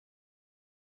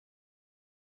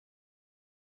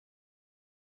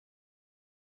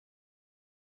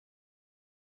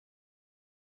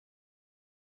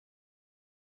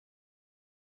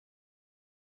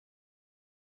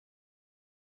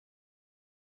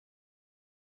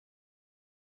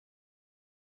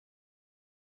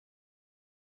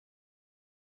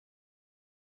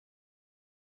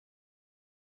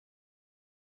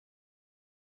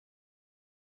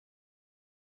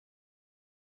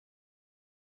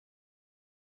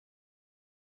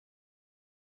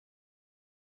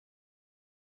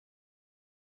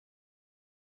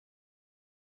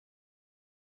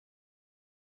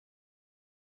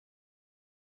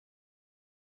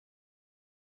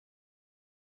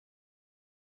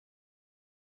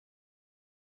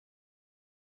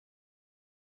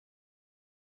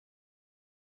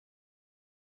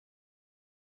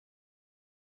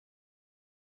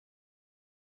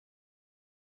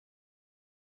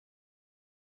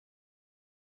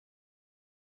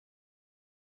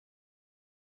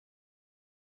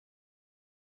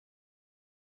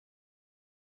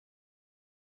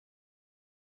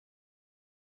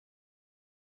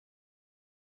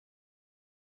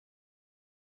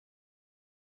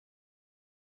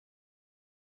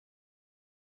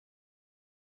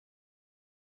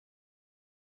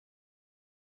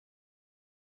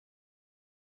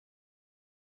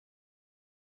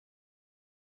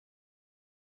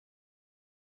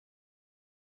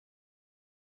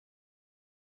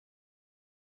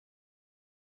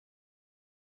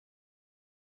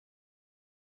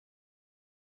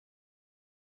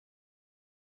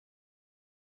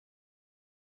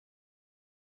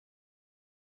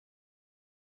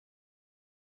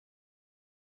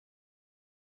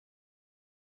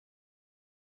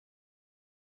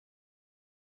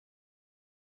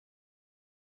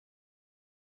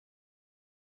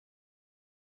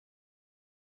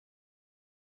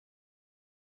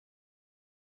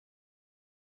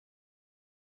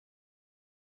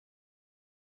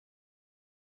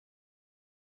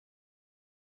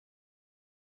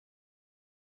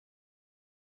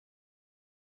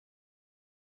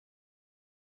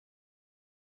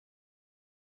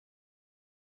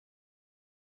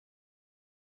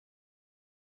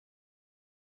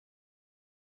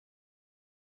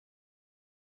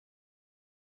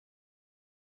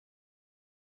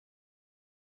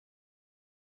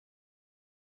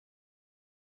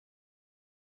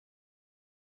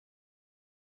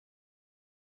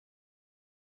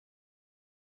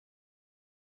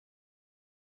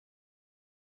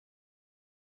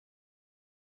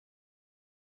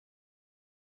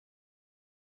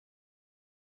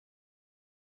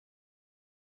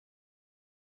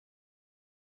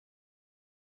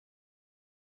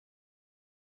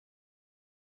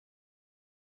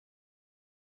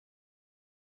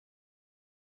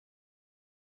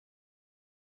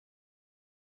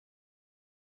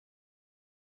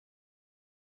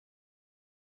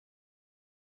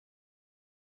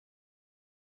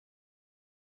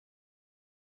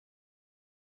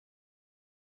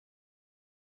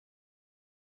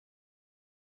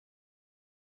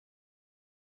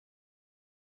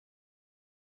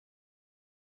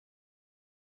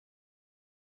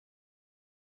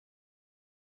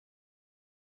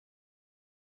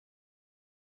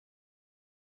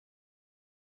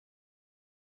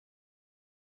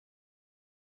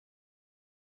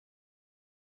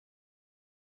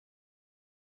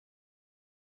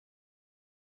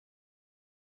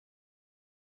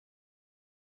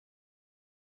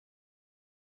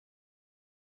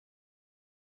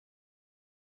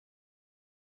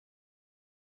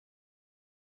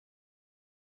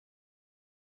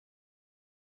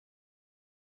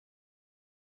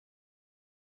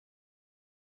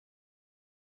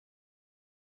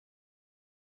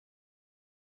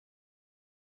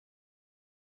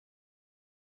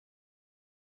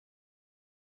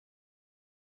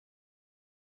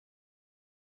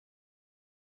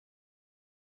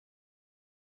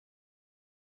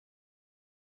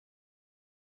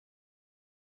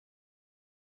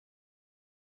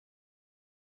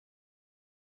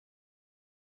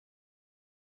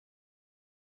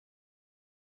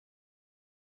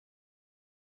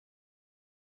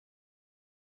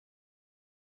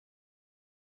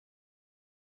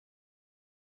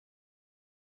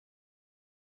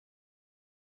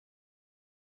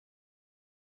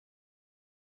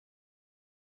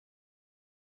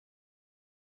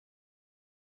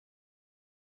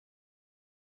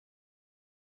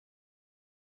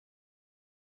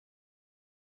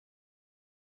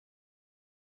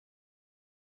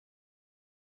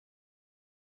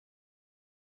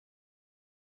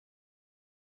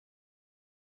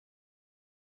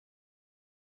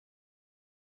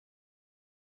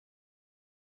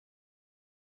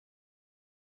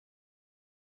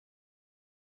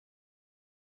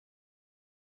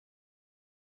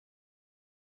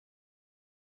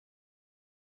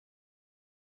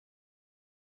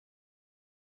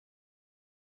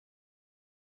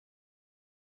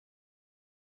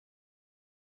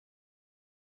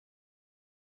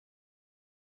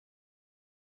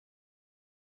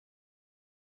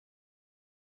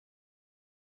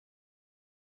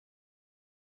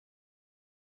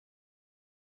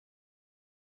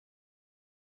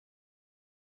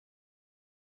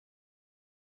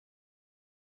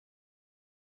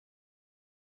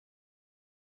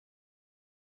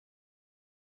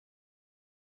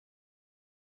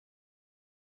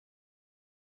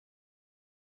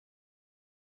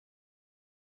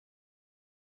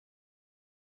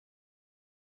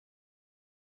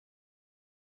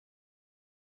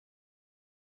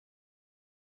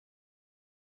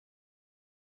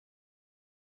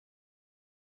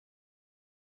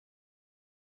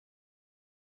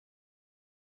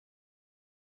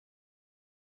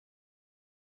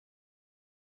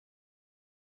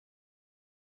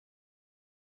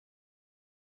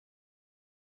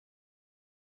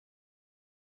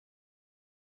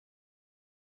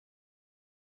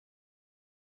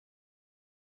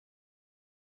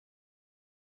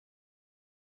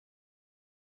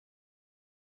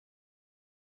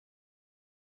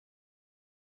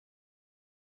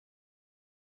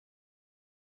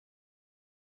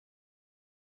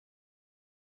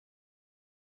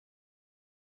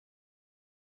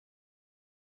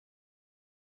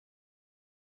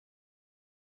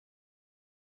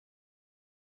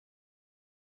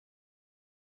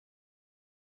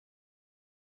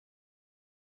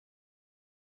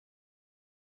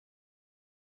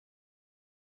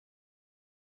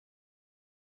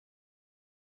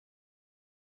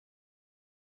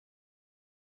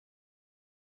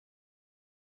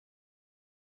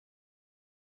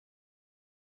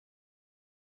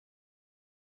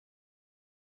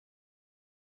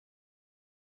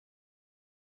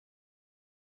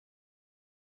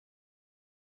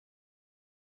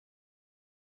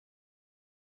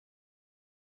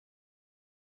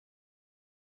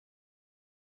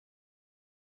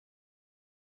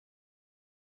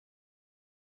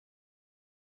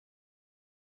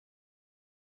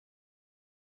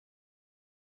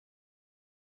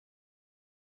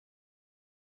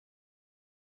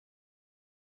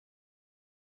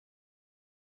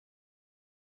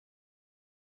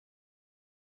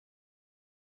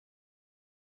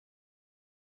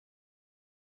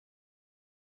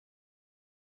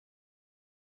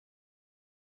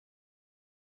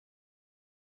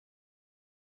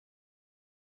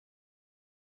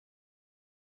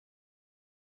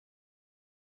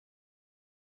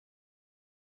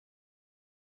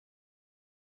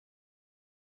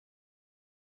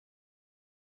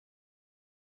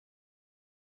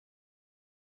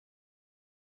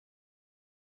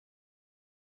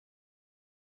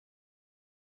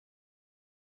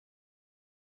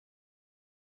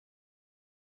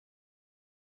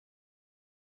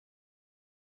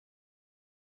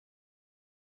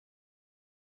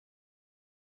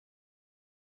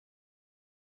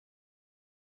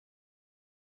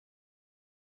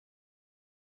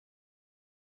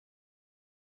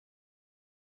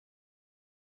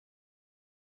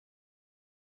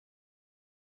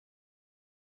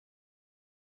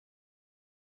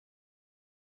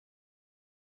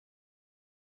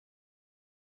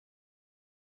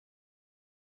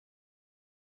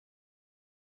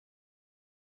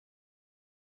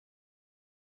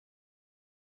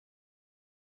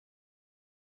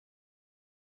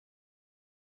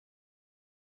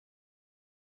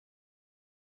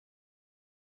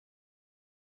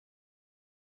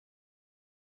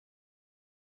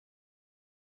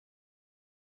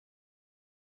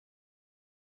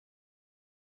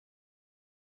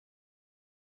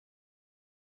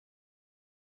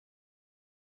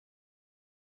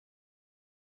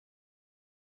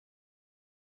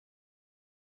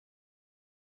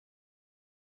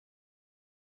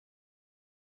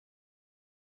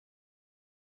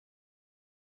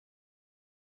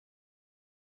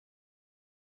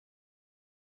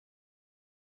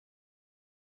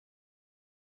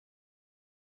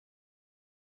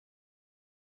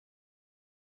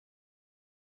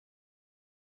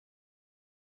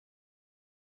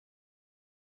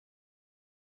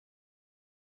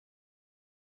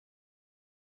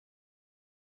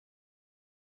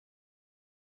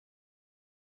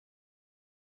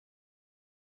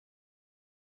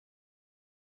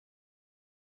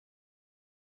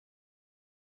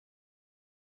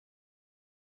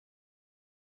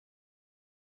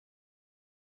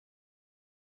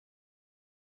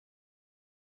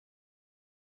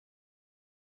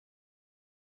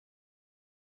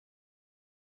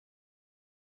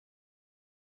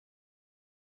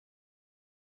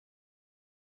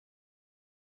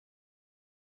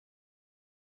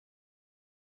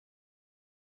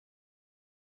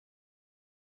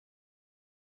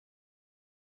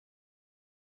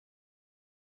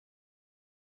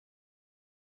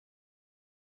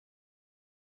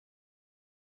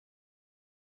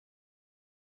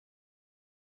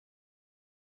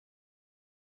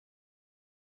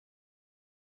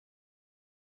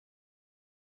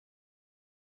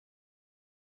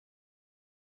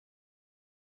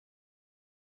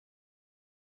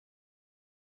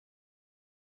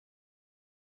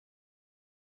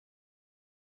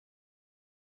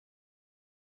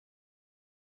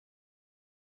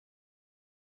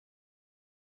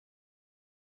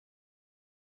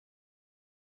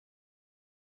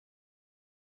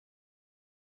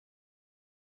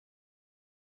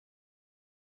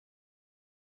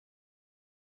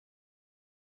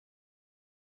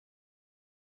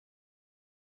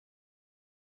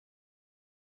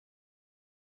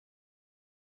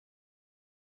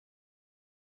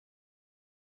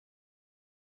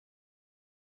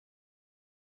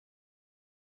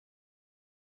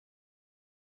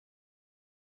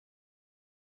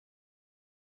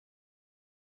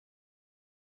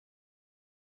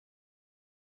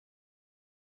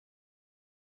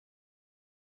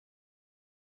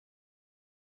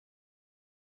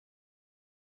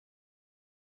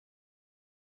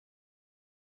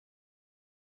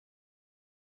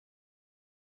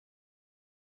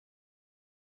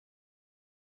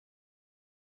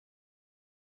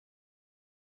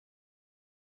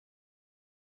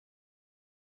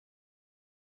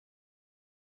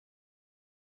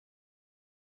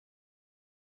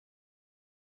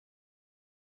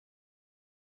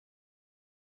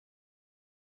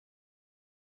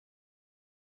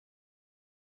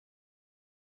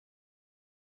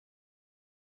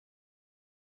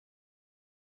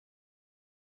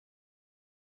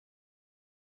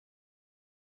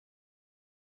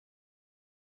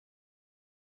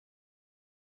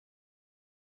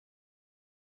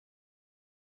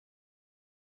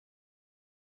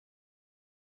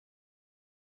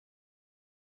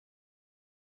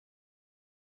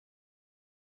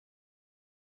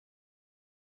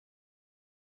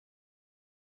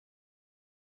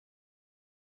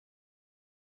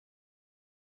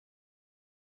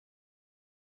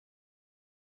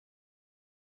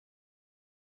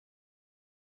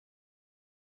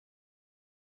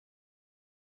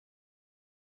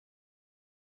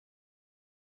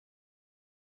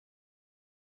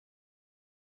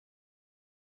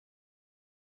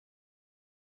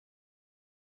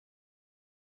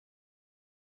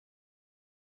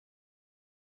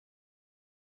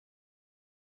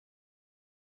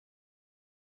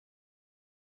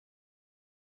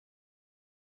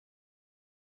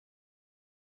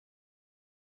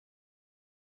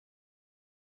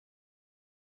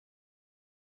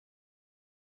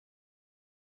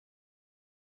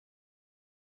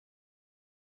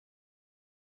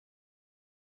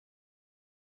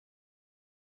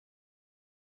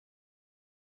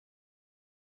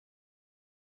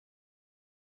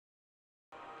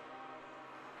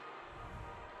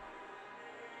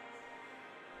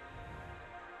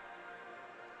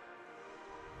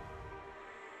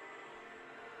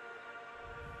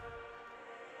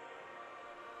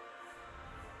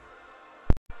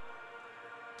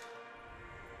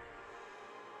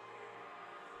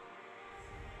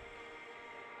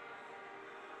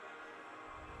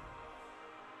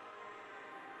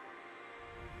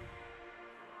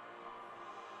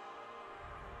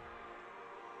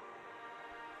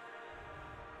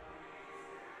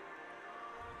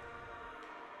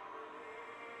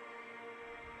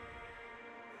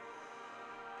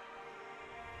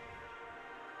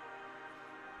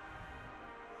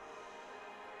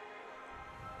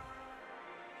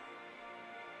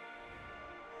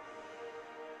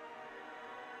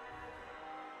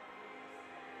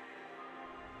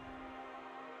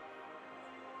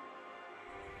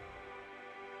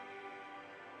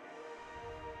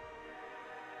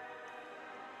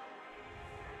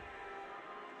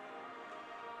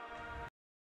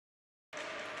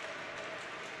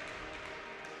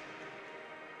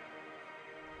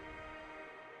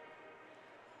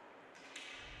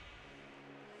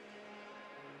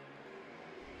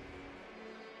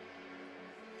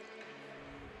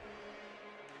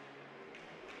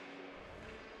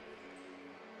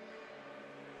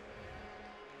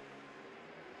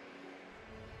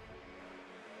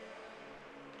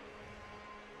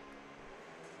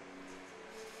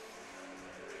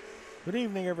Good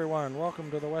evening, everyone. Welcome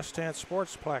to the West End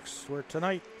Sportsplex, where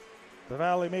tonight the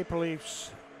Valley Maple Leafs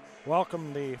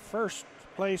welcome the first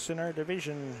place in our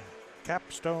division,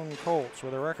 Capstone Colts,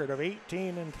 with a record of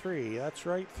 18-3. That's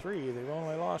right, 3. They've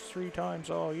only lost 3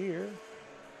 times all year.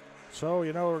 So,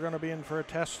 you know we're going to be in for a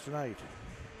test tonight.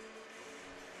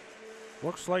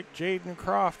 Looks like Jaden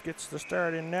Croft gets the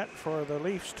start in net for the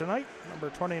Leafs tonight,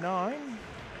 number 29.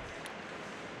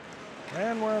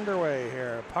 And we're underway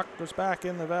here. Puck was back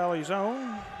in the Valley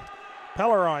zone.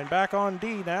 Pellerine back on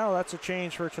D now. That's a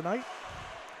change for tonight.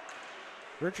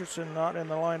 Richardson not in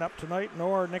the lineup tonight,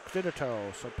 nor Nick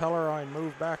Vidito. So Pellerine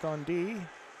moved back on D.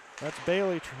 That's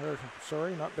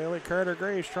Carter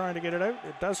Graves trying to get it out.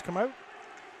 It does come out.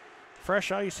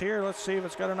 Fresh ice here. Let's see if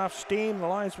it's got enough steam. The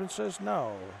linesman says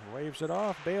no. Waves it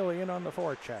off. Bailey in on the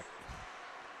forecheck.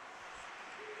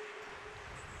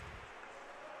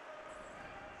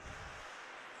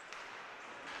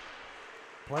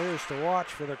 Players to watch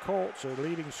for the Colts are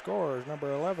leading scorers.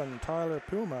 Number 11, Tyler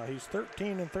Puma. He's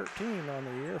 13-13 on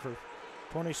the year for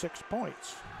 26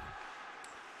 points.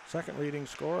 Second leading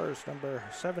scorer is number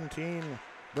 17,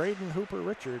 Braden Hooper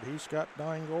Richard. He's got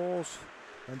 9 goals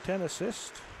and 10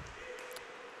 assists.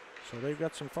 So they've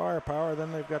got some firepower.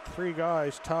 Then they've got 3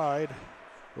 guys tied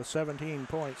with 17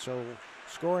 points. So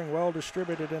scoring well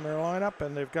distributed in their lineup,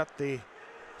 and they've got the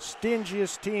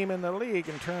stingiest team in the league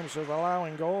in terms of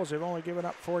allowing goals. They've only given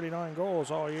up 49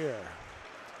 goals all year.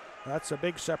 That's a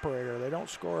big separator. They don't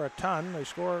score a ton. They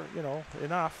score,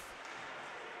 enough.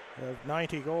 They have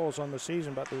 90 goals on the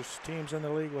season, but there's teams in the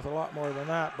league with a lot more than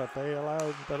that, but they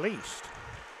allowed the least.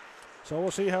 So we'll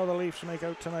see how the Leafs make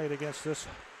out tonight against this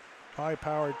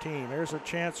high-powered team. There's a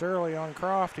chance early on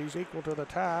Croft. He's equal to the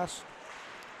task.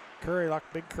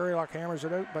 Big Currylock hammers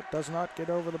it out, but does not get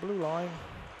over the blue line.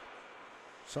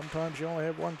 Sometimes you only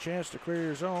have one chance to clear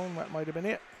your zone. That might have been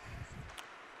it.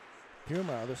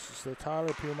 Puma, this is the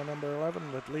Tyler Puma, number 11,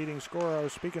 the leading scorer I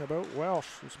was speaking about. Welsh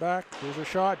is back. There's a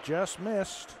shot, just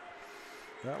missed.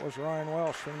 That was Ryan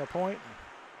Welsh from the point.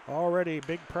 Already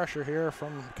big pressure here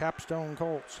from Capstone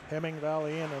Colts, hemming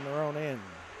Valley in on their own end.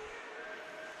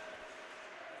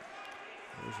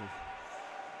 There's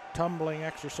a tumbling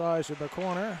exercise in the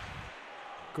corner.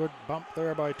 Good bump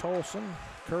there by Tolson.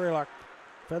 Currylock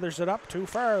feathers it up too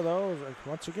far, though.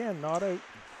 Once again, not out.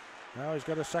 Now he's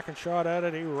got a second shot at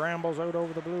it. He rambles out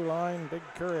over the blue line. Big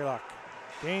Currylock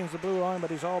gains the blue line,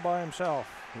 but he's all by himself.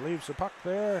 Leaves the puck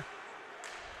there.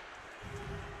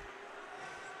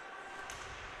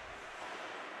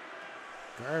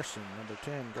 Garson, number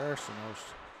 10. Garson, I was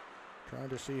trying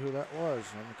to see who that was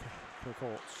on the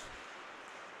Colts.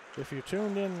 If you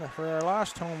tuned in for our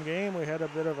last home game, we had a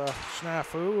bit of a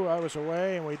snafu. I was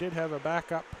away, and we did have a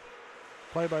backup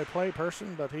play-by-play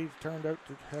person, but he turned out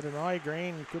to had a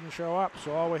migraine and couldn't show up,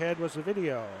 so all we had was the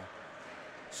video.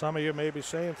 Some of you may be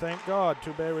saying, thank God,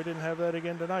 too bad we didn't have that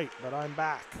again tonight, but I'm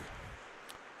back.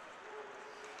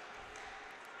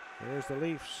 There's the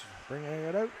Leafs bringing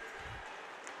it out.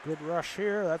 Good rush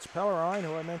here. That's Pellerine,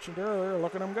 who I mentioned earlier.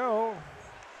 Look at him go.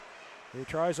 He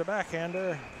tries a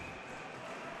backhander.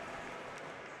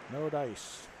 No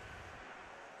dice.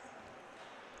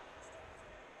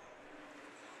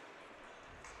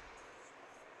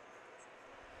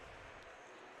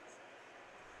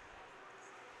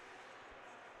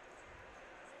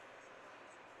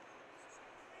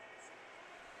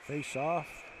 Face off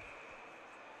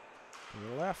to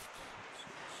the left.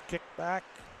 It's kicked back.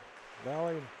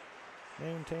 Valley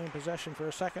maintain possession for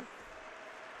a second.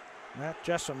 Matt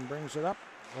Jessam brings it up.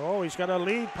 Oh, he's got a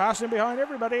lead, passing behind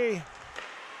everybody.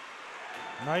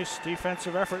 Nice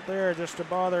defensive effort there just to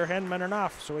bother Henman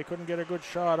enough so he couldn't get a good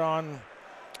shot on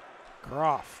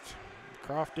Croft.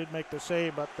 Croft did make the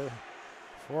save, but the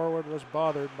forward was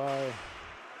bothered by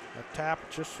a tap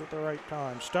just at the right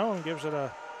time. Stone gives it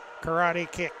a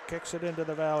karate kick, kicks it into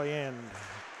the Valley end.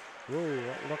 Ooh,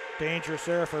 that looked dangerous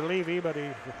there for Levy, but he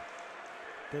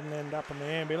didn't end up in the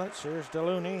ambulance. Here's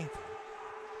DeLuny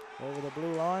over the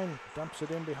blue line, dumps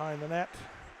it in behind the net.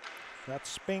 That's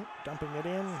Spink dumping it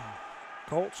in.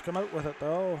 Colts come out with it,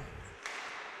 though.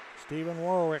 Stephen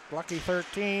Warwick, lucky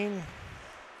 13,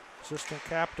 assistant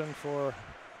captain for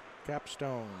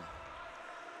Capstone.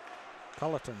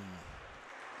 Culleton.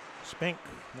 Spink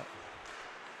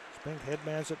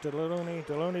headmans it to DeLuny.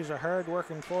 DeLuny's a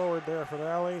hard-working forward there for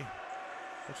Valley.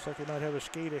 Looks like he might have a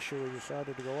skate issue. He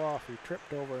decided to go off. He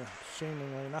tripped over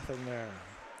seemingly nothing there.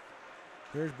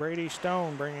 Here's Brady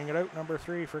Stone bringing it out, number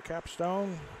 3 for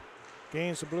Capstone.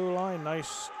 Gains the blue line.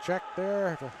 Nice check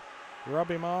there to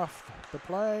rub him off the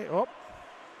play. Oh,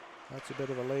 that's a bit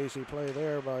of a lazy play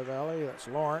there by Valley. That's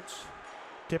Lawrence.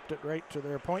 Tipped it right to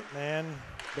their point man,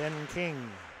 Ben King.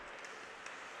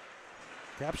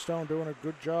 Capstone doing a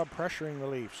good job pressuring the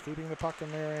Leafs, keeping the puck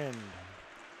in their end.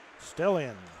 Still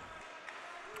in.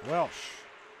 Welsh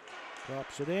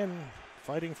drops it in,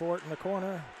 fighting for it in the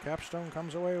corner. Capstone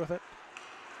comes away with it.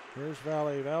 Here's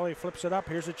Valley. Valley flips it up.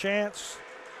 Here's a chance.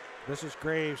 This is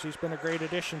Graves. He's been a great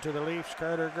addition to the Leafs.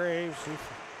 Carter Graves.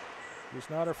 He's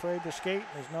not afraid to skate.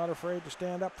 He's not afraid to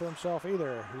stand up for himself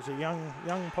either. He's a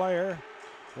young player.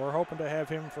 We're hoping to have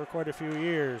him for quite a few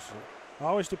years.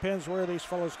 Always depends where these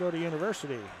fellows go to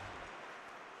university.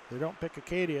 If they don't pick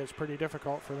Acadia, it's pretty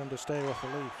difficult for them to stay with the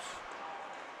Leafs.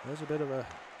 There's a bit of a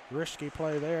risky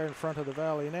play there in front of the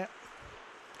Valley net.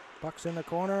 Puck's in the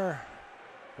corner.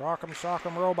 Rock'em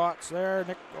sock'em robots there.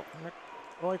 Nick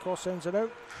Oiko sends it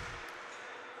out.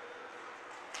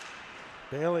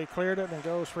 Bailey cleared it and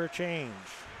goes for a change.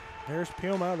 Here's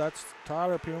Puma. That's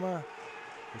Tyler Puma.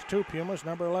 There's two Pumas,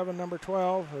 number 11, number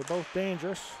 12. They're both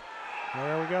dangerous.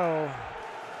 There we go.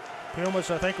 Pumas,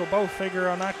 I think, will both figure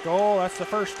on that goal. That's the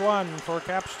first one for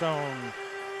Capstone.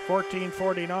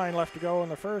 14:49 left to go in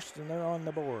the first, and they're on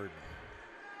the board.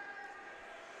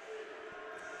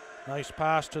 Nice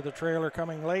pass to the trailer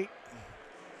coming late.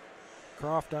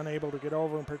 Croft unable to get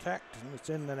over and protect, and it's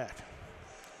in the net.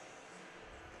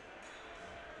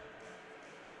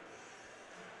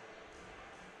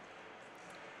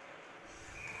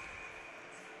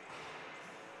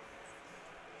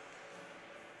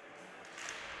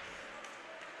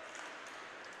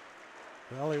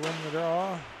 Valley win the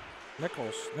draw.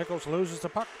 Nichols loses the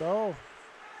puck though.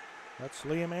 That's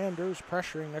Liam Andrews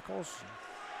pressuring Nichols.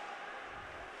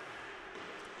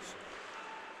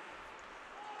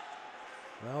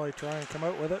 Valley trying to come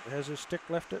out with it. Has his stick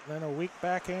lifted, and then a weak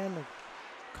backhand.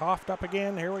 Coughed up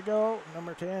again. Here we go.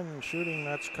 Number 10 shooting.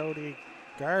 That's Cody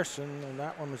Garson, and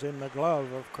that one was in the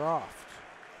glove of Croft.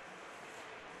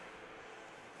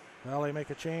 Valley make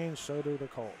a change. So do the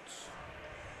Colts.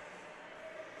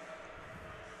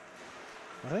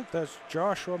 I think that's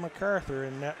Joshua MacArthur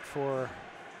in net for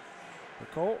the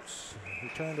Colts. He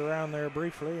turned around there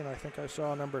briefly, and I think I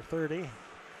saw number 30.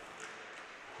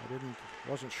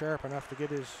 Wasn't sharp enough to get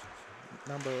his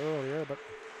number earlier, but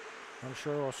I'm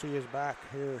sure we'll see his back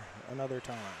here another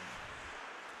time.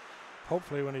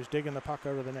 Hopefully when he's digging the puck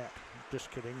out of the net.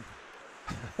 Just kidding.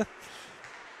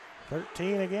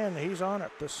 13 again, he's on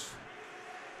it. This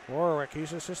Warwick,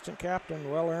 he's assistant captain,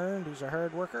 well earned. He's a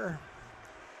hard worker.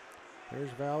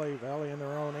 Here's Valley in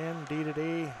their own end, D to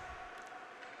D.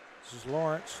 This is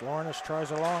Lawrence. Lawrence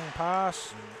tries a long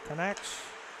pass and connects.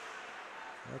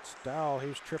 That's Dowell.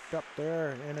 He's tripped up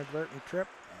there, inadvertent trip.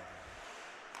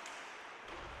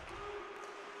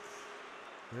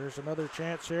 Here's another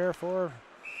chance here for,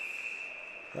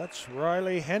 that's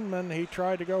Riley Henman. He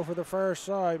tried to go for the far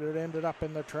side, but it ended up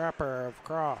in the trapper of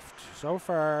Croft. So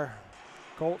far,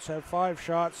 Colts have 5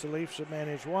 shots. The Leafs have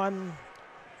managed 1.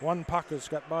 One puck has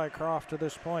got by Croft to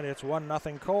this point. It's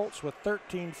 1-0 Colts with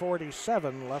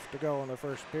 13:47 left to go in the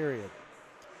first period.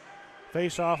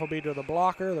 Face-off will be to the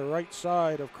blocker, the right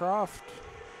side of Croft.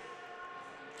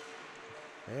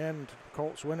 And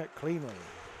Colts win it cleanly.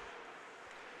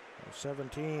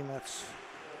 17, that's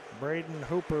Braden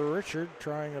Hooper Richard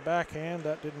trying a backhand.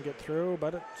 That didn't get through,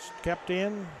 but it's kept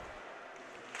in.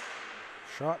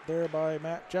 Shot there by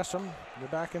Matt Jessam. They're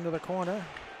back into the corner.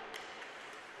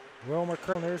 Wilmer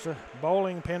Curran, there's a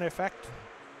bowling pin effect.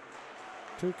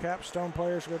 2 Capstone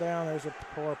players go down. There's a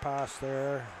poor pass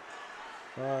there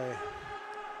by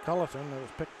Culleton. It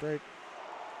was picked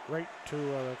right to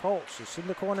the Colts. It's in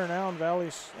the corner now on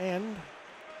Valley's end.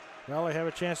 Valley have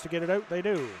a chance to get it out. They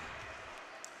do.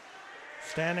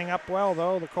 Standing up well,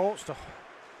 though, the Colts to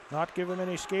not give him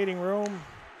any skating room.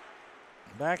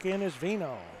 Back in is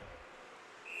Vino.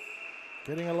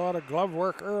 Getting a lot of glove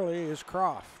work early is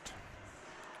Croft.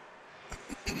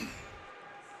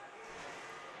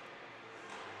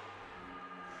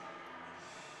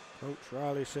 Coach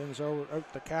Riley sends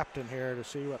out the captain here to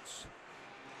see what's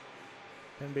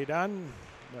can be done.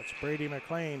 That's Brady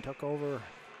McLean took over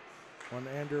when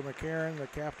Andrew McCarron, the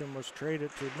captain, was traded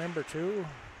to number 2.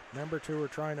 Number 2 are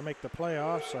trying to make the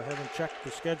playoffs. I haven't checked the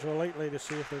schedule lately to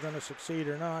see if they're going to succeed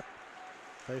or not.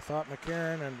 They thought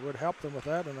McCarron and would help them with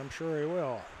that, and I'm sure he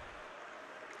will.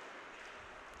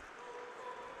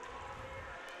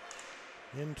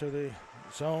 Into the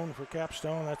zone for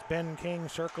Capstone. That's Ben King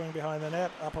circling behind the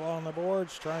net, up along the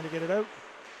boards, trying to get it out.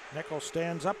 Nichols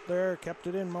stands up there, kept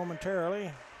it in momentarily.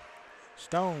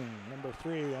 Stone, number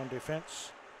 3 on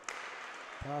defense.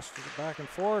 Passed it back and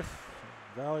forth.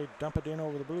 Valley dump it in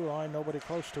over the blue line. Nobody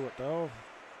close to it, though.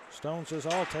 Stone says,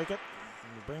 I'll take it.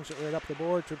 And he brings it right up the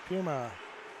board to Puma.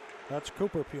 That's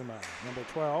Cooper Puma, number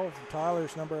 12.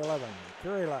 Tyler's number 11.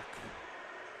 Kurilak.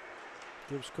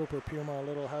 Gives Cooper Puma a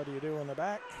little how do you do in the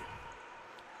back.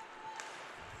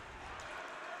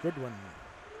 Good one.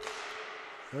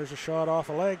 There's a shot off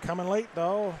a leg, coming late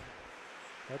though.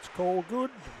 That's Cole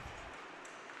Good.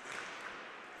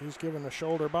 He's given a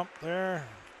shoulder bump there.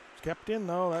 It's kept in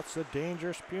though, that's the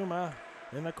dangerous Puma.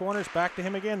 In the corners, back to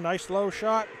him again, nice low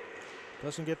shot.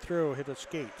 Doesn't get through, hit a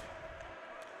skate.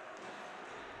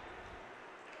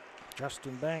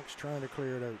 Justin Banks trying to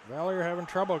clear it out. Valley are having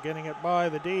trouble getting it by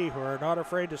the D, who are not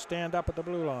afraid to stand up at the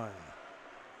blue line.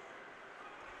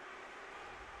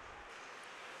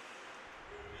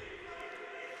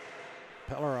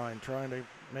 Pellerine trying to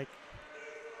make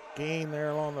gain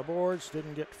there along the boards,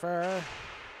 didn't get far.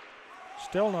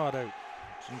 Still not out.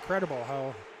 It's incredible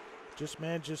how just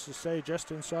manages to stay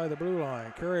just inside the blue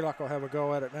line. Currylock will have a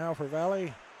go at it now for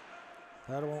Valley.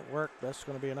 That won't work. That's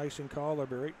going to be an icing call. They'll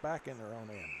be right back in their own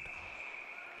end.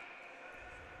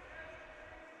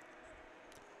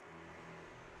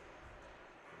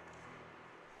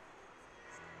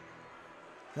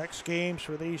 Next games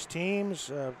for these teams.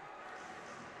 The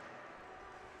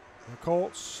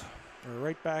Colts are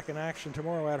right back in action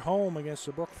tomorrow at home against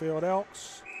the Brookfield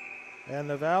Elks. And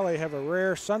the Valley have a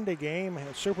rare Sunday game,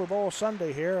 Super Bowl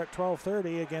Sunday here at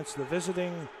 12:30 against the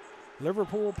visiting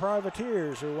Liverpool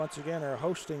Privateers, who once again are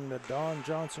hosting the Don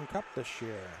Johnson Cup this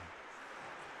year.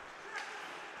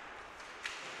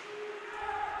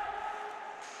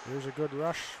 Here's a good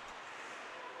rush.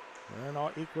 And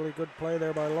equally good play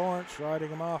there by Lawrence, riding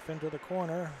him off into the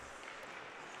corner.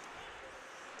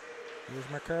 Here's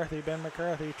McCarthy. Ben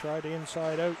McCarthy tried the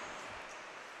inside out.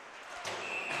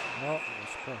 Oh,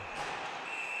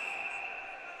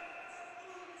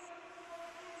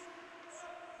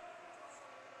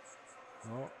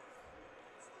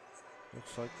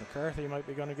 looks like McCarthy might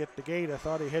be going to get the gate. I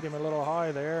thought he hit him a little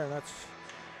high there, and that's,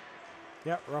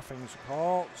 roughing's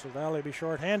call. So Valley be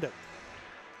short-handed.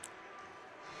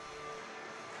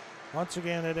 Once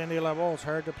again, at any level, it's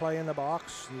hard to play in the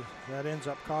box. That ends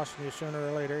up costing you sooner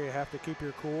or later. You have to keep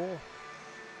your cool.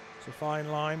 It's a fine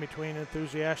line between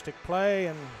enthusiastic play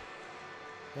and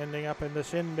ending up in the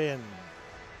sin bin.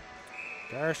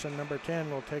 Garrison, number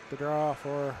 10, will take the draw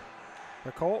for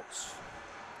the Colts.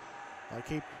 I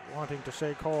keep wanting to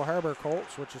say Cole Harbour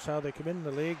Colts, which is how they come in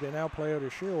the league. They now play out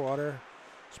of Shearwater,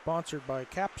 sponsored by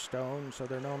Capstone, so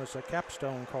they're known as the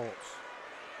Capstone Colts.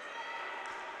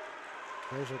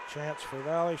 There's a chance for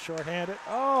Valley, short-handed.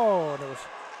 Oh, and it was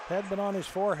had been on his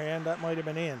forehand. That might have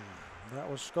been in.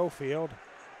 That was Schofield,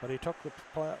 but he took the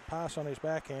pass on his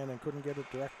backhand and couldn't get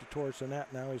it directed towards the net.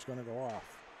 Now he's going to go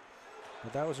off.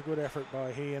 But that was a good effort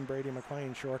by he and Brady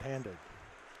McLean, short-handed.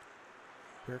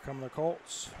 Here come the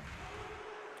Colts.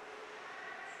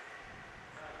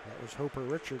 That was Hooper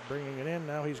Richard bringing it in.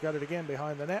 Now he's got it again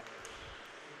behind the net.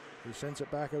 He sends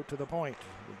it back out to the point.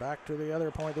 Back to the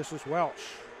other point. This is Welsh.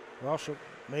 Welsh will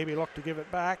maybe look to give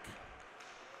it back.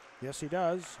 Yes, he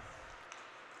does.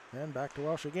 And back to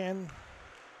Welsh again.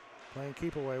 Playing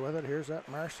keep away with it. Here's that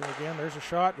Marston again. There's a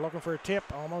shot. Looking for a tip.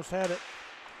 Almost had it.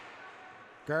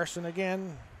 Garson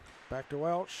again. Back to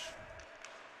Welsh.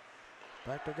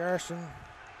 Back to Garson.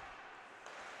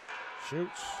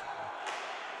 Shoots.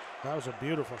 That was a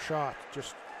beautiful shot.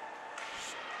 Just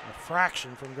a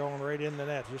fraction from going right in the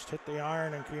net. Just hit the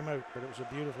iron and came out, but it was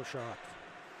a beautiful shot.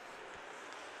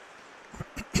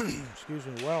 Excuse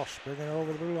me, Welsh bringing it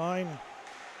over the blue line.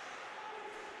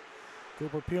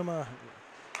 Cooper Puma.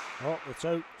 Oh, it's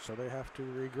out, so they have to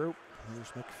regroup. Here's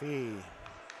McPhee.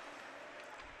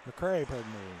 McCrae, pardon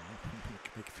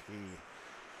me. McPhee.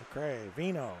 McCrae.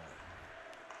 Vino.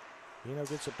 Vino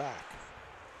gets it back.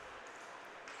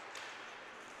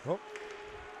 Oh,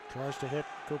 tries to hit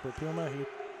Cooper Puma. He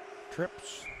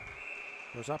trips.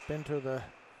 Goes up into the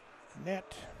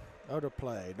net. Out of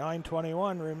play.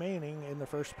 9:21 remaining in the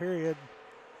first period.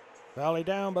 Valley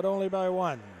down, but only by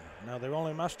one. Now they've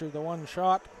only mustered the one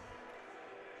shot,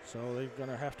 so they're going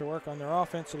to have to work on their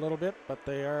offense a little bit, but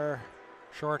they are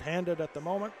short-handed at the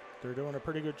moment. They're doing a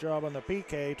pretty good job on the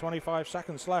PK. 25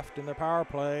 seconds left in the power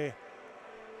play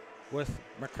with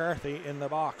McCarthy in the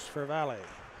box for Valley.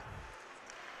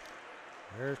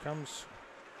 Here comes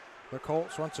the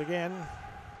Colts once again.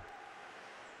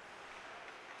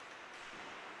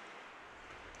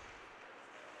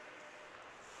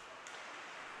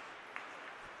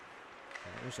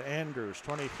 There's Andrews,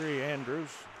 23 Andrews.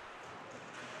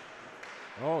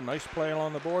 Oh, nice play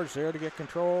along the boards there to get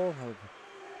control.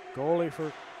 Goalie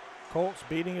for Colts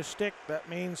beating his stick. That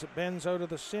means it bends out of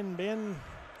the sin bin.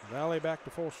 Valley back to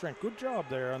full strength. Good job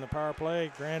there on the power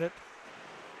play, granted.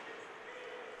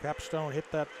 Capstone hit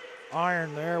that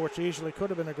iron there, which easily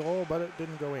could have been a goal, but it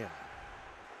didn't go in.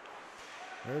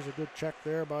 There's a good check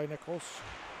there by Nichols.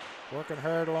 Working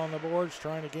hard along the boards,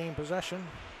 trying to gain possession.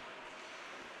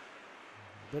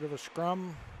 Bit of a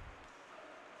scrum.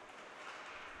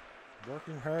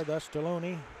 Working hard, that's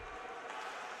Deloney.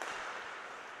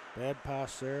 Bad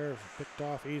pass there, picked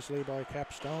off easily by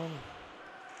Capstone.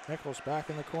 Nichols back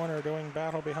in the corner doing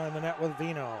battle behind the net with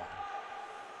Vino.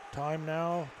 Time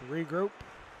now to regroup.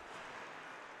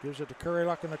 Gives it to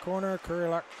Curryluck in the corner.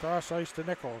 Curryluck cross ice to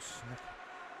Nichols.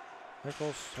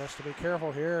 Nichols has to be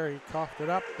careful here. He coughed it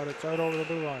up, but it's out over the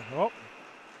blue line. Oh,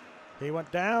 he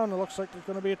went down. It looks like there's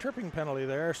going to be a tripping penalty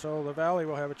there, so the Valley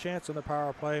will have a chance in the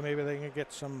power play. Maybe they can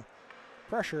get some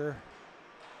pressure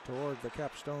toward the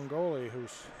Capstone goalie,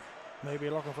 who's maybe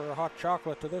looking for a hot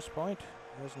chocolate to this point.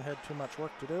 Hasn't had too much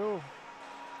work to do.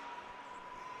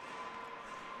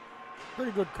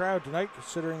 Pretty good crowd tonight,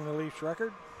 considering the Leafs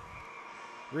record.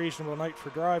 Reasonable night for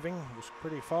driving. It was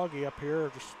pretty foggy up here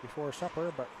just before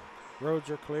supper, but roads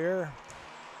are clear.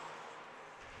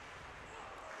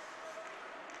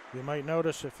 You might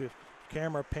notice if the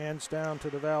camera pans down to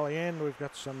the Valley end, we've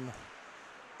got some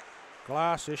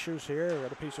glass issues here. We've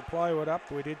got a piece of plywood up.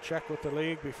 We did check with the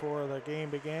league before the game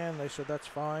began. They said that's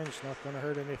fine. It's not going to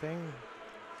hurt anything.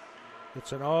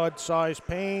 It's an odd size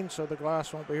pane, so the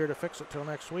glass won't be here to fix it till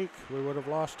next week. We would have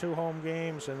lost 2 home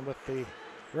games, and with the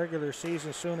regular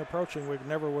season soon approaching, we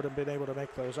never would have been able to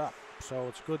make those up. So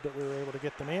it's good that we were able to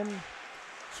get them in.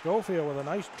 Schofield with a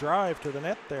nice drive to the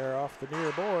net there off the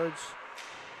near boards.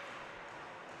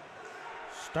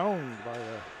 Stoned by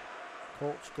the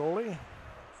Colts goalie.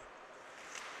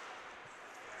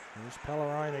 There's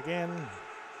Pellerine again,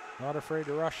 not afraid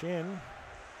to rush in.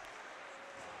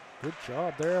 Good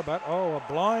job there, but a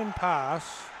blind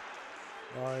pass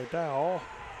by Dowell.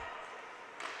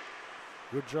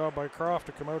 Good job by Croft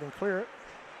to come out and clear it.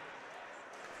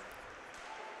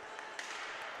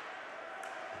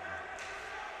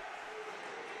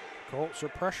 Colts are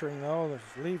pressuring though.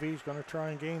 Levy's going to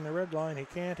try and gain the red line. He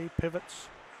can't, he pivots.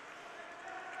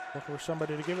 Looking for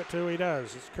somebody to give it to, he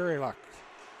does. It's Curryluck.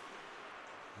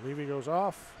 Levy goes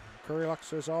off. Curryluck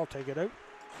says, I'll take it out.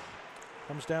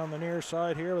 Comes down the near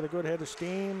side here with a good head of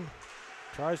steam.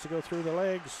 Tries to go through the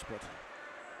legs, but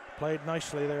played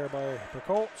nicely there by the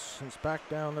Colts. It's back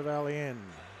down the Valley end.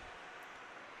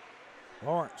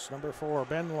 Lawrence, number 4,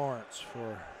 Ben Lawrence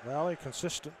for Valley.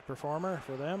 Consistent performer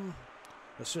for them.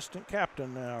 Assistant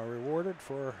captain now, rewarded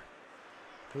for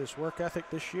his work ethic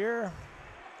this year.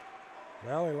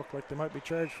 Valley look like they might be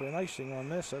charged for an icing on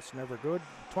this. That's never good.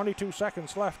 22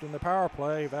 seconds left in the power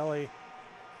play. Valley,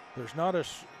 there's not a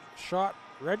shot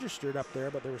registered up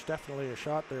there, but there was definitely a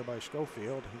shot there by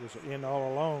Schofield. He was in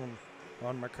all alone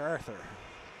on MacArthur.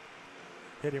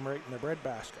 Hit him right in the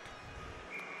breadbasket.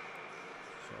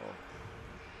 So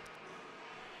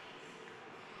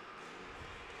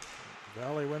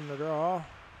Valley win the draw.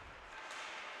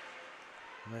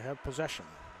 And they have possession.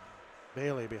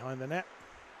 Bailey behind the net.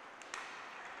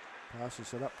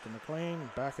 Passes it up to McLean,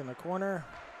 back in the corner.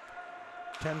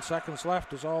 10 seconds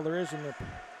left is all there is in the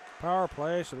power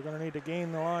play, so they're going to need to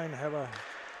gain the line, have a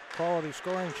quality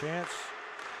scoring chance.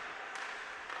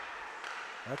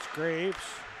 That's Graves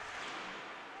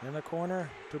in the corner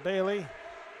to Bailey.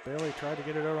 Bailey tried to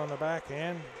get it out on the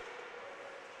backhand.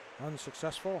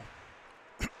 Unsuccessful.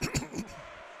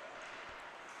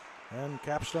 And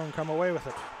Capstone come away with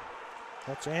it.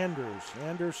 That's Andrews.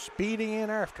 Andrews speeding in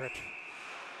after it.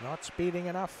 Not speeding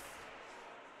enough.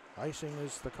 Icing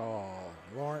is the call.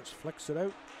 Lawrence flicks it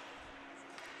out.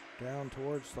 Down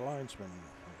towards the linesman.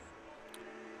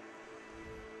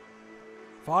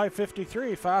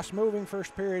 5:53, fast moving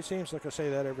first period. Seems like I say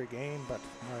that every game, but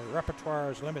my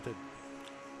repertoire is limited.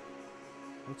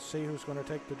 Let's see who's going to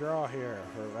take the draw here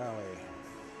for Valley.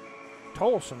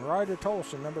 Tolson, Ryder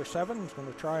Tolson, number 7, is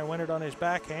going to try and win it on his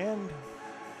backhand.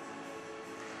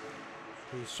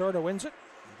 He sort of wins it.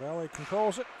 Valley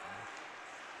controls it.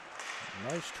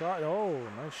 Nice try. Oh,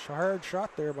 nice hard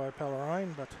shot there by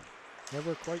Pellerine, but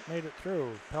never quite made it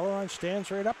through. Pellerine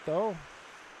stands right up though.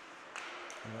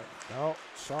 No,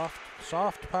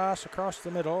 soft pass across the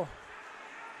middle.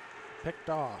 Picked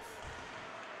off.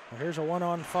 Well, here's a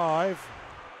 1-on-5.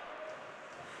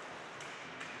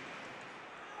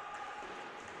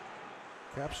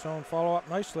 Capstone follow up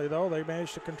nicely though. They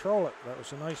managed to control it. That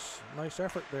was a nice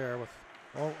effort there with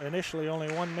initially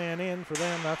only one man in for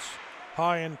them. That's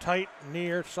high and tight,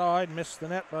 near side, missed the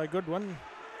net by Goodwin.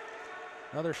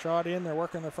 Another shot in, they're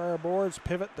working the far boards.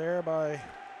 Pivot there by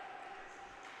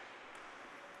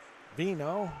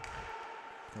Vino.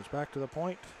 Goes back to the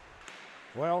point.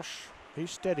 Welsh,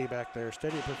 he's steady back there.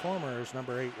 Steady performer is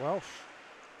number 8, Welsh.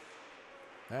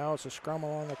 Now it's a scrum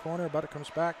along the corner, but it comes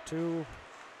back to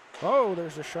Oh,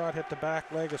 there's a shot hit the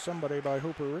back leg of somebody by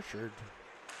Hooper Richard.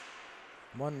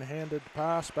 One-handed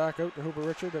pass back out to Hooper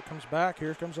Richard. It comes back.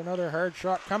 Here comes another hard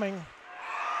shot coming.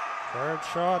 Hard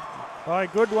shot by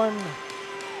Goodwin.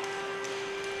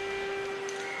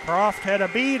 Croft had a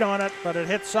bead on it, but it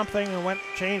hit something and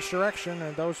changed direction,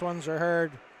 and those ones are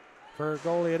hard for a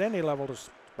goalie at any level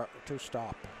to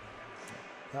stop.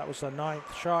 That was the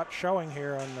 9th shot showing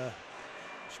here on the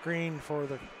screen for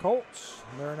the Colts.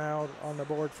 They're now on the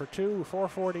board for 2,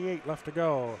 4:48 left to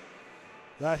go.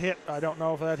 That hit, I don't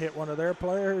know if that hit one of their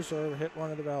players or hit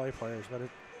one of the Valley players, but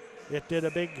it did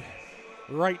a big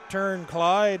right turn,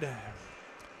 Clyde,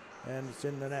 and it's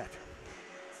in the net.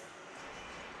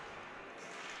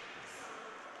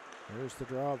 Here's the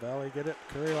draw. Valley get it.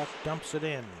 Kuriluk dumps it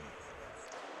in.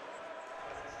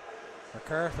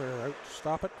 MacArthur out to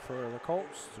stop it for the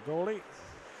Colts, the goalie.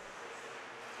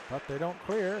 But they don't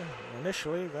clear.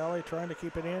 Initially, Valley trying to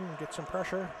keep it in and get some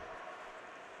pressure.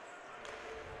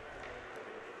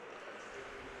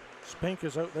 Spink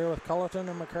is out there with Culleton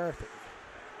and MacArthur.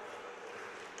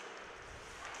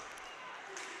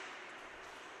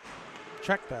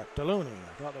 Check that. Delooney.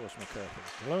 I thought that was MacArthur.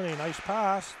 Delooney, nice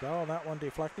pass. Oh, that one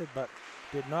deflected, but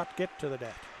did not get to the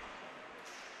net.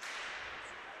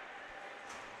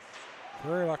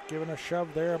 Kuriluk given a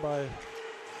shove there by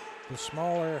the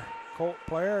smaller Colt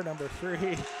player, number 3.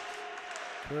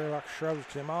 Kuriluk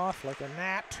shoves him off like a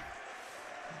gnat.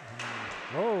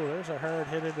 Oh, there's a hard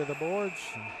hit into the boards.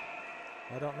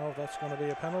 I don't know if that's going to be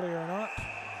a penalty or not.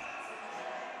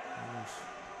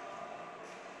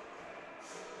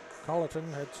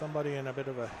 Colleton had somebody in a bit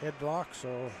of a headlock,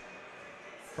 so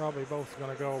probably both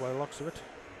going to go by the looks of it.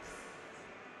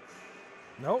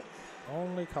 Nope,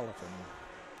 only Colleton.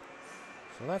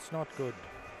 So that's not good.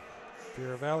 If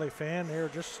you're a Valley fan, they're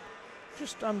just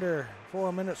under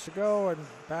 4 minutes to go, and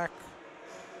back.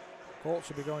 Colts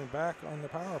will be going back on the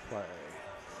power play.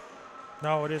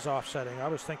 No, it is offsetting. I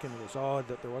was thinking it was odd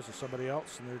that there wasn't somebody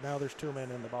else, and now there's 2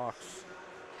 men in the box.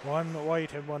 One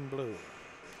white and one blue.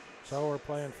 So we're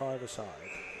playing 5 aside.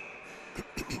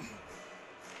 Excuse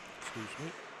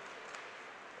me.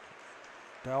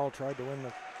 Dowell tried to win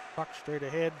the puck straight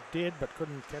ahead, did, but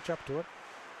couldn't catch up to it.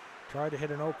 Tried to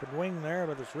hit an open wing there,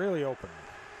 but it's really open.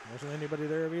 Wasn't anybody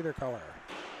there of either color.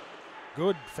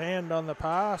 Good fanned on the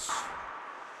pass.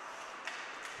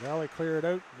 Valley cleared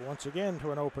out once again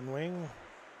to an open wing.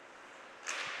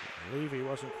 Levy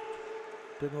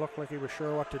didn't look like he was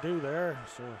sure what to do there,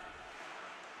 so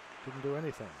didn't do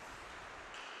anything.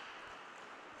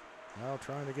 Now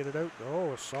trying to get it out.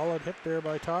 Oh, a solid hit there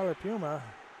by Tyler Puma.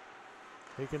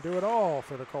 He can do it all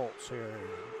for the Colts here.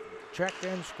 Check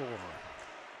and score.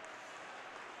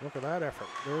 Look at that effort.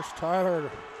 There's Tyler.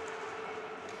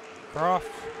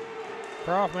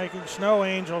 Croft making snow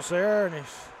angels there, and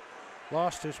he's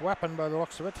lost his weapon by the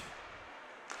looks of it.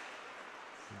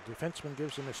 The defenseman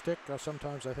gives him a stick.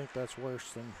 Sometimes I think that's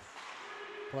worse than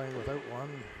playing without one.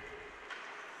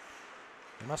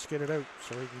 He must get it out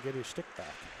so he can get his stick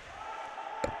back.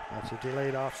 That's a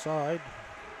delayed offside.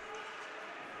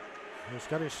 He's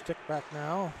got his stick back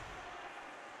now.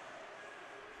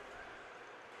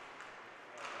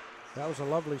 That was a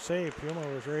lovely save. Puma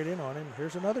was right in on him.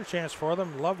 Here's another chance for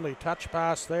them. Lovely touch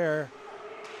pass there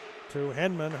to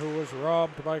Henman, who was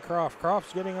robbed by Croft.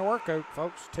 Croft's getting a workout,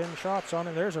 folks. 10 shots on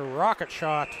him. There's a rocket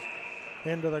shot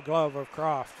into the glove of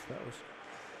Croft. That was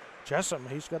Jessam.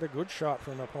 He's got a good shot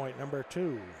from the point, number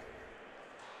 2.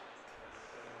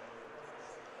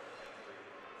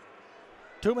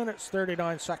 Two minutes,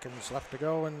 39 seconds left to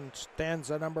go in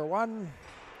stanza number 1.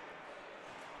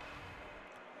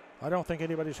 I don't think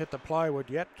anybody's hit the plywood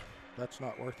yet. That's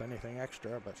not worth anything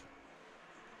extra, but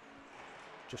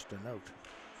just a note.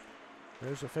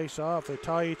 There's a face-off. They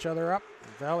tie each other up.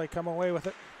 Valley come away with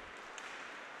it.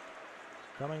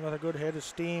 Coming with a good head of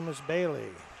steam is Bailey.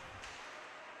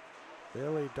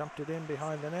 Bailey dumped it in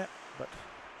behind the net, but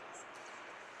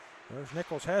there's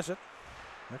Nichols has it.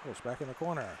 Nichols back in the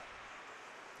corner.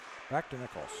 Back to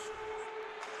Nichols.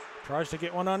 Tries to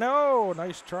get one on. Oh,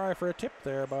 nice try for a tip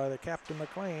there by the Captain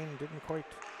McLean. Didn't quite,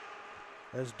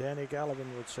 as Danny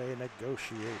Gallivan would say,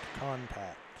 negotiate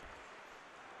contact.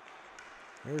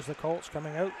 Here's the Colts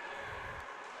coming out.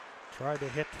 Tried to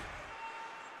hit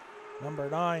number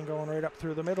 9 going right up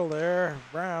through the middle there.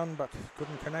 Brown, but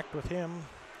couldn't connect with him.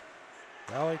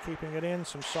 Valley keeping it in.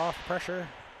 Some soft pressure.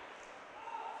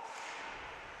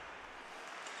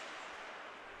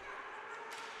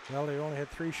 Well, they only had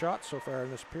 3 shots so far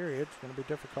in this period. It's going to be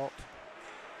difficult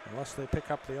unless they pick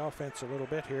up the offense a little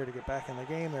bit here to get back in the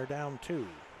game. They're down 2.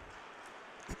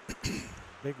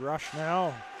 Big rush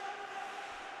now.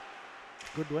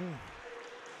 Goodwin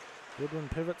Goodwin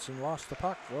pivots and lost the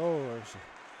puck. Oh, there's a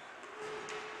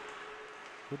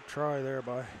good try there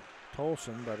by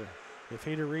Tolson, but if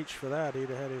he'd have reached for that, he'd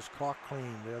have had his clock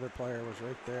cleaned. The other player was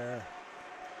right there,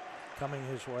 coming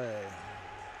his way.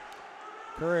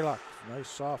 Curryluck, nice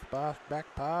soft back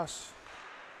pass.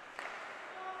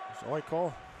 There's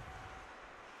Oikle.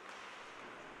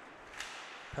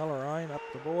 Pellerine up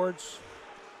the boards.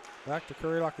 Back to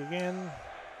Curryluck again.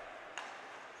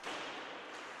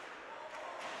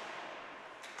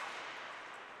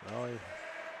 Well, you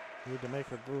need to make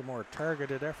a little more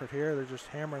targeted effort here. They're just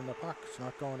hammering the puck. It's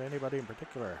not going to anybody in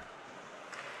particular.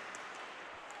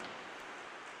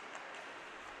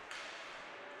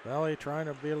 Valley trying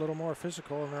to be a little more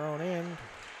physical in their own end.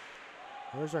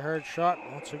 There's a hard shot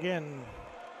once again.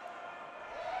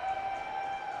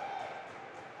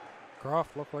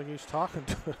 Croft looked like he's talking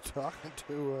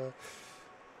to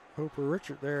Hooper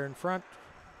Richard there in front.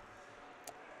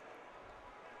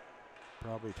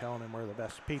 Probably telling him where the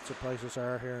best pizza places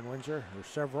are here in Windsor. There's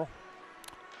several.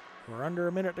 We're under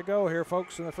a minute to go here,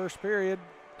 folks, in the first period.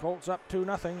 Colts up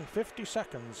 2-0. 50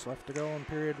 seconds left to go in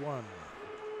period one.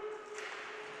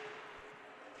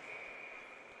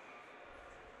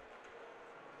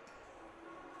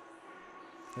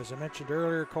 As I mentioned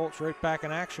earlier, Colts right back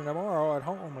in action tomorrow at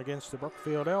home against the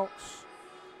Brookfield Elks.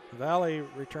 Valley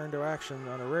returned to action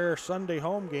on a rare Sunday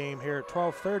home game here at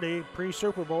 12:30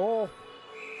 pre-Super Bowl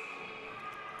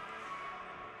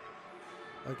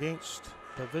against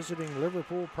the visiting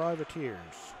Liverpool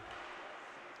Privateers.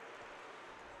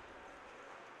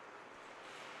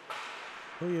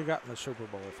 Who you got in the Super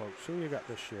Bowl, folks? Who you got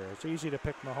this year? It's easy to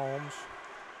pick Mahomes.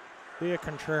 Be a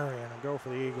contrarian and go for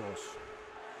the Eagles.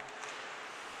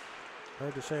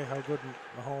 Hard to say how good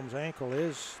Mahomes' ankle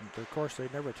is. Of course,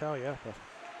 they'd never tell you, but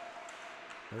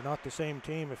they're not the same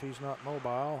team if he's not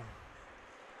mobile.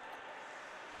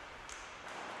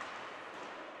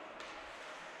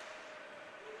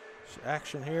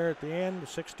 Action here at the end,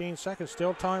 16 seconds,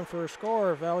 still time for a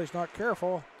score if Valley's not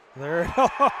careful. There,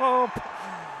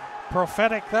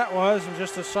 prophetic that was, and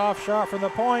just a soft shot from the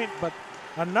point, but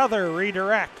another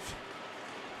redirect.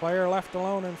 Player left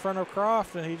alone in front of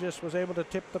Croft, and he just was able to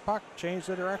tip the puck, change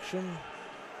the direction.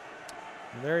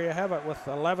 And there you have it with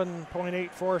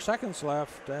 11.84 seconds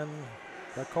left, and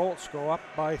the Colts go up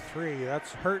by 3. That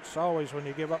hurts always when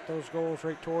you give up those goals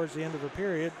right towards the end of a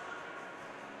period.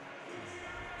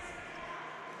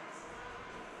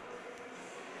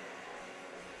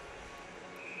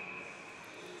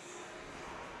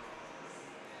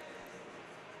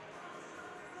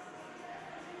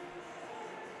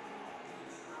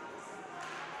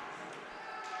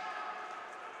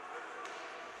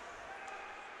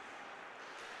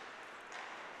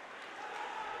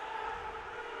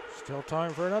 Still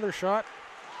time for another shot.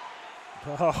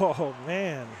 Oh,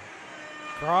 man.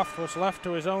 Croft was left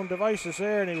to his own devices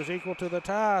there, and he was equal to the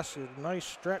task. A nice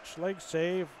stretch leg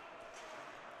save.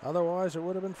 Otherwise, it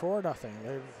would have been 4-0.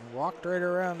 They walked right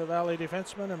around the Valley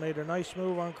defenseman and made a nice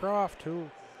move on Croft, who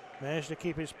managed to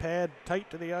keep his pad tight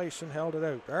to the ice and held it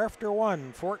out. After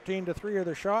one, 14-3 are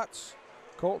the shots.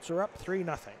 Colts are up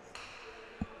 3-0.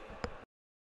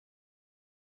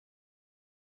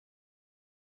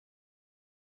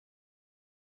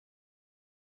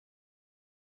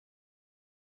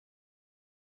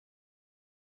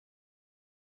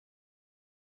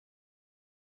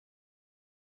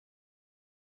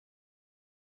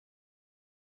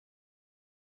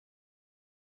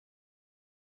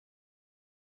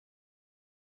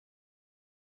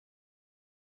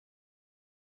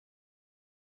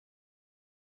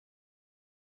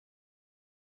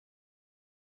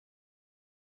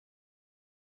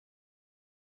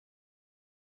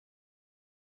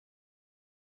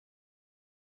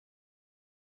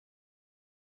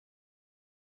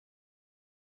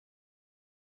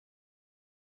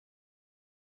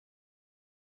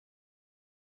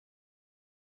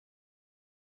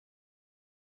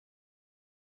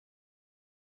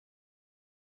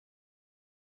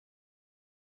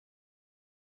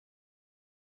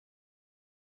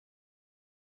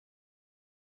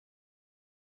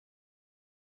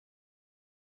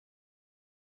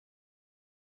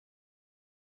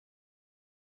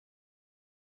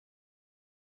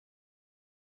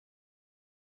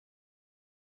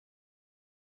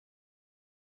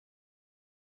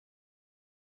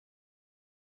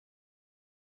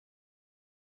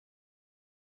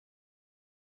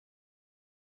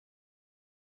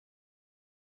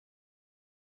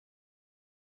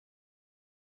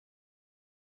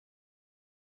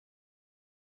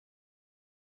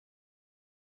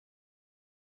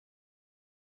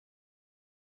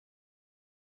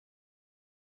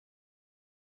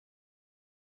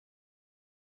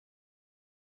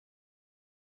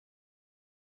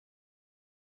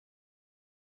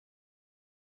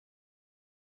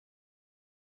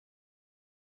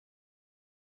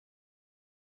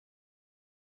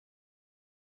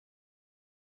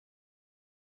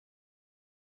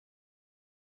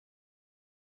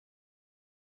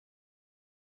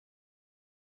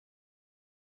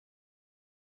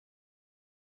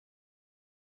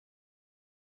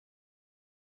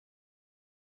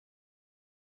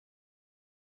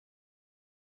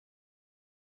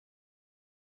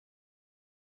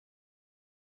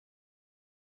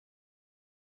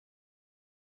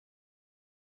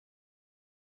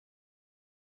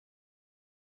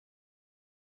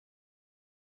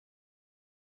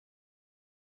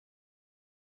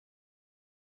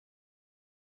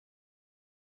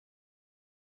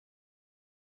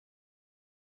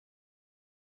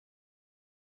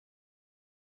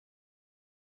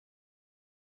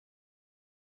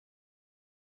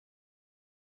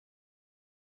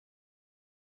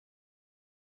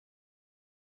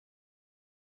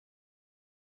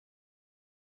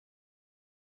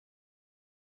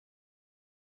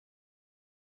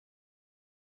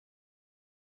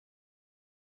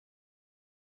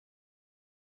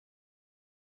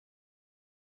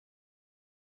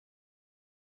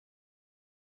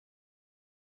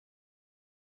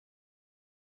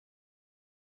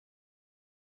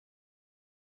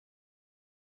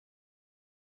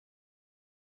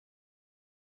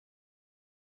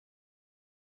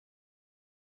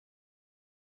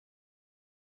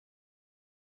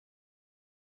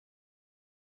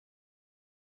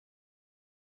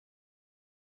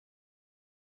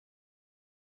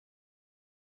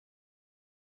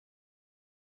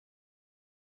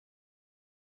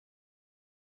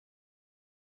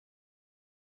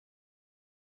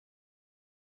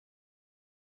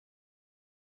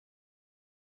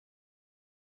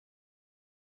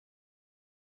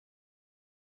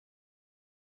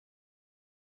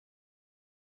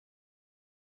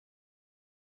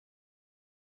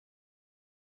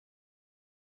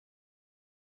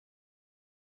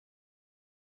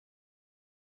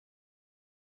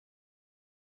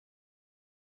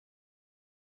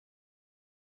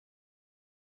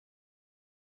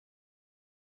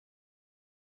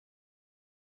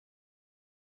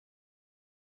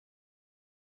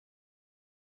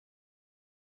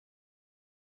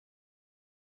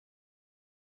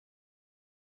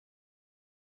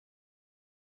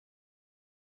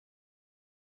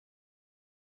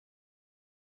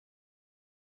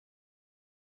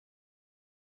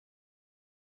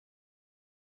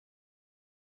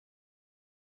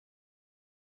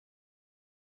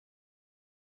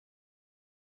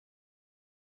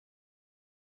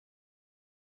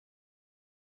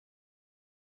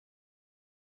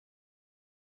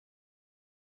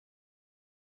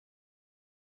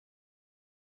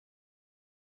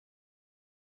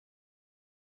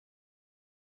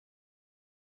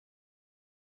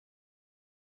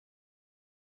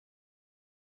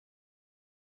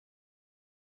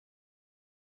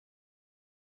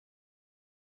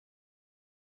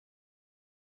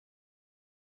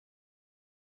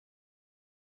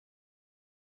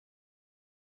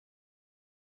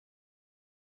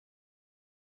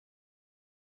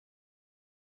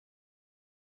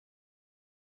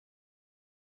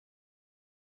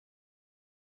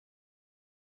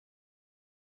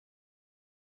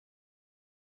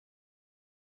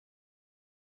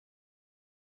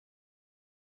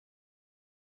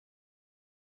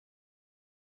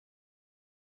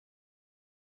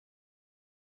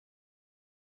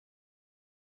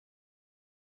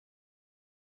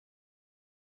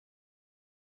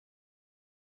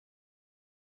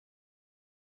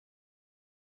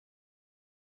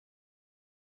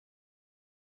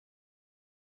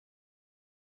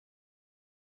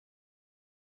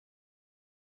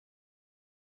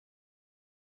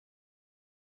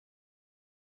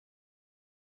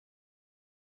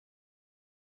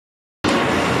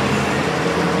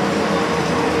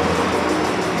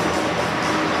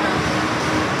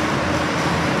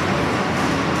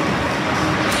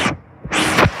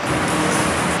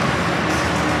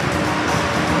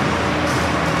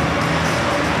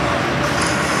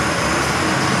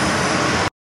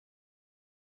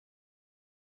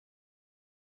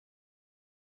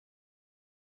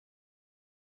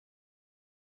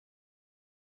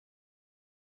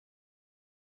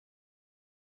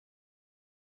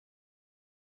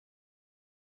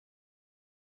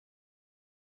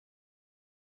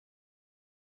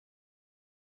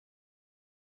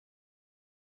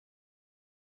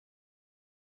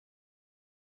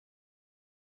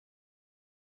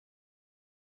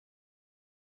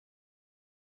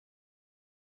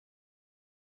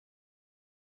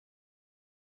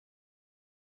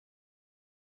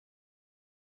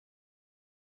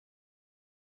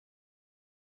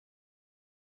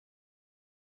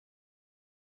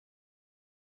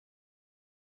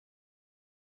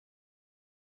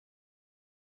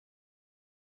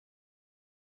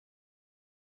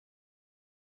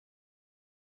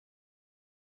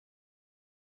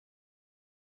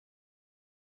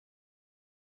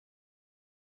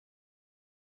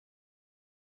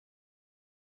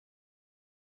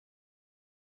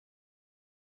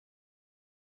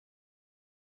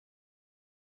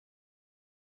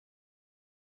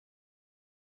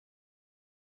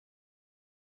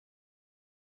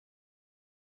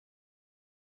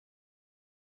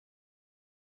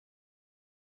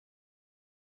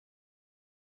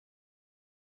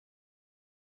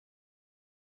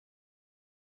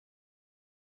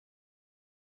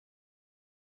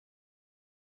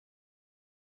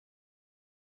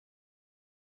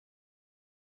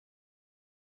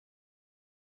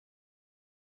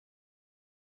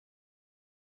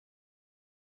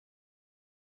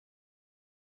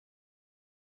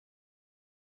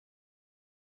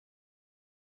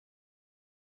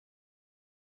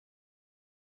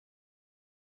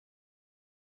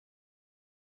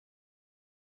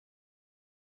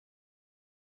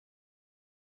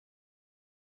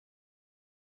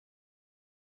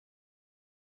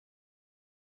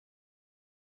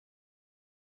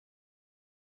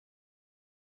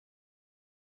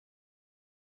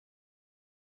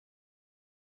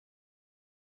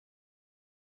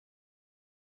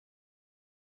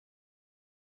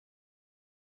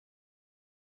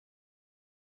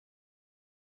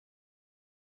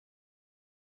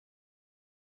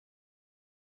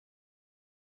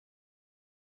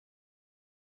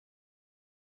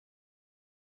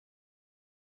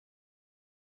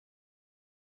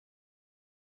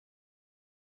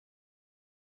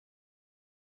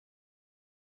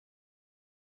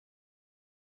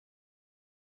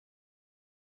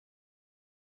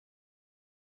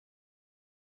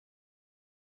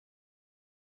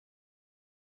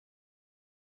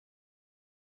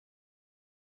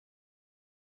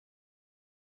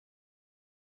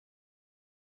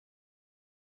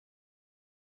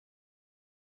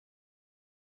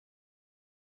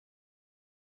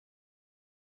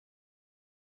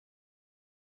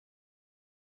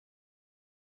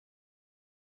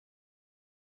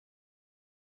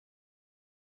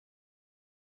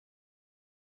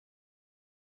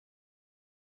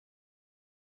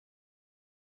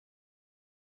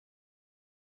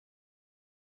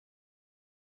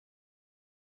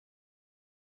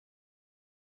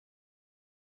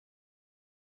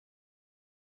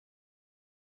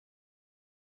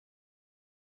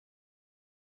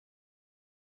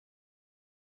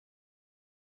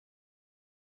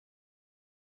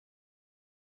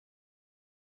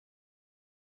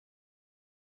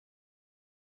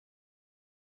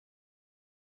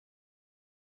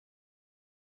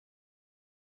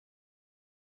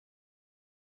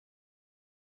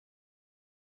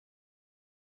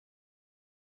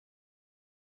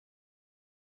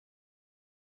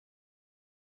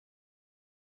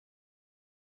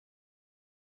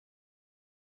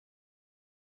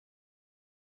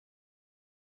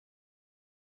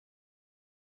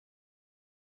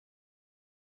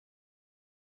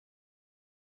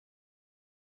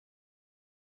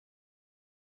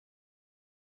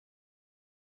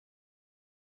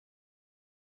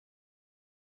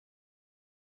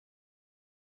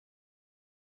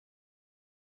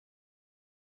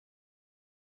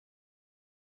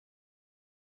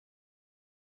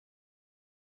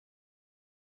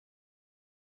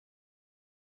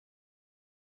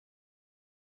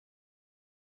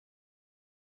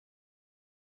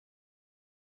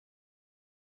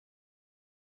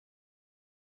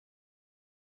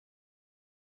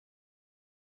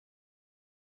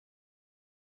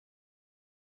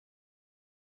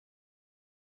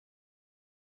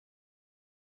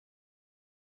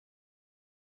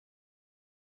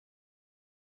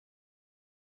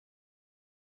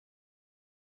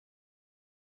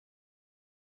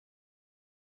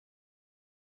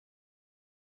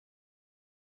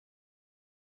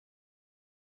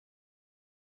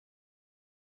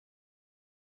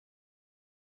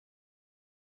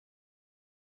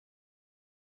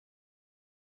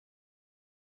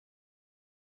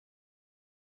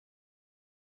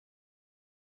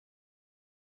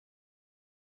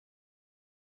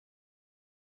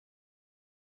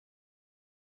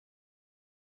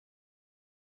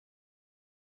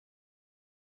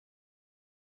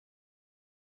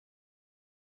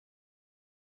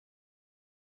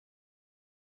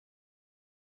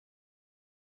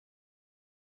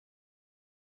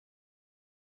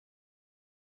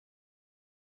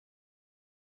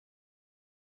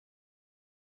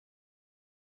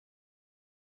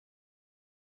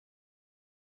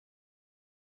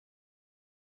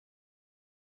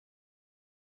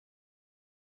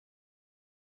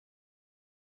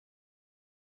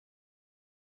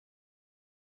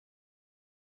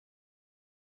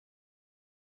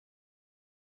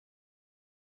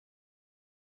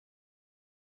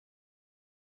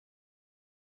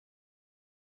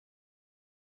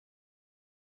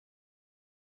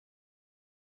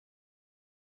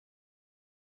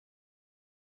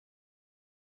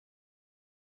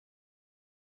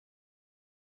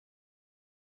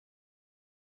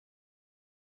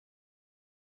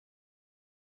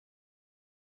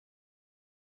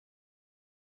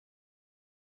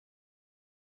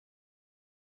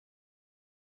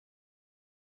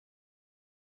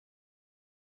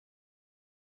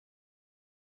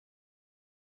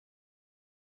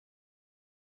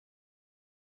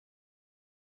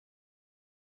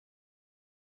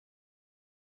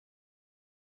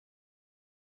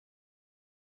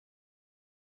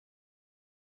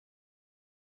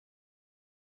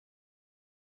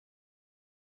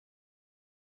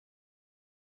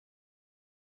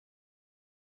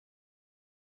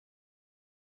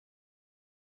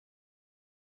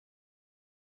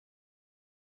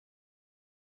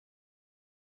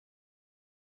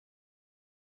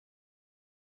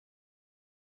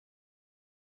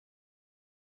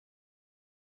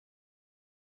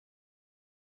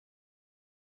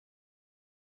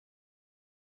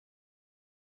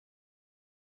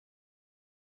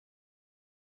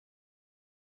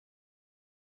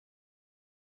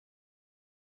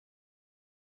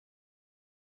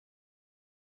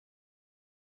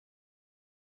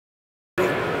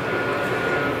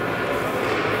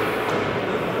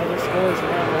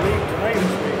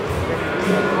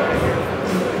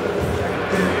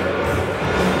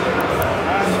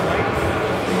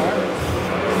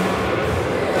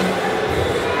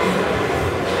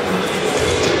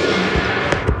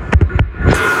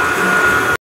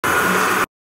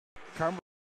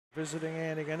 visiting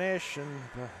Antigonish, and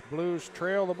the Blues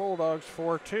trail the Bulldogs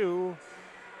 4-2.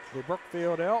 The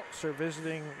Brookfield Elks are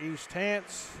visiting East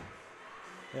Hants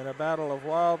in a battle of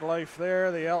wildlife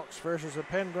there. The Elks versus the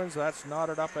Penguins. That's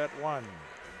knotted up at 1.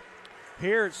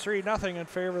 Here it's 3-0 in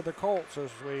favor of the Colts as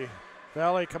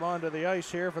Valley come onto the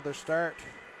ice here for the start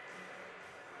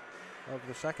of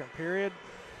the second period.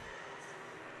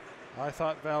 I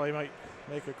thought Valley might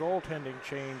make a goaltending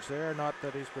change there. Not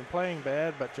that he's been playing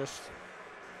bad, but just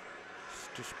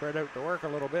to spread out the work a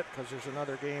little bit because there's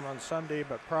another game on Sunday.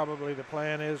 But probably the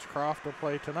plan is Croft will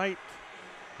play tonight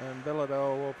and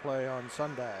Bilodeau will play on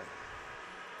Sunday.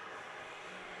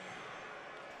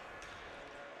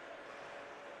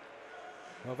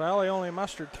 Well, Valley only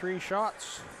mustered 3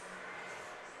 shots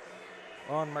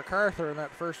on MacArthur in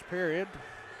that first period.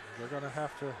 They're going to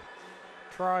have to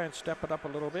try and step it up a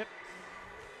little bit.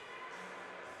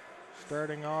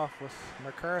 Starting off with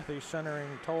McCarthy centering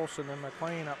Tolson and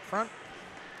McLean up front.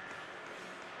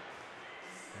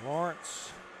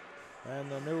 Lawrence and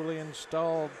the newly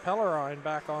installed Pellerine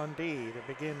back on D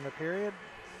to begin the period.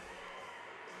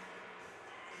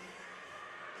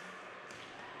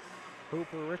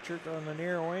 Hooper Richard on the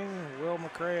near wing, Will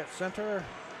McRae at center,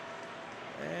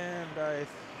 and I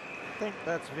think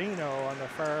that's Vino on the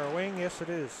far wing. Yes, it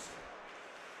is.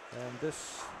 And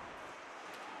this,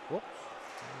 whoops,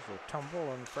 there's a tumble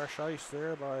on fresh ice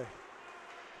there by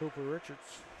Hooper Richard,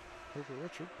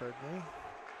 pardon me.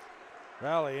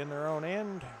 Valley in their own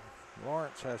end.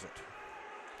 Lawrence has it.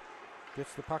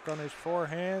 Gets the puck on his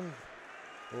forehand,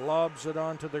 lobs it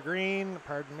onto the green,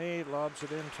 lobs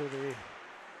it into the,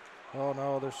 oh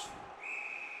no,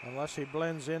 unless he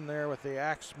blends in there with the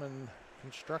Axeman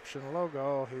Construction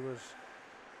logo,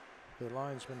 the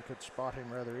linesman could spot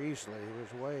him rather easily. He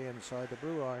was way inside the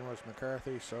blue line was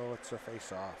McCarthy, so it's a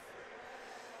face-off.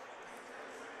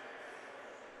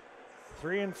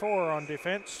 3 and 4 on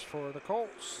defense for the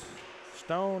Colts.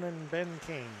 Stone and Ben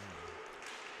King.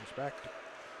 He's back to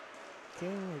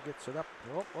King. He gets it up.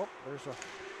 Oh, there's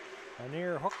a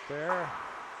near hook there.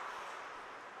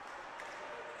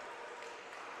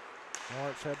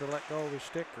 Lawrence had to let go of his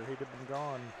stick or he'd have been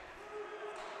gone.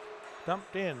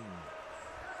 Dumped in.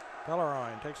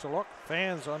 Pellerine takes a look.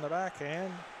 Fans on the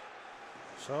backhand.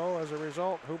 So as a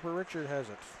result, Hooper Richard has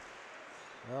it.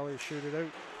 Well, he shoot it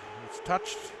out. It's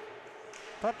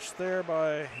touched there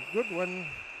by Goodwin.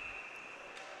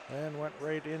 And went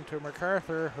right into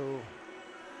MacArthur, who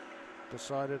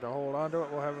decided to hold on to it.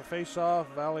 We'll have a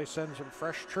face-off. Valley sends some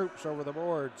fresh troops over the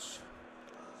boards.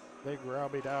 Big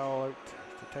Robbie Dowell out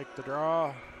to take the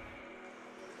draw.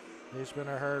 He's been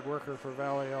a hard worker for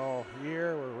Valley all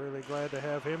year. We're really glad to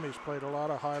have him. He's played a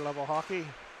lot of high-level hockey.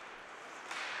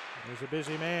 He's a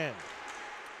busy man.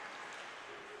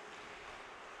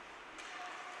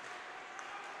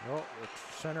 Well, the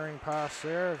centering pass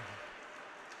there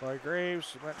by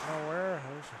Graves went nowhere.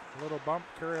 There's a little bump.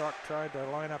 Kuriok tried to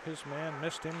line up his man,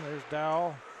 missed him. There's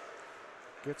Dowell.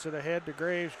 Gets it ahead to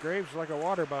Graves. Graves like a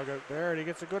water bug out there, and he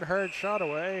gets a good hard shot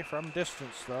away from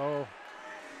distance, though.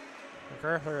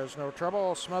 MacArthur has no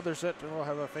trouble, smothers it, and we'll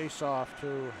have a face-off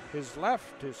to his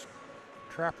left, his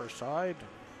Trapper side.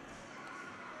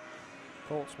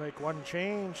 Colts make one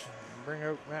change, and bring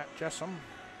out Matt Jessam.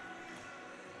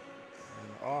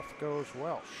 And off goes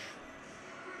Welsh.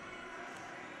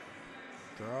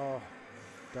 Draw.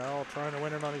 Dowell trying to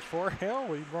win it on his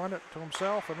forehand. He run it to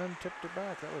himself and then tipped it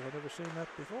back. I've never seen that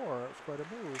before. That was quite a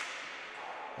move.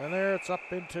 And there it's up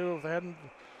into, if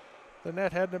the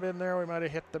net hadn't been there, we might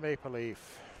have hit the Maple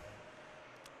Leaf.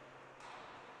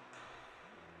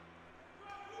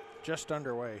 Just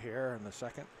underway here in the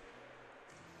second.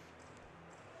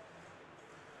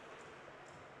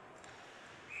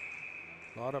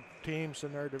 A lot of teams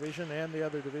in their division and the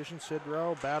other division, Sid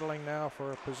Row, battling now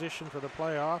for a position for the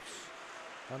playoffs.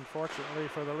 Unfortunately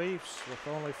for the Leafs, with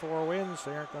only 4 wins,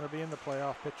 they aren't going to be in the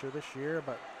playoff picture this year,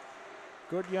 but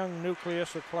good young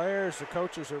nucleus of players. The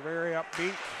coaches are very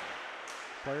upbeat.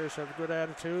 Players have good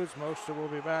attitudes. Most of them will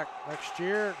be back next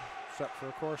year, except for,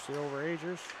 of course, the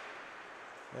overagers.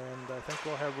 And I think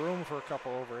we'll have room for a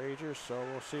couple overagers, so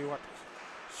we'll see what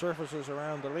surfaces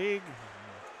around the league.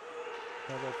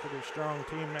 Have a pretty strong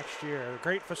team next year. A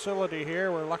great facility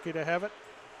here. We're lucky to have it.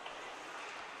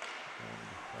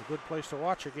 And a good place to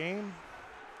watch a game.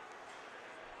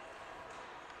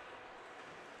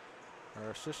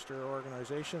 Our sister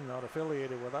organization, not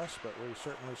affiliated with us, but we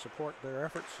certainly support their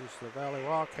efforts, is the Valley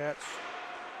Wildcats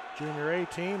Junior A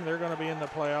team. They're going to be in the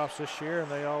playoffs this year,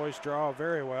 and they always draw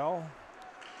very well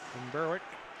in Berwick.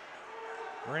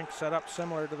 Rink set up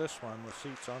similar to this one, with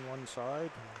seats on one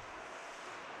side.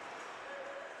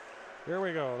 Here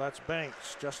we go. That's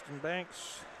Banks, Justin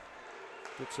Banks,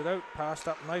 Gets it out, passed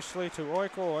up nicely to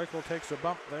Oikle. Oikle takes a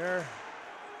bump there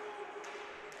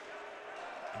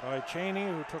by Cheney,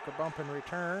 who took a bump in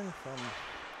return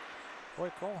from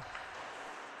Oikle.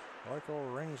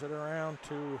 Oikle rings it around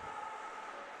to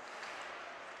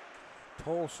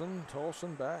Tolson.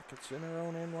 Tolson back. It's in her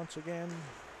own end once again.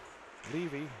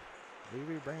 Levy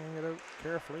bringing it out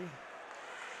carefully.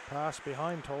 Pass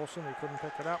behind Tolson. He couldn't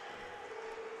pick it up.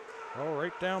 Oh,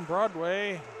 right down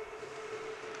Broadway.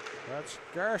 That's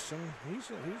Garson.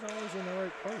 He's always in the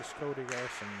right place, Cody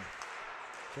Garson.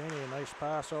 Cheney, a nice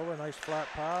pass over, nice flat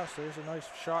pass. There's a nice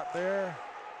shot there.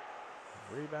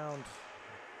 Rebound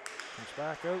comes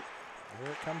back out.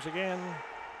 Here it comes again.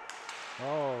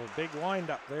 Oh, big wind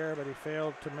up there, but he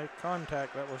failed to make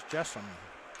contact. That was Jessom.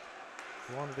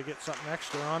 He wanted to get something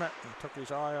extra on it and took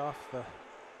his eye off the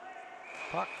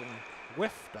puck and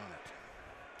whiffed on it.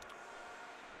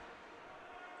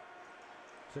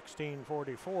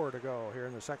 16:44 to go here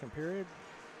in the second period.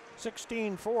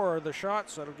 16-4 the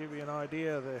shots. That'll give you an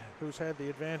idea of who's had the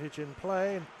advantage in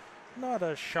play. Not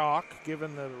a shock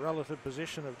given the relative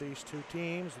position of these two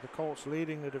teams. The Colts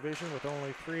leading the division with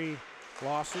only 3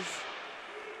 losses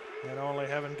and only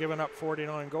having given up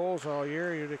 49 goals all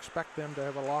year. You'd expect them to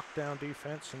have a lockdown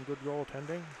defense and good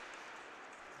goaltending.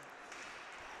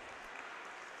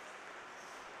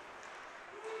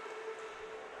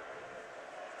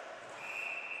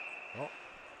 Oh,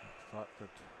 thought that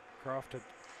Croft had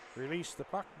released the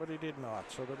puck, but he did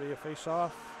not. So there'll be a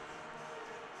face-off.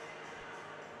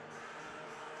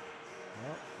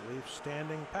 Well, Leafs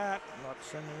standing pat, not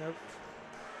sending out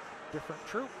different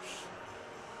troops.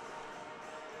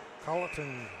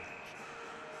 Colleton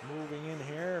moving in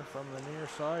here from the near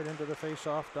side into the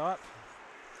face-off dot.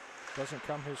 Doesn't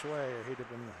come his way, or he'd have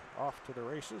been off to the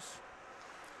races.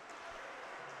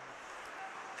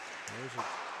 There's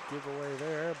a giveaway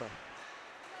there, but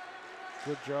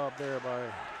good job there by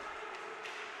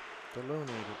Delooney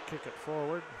to kick it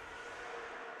forward.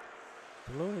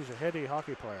 Delooney's a heady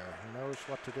hockey player. He knows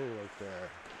what to do right there.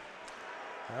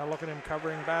 Now look at him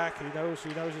covering back. He knows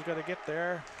he's got to get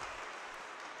there.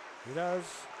 He does.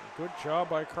 Good job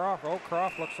by Croft. Oh,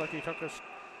 Croft looks like he took a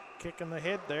kick in the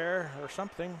head there or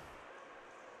something.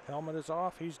 Helmet is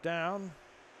off. He's down.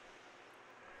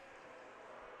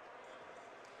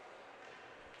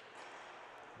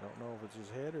 Don't know if it's his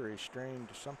head or he strained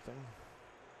something.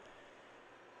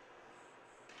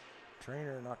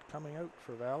 Trainer not coming out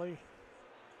for Valley.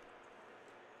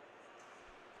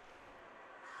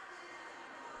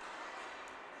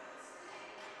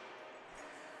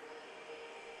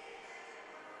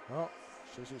 Well,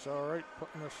 says he's all right,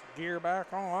 putting this gear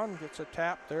back on. Gets a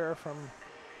tap there from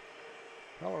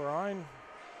Pellerine.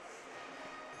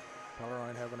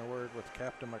 Pellerine having a word with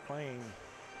Captain McLean.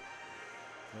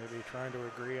 Maybe trying to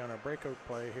agree on a breakout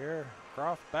play here.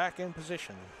 Croft back in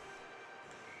position.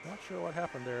 Not sure what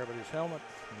happened there, but his helmet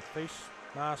and face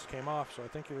mask came off, so I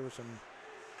think there was some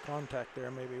contact there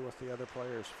maybe with the other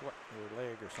player's foot or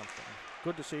leg or something.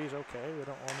 Good to see he's okay. We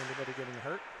don't want anybody getting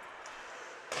hurt.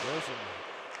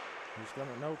 He's got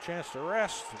no chance to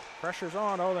rest. Pressure's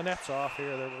on. Oh, the net's off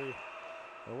here. There'll be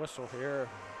a whistle here.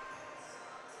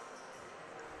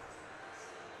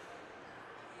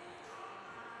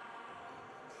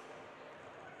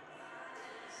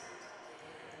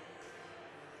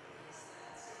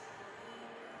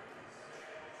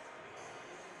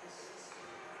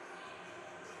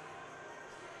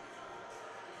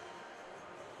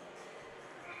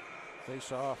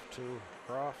 Face off to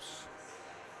Croft's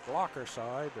blocker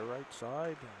side, the right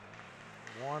side.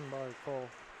 Won by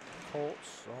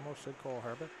Colts. Almost said Cole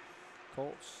Harbor.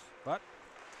 Colts, but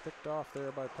picked off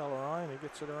there by Pellerine. He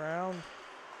gets it around,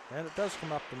 and it does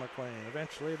come up to McLean.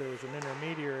 Eventually, there was an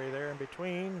intermediary there in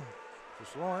between.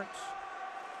 Just Lawrence.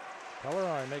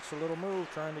 Pellerine makes a little move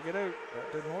trying to get out.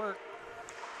 That didn't work.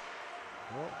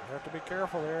 Well, you have to be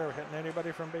careful there, hitting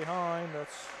anybody from behind.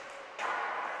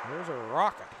 There's a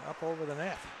rocket up over the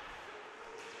net.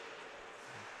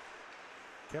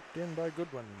 Kept in by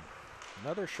Goodwin.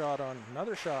 Another shot.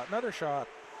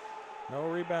 No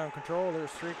rebound control.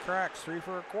 There's 3 cracks, 3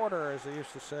 for a quarter, as they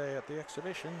used to say at the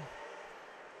exhibition.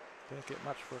 Can't get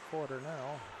much for a quarter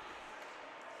now.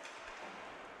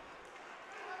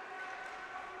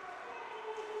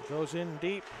 Goes in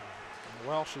deep.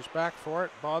 Welsh is back for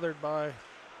it, bothered by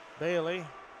Bailey.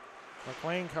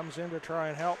 McLean comes in to try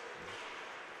and help.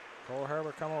 Cole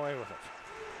Harbor come away with it.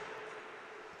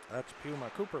 That's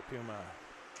Cooper Puma.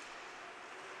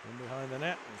 In behind the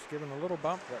net, he's given a little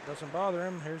bump. That doesn't bother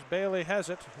him. Here's Bailey, has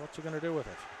it. What's he going to do with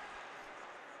it?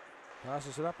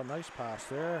 Passes it up, a nice pass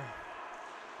there.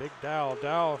 Big Dowell.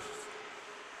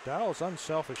 Dowell's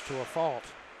unselfish to a fault.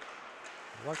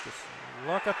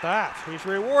 Look at that. He's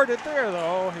rewarded there,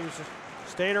 though. He's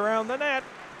stayed around the net,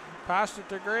 passed it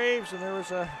to Graves, and there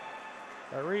was a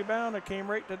rebound that came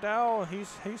right to Dowell.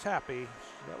 He's happy.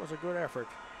 That was a good effort.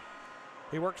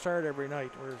 He works hard every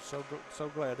night. We're so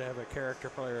glad to have a character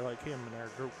player like him in our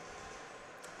group.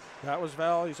 That was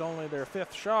Valley's only their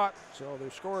 5th shot, so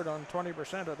they've scored on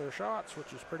 20% of their shots,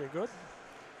 which is pretty good.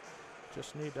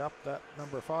 Just need to up that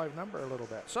number 5 number a little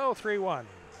bit. So 3-1.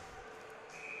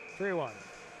 3-1.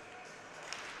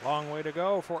 Long way to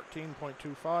go.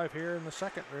 14.25 here in the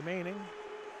second remaining.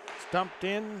 It's dumped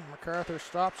in. MacArthur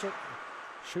stops it.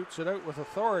 Shoots it out with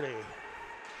authority.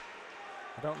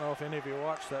 I don't know if any of you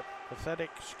watched that pathetic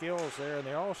skills there in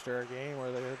the All-Star game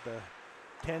where they had the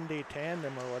 10D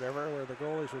tandem or whatever, where the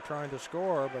goalies were trying to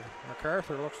score, but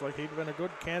MacArthur looks like he'd been a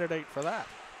good candidate for that.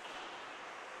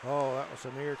 Oh, that was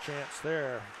a near chance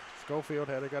there. Schofield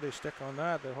had got his stick on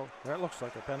that. That looks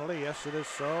like a penalty. Yes, it is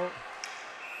so.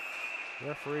 The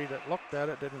referee that looked at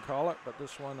it didn't call it, but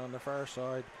this one on the far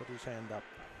side put his hand up.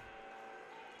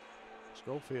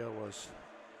 Schofield was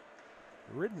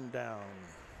ridden down.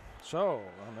 So,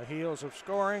 on the heels of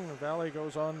scoring, the Valley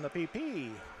goes on the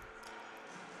PP.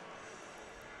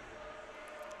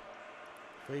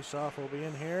 Face-off will be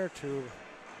in here to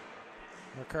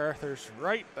MacArthur's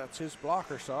right. That's his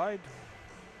blocker side.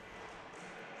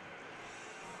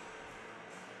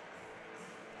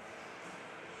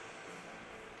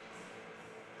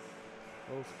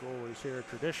 Both goalies here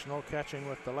traditional, catching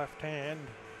with the left hand.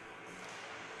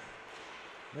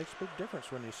 Makes a big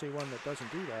difference when you see one that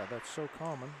doesn't do that. That's so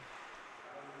common.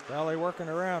 Valley working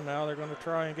around now. They're going to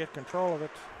try and get control of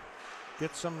it.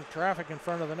 Get some traffic in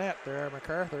front of the net there.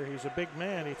 MacArthur, he's a big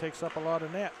man. He takes up a lot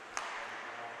of net.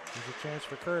 There's a chance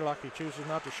for Curlock. He chooses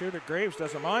not to shoot it. Graves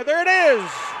doesn't mind. There it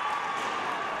is!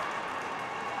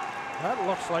 That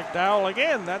looks like Dowell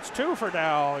again. That's 2 for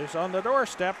Dowell. He's on the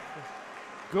doorstep.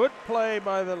 Good play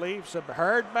by the Leafs. A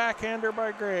hard backhander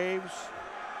by Graves.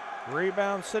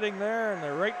 Rebound sitting there, and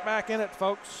they're right back in it,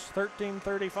 folks.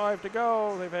 13:35 to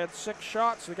go. They've had 6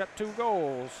 shots. They got 2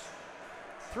 goals.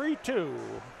 3-2.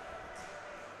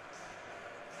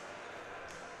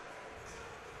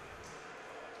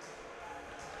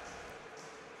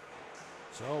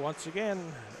 So once again,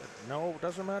 no,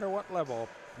 doesn't matter what level,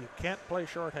 you can't play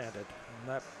shorthanded. And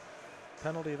that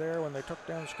penalty there when they took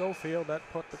down Schofield, that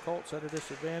put the Colts at a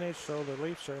disadvantage, so the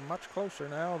Leafs are much closer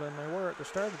now than they were at the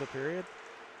start of the period.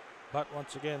 But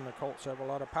once again, the Colts have a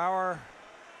lot of power,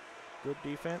 good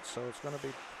defense, so it's going to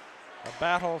be a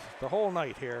battle the whole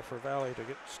night here for Valley to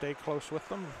stay close with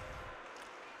them.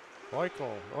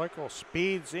 Eichel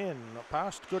speeds in,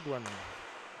 past Goodwin.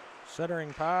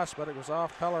 Centering pass, but it was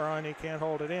off Pellerin. He can't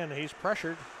hold it in. He's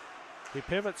pressured. He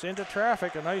pivots into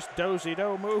traffic. A nice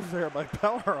dozy-do move there by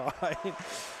Pellerin.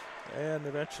 And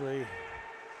eventually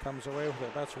comes away with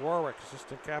it. That's Warwick,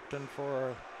 assistant captain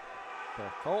for the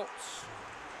Colts.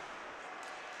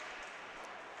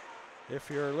 If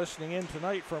you're listening in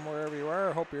tonight from wherever you are,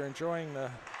 I hope you're enjoying the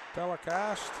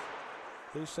telecast.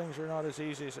 These things are not as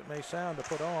easy as it may sound to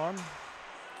put on.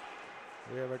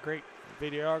 We have a great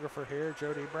videographer here,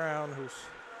 Jody Brown, who's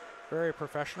very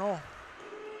professional.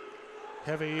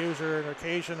 Heavy user on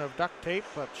occasion of duct tape,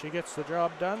 but she gets the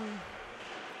job done.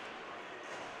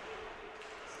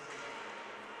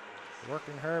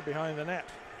 Working her behind the net.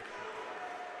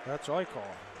 That's Eichel.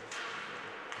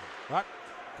 But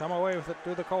come away with it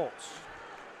to the Colts.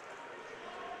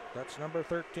 That's number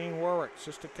 13, Warwick,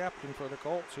 assistant captain for the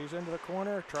Colts. He's into the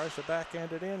corner, tries to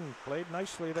backhand it in. Played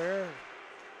nicely there,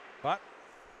 but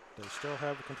they still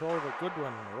have control of a good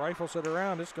one. Rifles it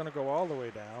around. It's going to go all the way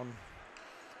down.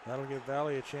 That'll give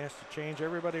Valley a chance to change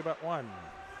everybody but one.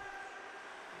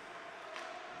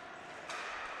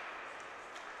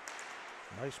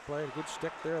 Nice play. Good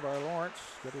stick there by Lawrence.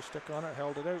 Got his stick on it.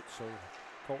 Held it out. So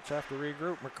Colts have to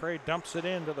regroup. McRae dumps it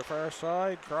in to the far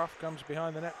side. Croft comes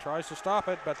behind the net. Tries to stop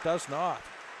it, but does not.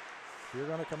 If you're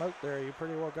going to come out there, you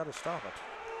pretty well got to stop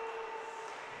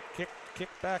it. Kick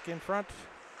back in front.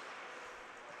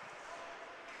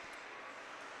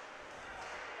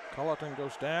 Culleton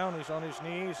goes down. He's on his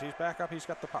knees. He's back up. He's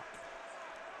got the puck.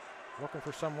 Looking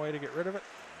for some way to get rid of it.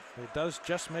 It does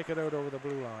just make it out over the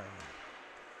blue line.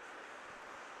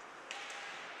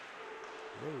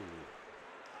 Ooh.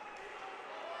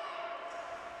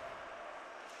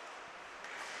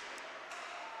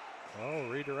 Oh,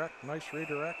 redirect. Nice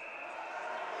redirect.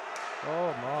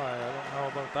 Oh, my. I don't know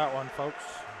about that one, folks.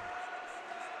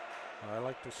 I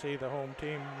like to see the home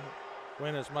team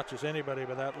win as much as anybody,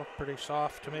 but that looked pretty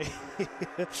soft to me.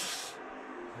 The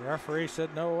referee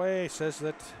said no way. Says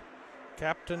that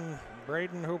Captain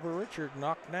Braden Hooper Richard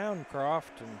knocked down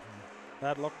Croft, and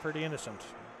that looked pretty innocent.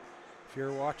 If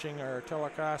you're watching our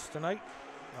telecast tonight,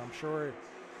 I'm sure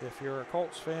if you're a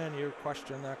Colts fan, you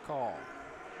question that call.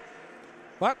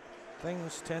 But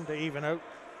things tend to even out.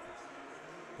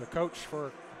 The coach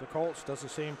for the Colts doesn't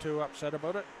seem too upset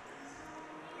about it.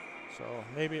 So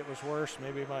maybe it was worse,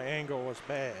 maybe my angle was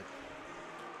bad.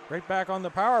 Right back on the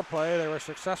power play. They were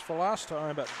successful last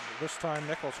time, but this time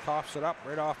Nichols coughs it up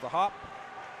right off the hop.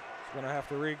 He's going to have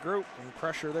to regroup, and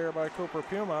pressure there by Cooper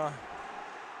Puma.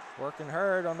 Working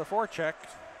hard on the forecheck.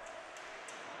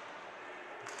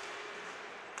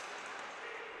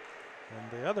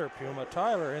 And the other Puma,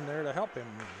 Tyler, in there to help him.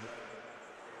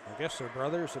 I guess they're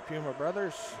brothers, the Puma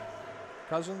brothers,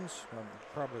 cousins, well,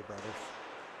 probably brothers.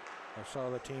 I saw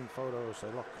the team photos. They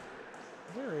look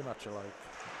very much alike.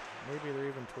 Maybe they're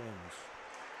even twins.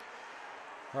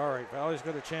 All right, Valley's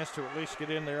got a chance to at least get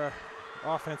in their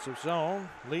offensive zone.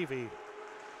 Levy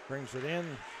brings it in.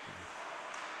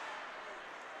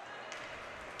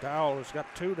 Dowell has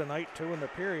got 2 tonight, 2 in the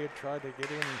period. Tried to get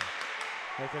in,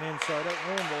 make an inside out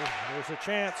rumble. There's a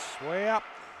chance, way up.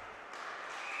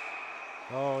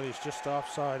 Oh, he's just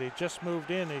offside. He just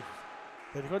moved in.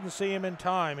 They couldn't see him in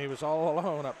time. He was all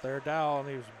alone up there, Dowell, and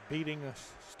he was beating a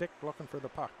stick looking for the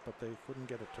puck, but they couldn't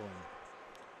get it to him.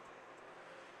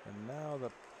 And now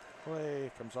the play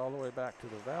comes all the way back to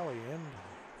the Valley end.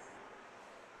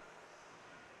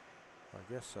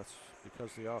 I guess that's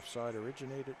because the offside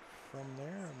originated from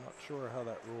there. I'm not sure how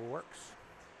that rule works.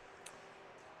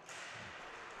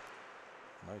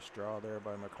 Nice draw there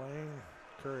by McLean.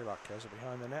 Currylock has it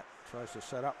behind the net, tries to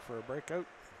set up for a breakout.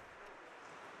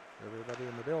 Everybody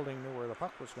in the building knew where the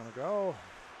puck was going to go.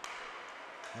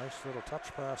 Nice little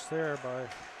touch pass there by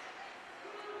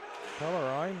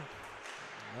Pellerine.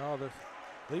 Now the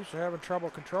Leafs are having trouble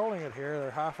controlling it here.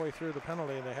 They're halfway through the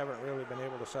penalty and they haven't really been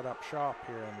able to set up shop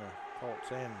here in the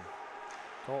Colts end.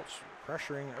 Colts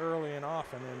pressuring early and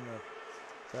often in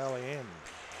the Valley end.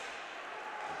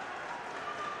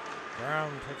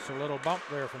 Brown takes a little bump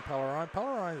there from Pellerine.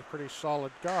 Pellerine's a pretty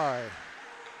solid guy.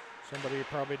 Somebody you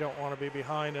probably don't want to be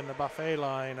behind in the buffet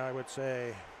line, I would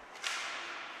say.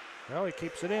 Well, he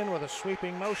keeps it in with a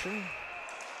sweeping motion.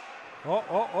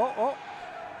 Oh.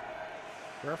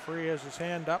 Referee has his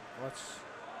hand up.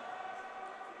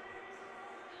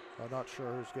 I'm not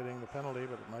sure who's getting the penalty,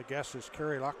 but my guess is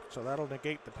Currylock, so that'll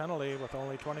negate the penalty with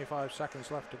only 25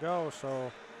 seconds left to go.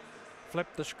 So flip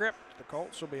the script. The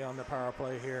Colts will be on the power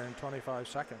play here in 25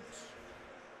 seconds.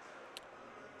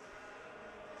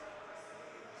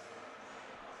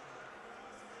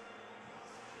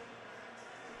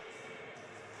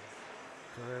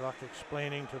 Currylock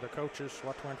explaining to the coaches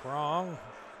what went wrong.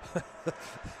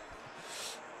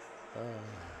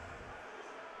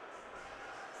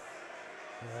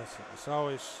 Yes, it's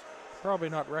always probably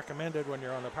not recommended when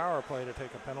you're on the power play to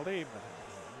take a penalty, but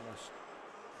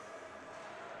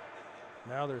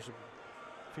now there's a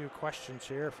few questions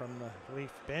here from the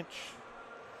Leaf bench.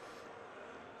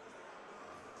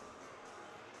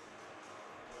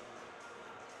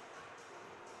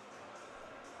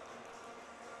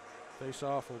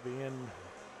 Face-off will be in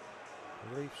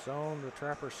the Leaf zone, the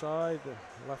Trapper side, the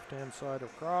left-hand side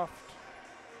of Croft.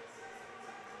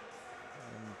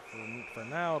 And for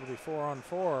now, it'll be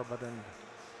 4-on-4, but in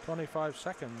 25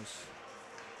 seconds,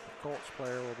 the Colts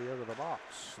player will be out of the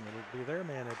box, and it'll be their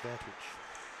man advantage.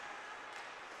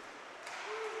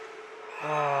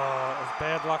 Oh, it was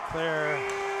bad luck there.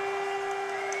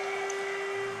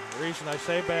 The reason I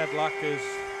say bad luck is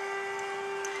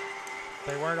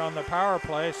they weren't on the power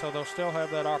play, so they'll still have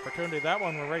that opportunity. That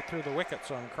one went right through the wickets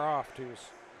on Croft. He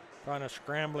was kind of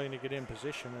scrambling to get in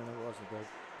position, and it wasn't good.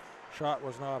 Shot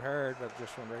was not hard, but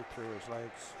just went right through his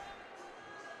legs.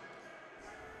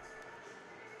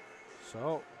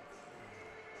 So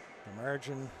the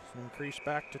margin increased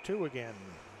back to 2 again.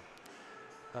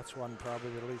 That's one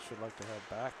probably the Leafs would like to have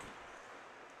back.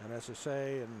 And as I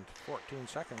say, in 14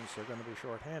 seconds, they're going to be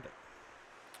shorthanded.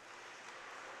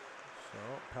 So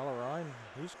Pellerine,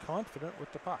 he's confident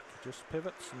with the puck. Just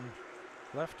pivots and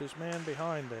left his man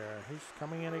behind there. He's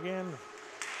coming in again,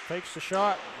 fakes the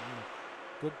shot.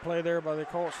 Good play there by the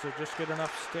Colts to just get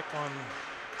enough stick on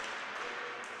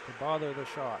to bother the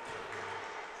shot.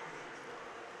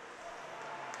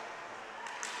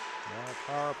 Now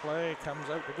power play comes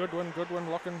out to Goodwin.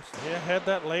 Goodwin looking, he had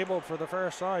that labeled for the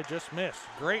far side, just missed.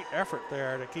 Great effort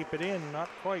there to keep it in, not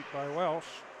quite by Welsh.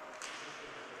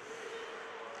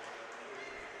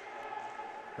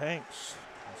 Banks,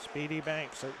 Speedy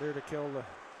Banks out there to kill the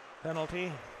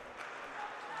penalty,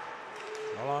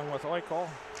 along with Eichel.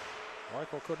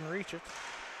 Eichel couldn't reach it.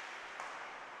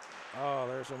 Oh,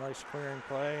 there's a nice clearing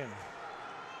play, and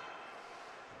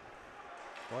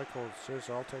Michael says,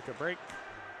 I'll take a break.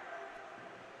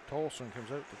 Tolson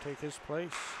comes out to take his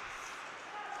place.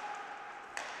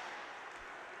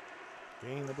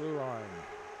 Gain the blue line.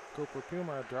 Cooper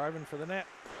Puma driving for the net.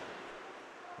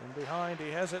 And behind,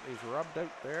 he has it. He's rubbed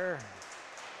out there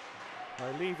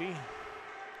by Levy.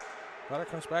 But it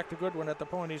comes back to Goodwin at the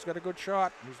point. He's got a good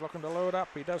shot. He's looking to load up.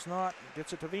 He does not.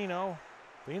 Gets it to Vino.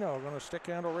 Vino going to stick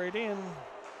handle right in.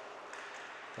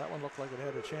 That one looked like it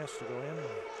had a chance to go in.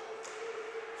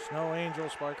 Snow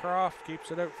Angels by Croft.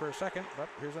 Keeps it out for a second. But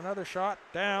here's another shot.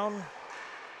 Down.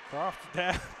 Croft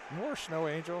down. More Snow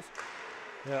Angels.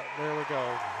 Yeah, there we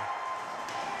go.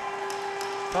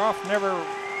 Croft never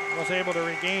was able to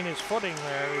regain his footing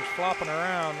there. He was flopping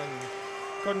around and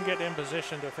couldn't get in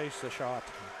position to face the shot.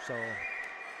 So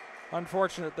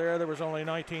unfortunate there. There was only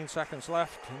 19 seconds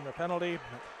left in the penalty.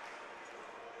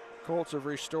 Colts have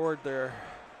restored their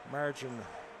margin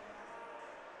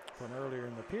from earlier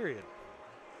in the period.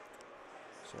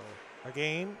 So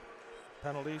again,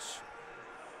 penalties,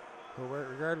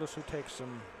 regardless who takes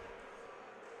them,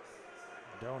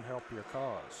 don't help your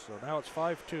cause. So now it's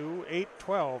 5-2,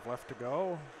 8-12 left to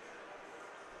go.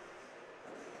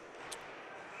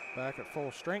 Back at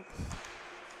full strength.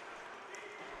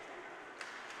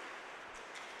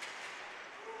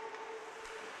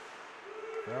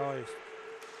 Well,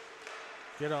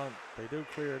 get on. They do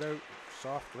clear it out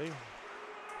softly.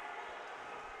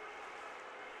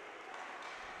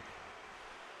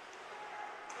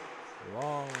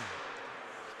 Long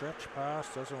stretch pass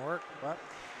doesn't work, but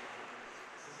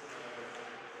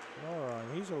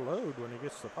he's a load when he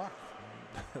gets the puck.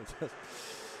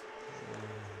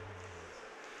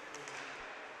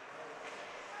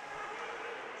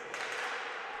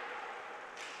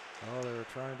 Oh, they were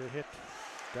trying to hit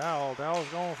Dowell. Dowell's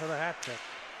going for the hat trick.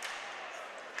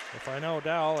 If I know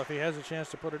Dowell, if he has a chance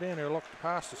to put it in, he'll look to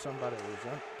pass to somebody.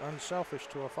 He's unselfish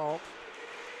to a fault.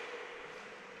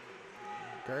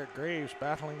 Graves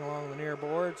battling along the near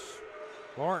boards.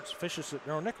 Lawrence fishes it,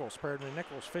 Nichols, pardon me.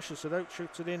 Nichols fishes it out,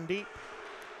 shoots it in deep.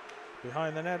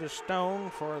 Behind the net is Stone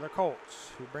for the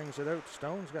Colts. He brings it out.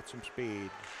 Stone's got some speed.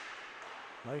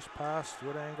 Nice pass,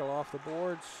 good angle off the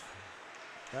boards.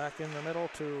 Back in the middle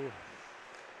to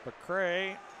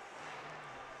McCray.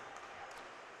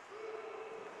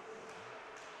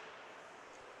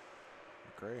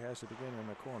 McCray has it again in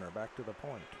the corner. Back to the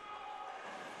point.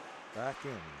 Back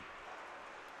in.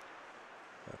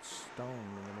 That's Stone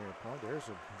in the near point. There's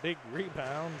a big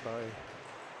rebound by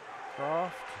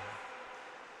Croft.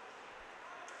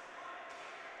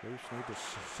 Leafs need to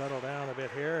settle down a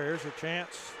bit here. Here's a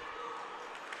chance.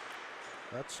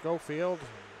 That's Schofield.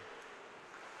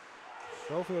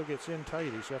 Schofield gets in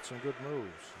tight. He's got some good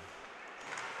moves.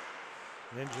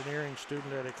 An engineering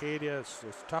student at Acadia, it's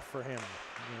tough for him.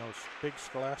 You know, big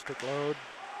scholastic load.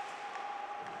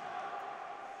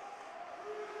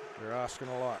 They're asking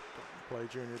a lot to play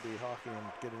junior B hockey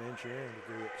and get an engineering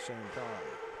degree at the same time.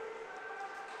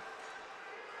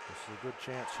 This is a good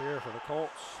chance here for the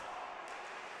Colts.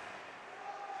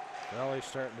 Valley's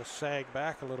starting to sag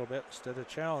back a little bit instead of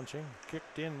challenging.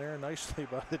 Kicked in there nicely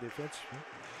by the defenseman.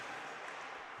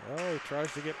 Well, he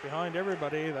tries to get behind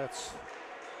everybody. That's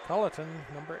Culleton,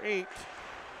 number 8.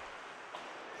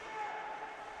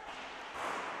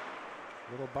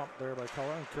 Little bump there by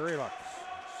Culleton. Kuriluk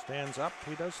stands up.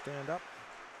 He does stand up.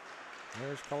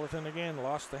 There's Culleton again.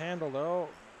 Lost the handle though.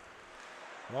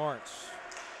 Lawrence.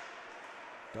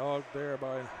 Dogged there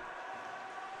by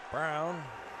Brown.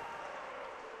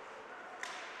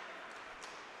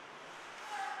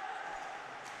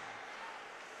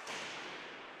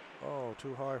 Oh,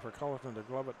 too high for Culleton to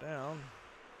glove it down.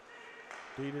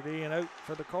 D-to-D and out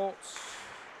for the Colts.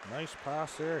 Nice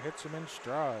pass there, hits him in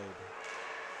stride.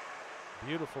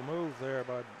 Beautiful move there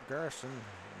by Garrison.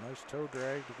 Nice toe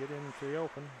drag to get into the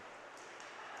open.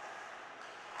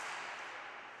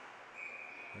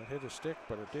 It hit a stick,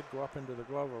 but it did go up into the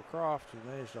glove of Croft. He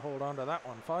managed to hold on to that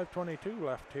one. 5:22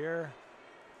 left here.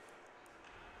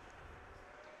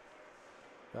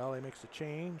 Valley makes a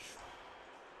change.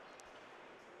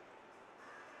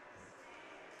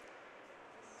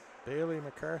 Bailey,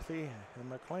 McCarthy, and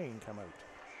McLean come out.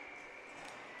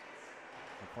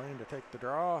 McLean to take the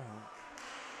draw.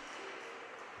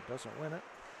 Doesn't win it.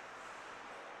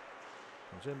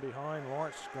 Comes in behind.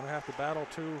 Lawrence is going to have to battle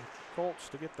 2 Colts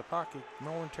to get the puck. He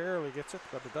momentarily gets it,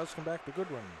 but it does come back to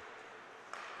Goodwin.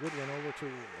 Goodwin over to,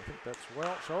 I think that's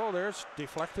Welch. Oh, there's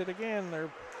deflected again.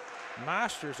 They're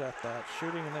masters at that.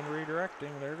 Shooting and then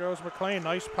redirecting. There goes McLean.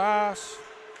 Nice pass.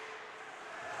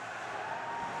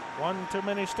 One too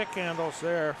many stick handles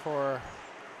there for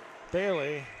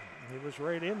Bailey. He was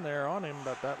right in there on him,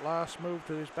 but that last move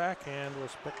to his backhand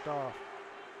was picked off.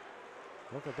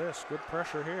 Look at this, good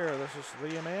pressure here. This is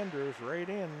Liam Andrews right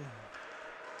in,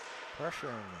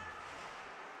 pressuring,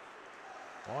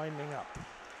 winding up.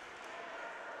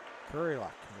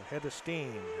 Currylock, the head of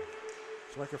steam.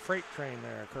 It's like a freight train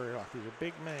there, Currylock. He's a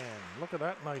big man. Look at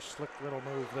that nice slick little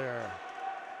move there.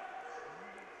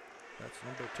 That's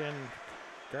number 10,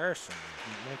 Garrison.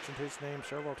 He mentioned his name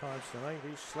several times tonight.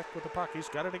 He's slick with the puck. He's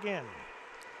got it again.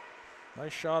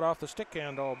 Nice shot off the stick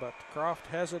handle, but Croft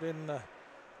has it in the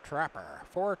trapper.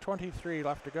 4:23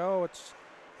 left to go. It's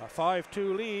a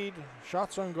 5-2 lead.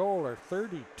 Shots on goal are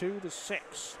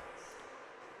 32-6.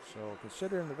 So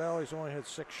considering the Valley's only had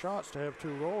 6 shots, to have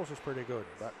 2 goals is pretty good.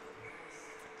 But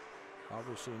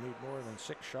obviously need more than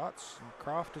 6 shots. And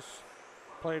Croft has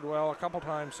played well a couple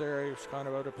times there. He was kind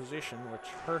of out of position, which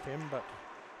hurt him. But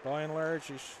by and large,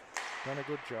 he's done a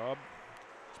good job,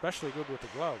 especially good with the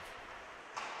glove.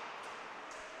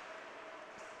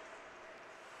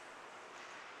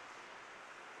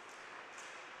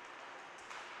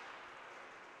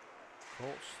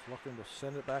 Colts looking to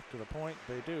send it back to the point.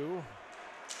 They do.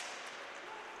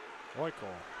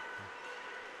 Oikle.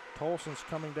 Tolson's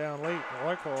coming down late.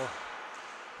 Oikle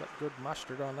got good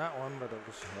mustard on that one, but it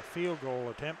was a field goal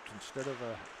attempt instead of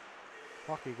a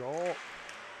hockey goal.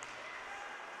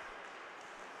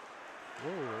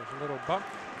 Whoa, there's a little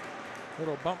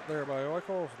bump there by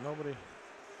Oikle. Nobody,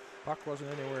 puck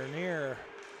wasn't anywhere near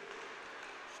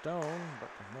Stone, but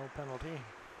no penalty.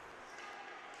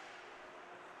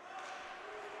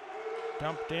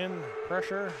 Dumped in,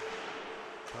 pressure.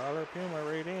 Tyler Puma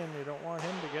right in. You don't want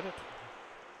him to get it.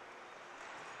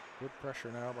 Good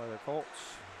pressure now by the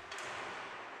Colts.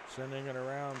 Sending it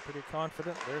around pretty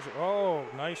confident. There's, oh,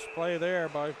 nice play there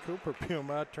by Cooper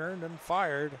Puma. Turned and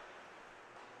fired.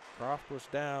 Croft was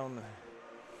down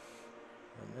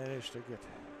and managed to get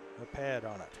a pad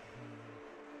on it.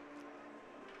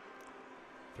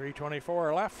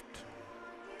 3:24 left.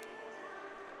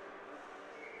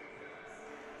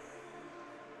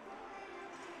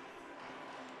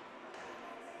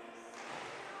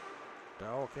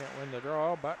 Dowell can't win the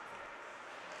draw, but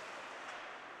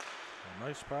a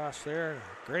nice pass there.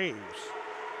 Graves.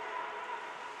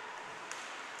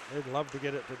 They'd love to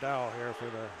get it to Dowell here for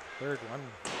the third one.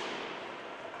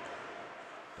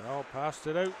 Dowell passed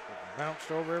it out,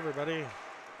 bounced over everybody.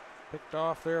 Picked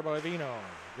off there by Vino.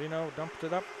 Vino dumped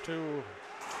it up to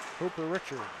Hooper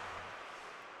Richard.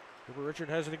 Hooper Richard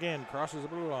has it again, crosses the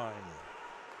blue line.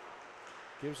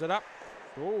 Gives it up.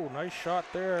 Oh, nice shot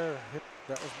there.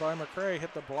 That was by McRae,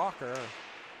 hit the blocker.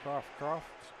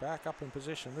 Croft's back up in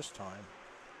position this time.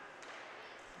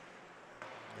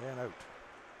 And out.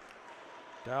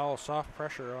 Dowell soft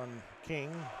pressure on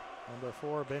King. Number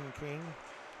 4, Ben King.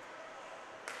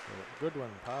 Good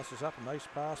one, passes up, nice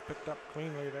pass, picked up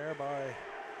cleanly there by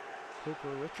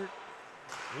Cooper Richard.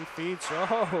 He feeds,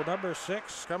 oh, number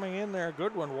 6 coming in there,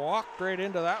 good one, walked right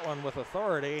into that one with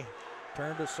authority.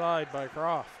 Turned aside by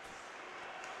Croft.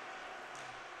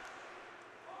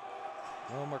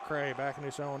 Will McRae back in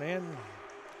his own end.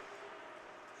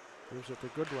 Gives it to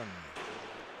Goodwin.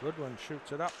 Goodwin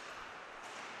shoots it up.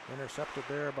 Intercepted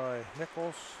there by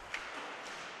Nichols.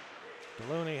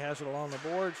 Delooney has it along the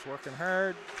boards, working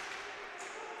hard.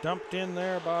 Dumped in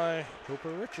there by Hooper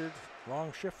Richard.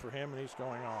 Long shift for him, and he's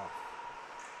going off.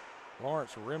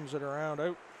 Lawrence rims it around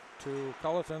out to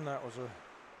Culleton. That was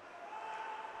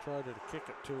tried to kick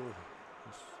it to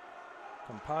his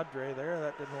compadre there.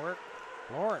 That didn't work.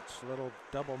 Lawrence, little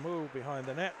double move behind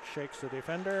the net, shakes the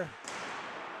defender.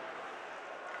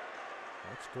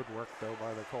 That's good work, though,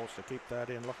 by the Colts to keep that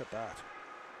in. Look at that.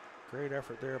 Great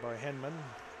effort there by Henman.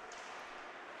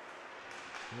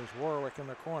 There's Warwick in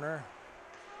the corner.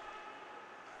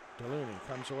 Delooney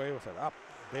comes away with it. Up.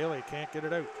 Bailey can't get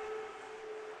it out.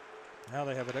 Now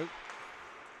they have it out.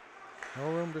 No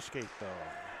room to skate,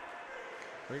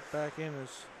 though. Right back in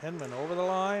is Henman over the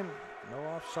line. No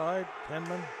offside.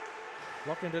 Henman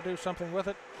looking to do something with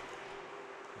it.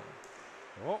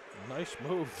 Oh, nice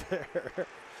move there.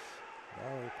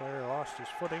 Valley player lost his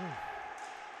footing.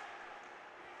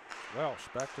 Welsh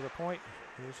back to the point.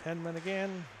 Here's Henman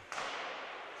again.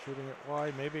 Shooting it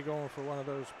wide, maybe going for one of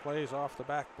those plays off the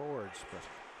backboards, but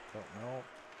don't know.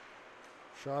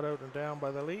 Shot out and down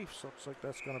by the Leafs. Looks like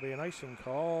that's going to be an icing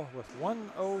call with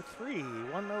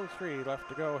 1:03 left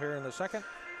to go here in the second.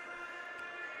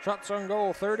 Shots on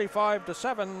goal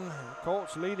 35-7.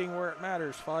 Colts leading where it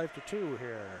matters 5-2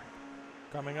 here.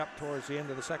 Coming up towards the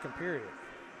end of the second period.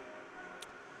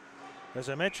 As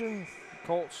I mentioned,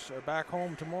 Colts are back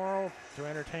home tomorrow to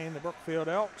entertain the Brookfield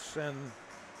Elks, and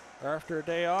after a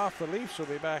day off, the Leafs will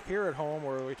be back here at home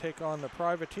where we take on the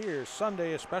Privateers.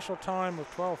 Sunday, a special time of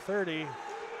 12:30.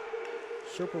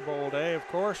 Super Bowl day, of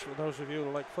course, for those of you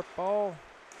who like football.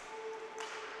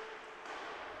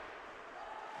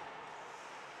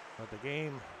 But the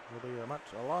game will be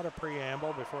a lot of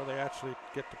preamble before they actually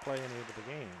get to play any of the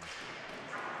game.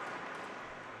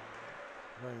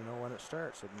 I don't even know when it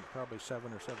starts. It's probably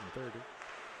 7 or 7:30.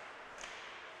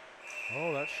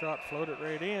 Oh, that shot floated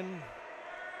right in.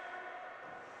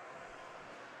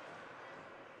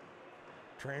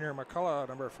 Trainer McCullough,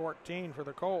 number 14 for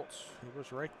the Colts. He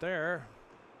was right there,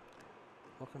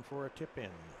 looking for a tip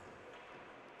in.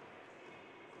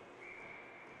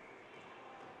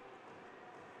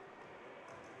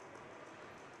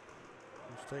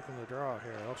 Who's taking the draw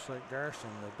here? Looks like Garson,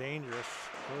 the dangerous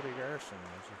Cody Garson.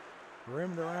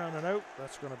 Rimmed around and out.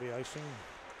 That's going to be icing.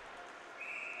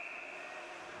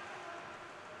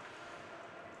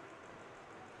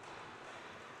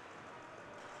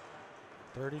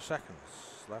 .30 seconds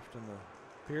left in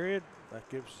the period. That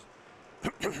gives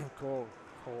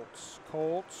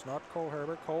Colts, not Cole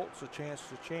Herbert, Colts a chance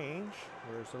to change,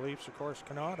 whereas the Leafs, of course,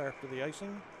 cannot after the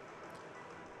icing.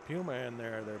 Puma in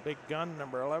there, their big gun,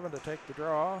 number 11, to take the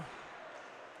draw.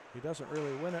 He doesn't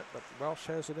really win it, but Welsh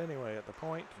has it anyway at the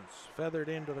point. It's feathered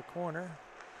into the corner.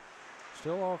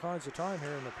 Still all kinds of time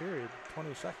here in the period,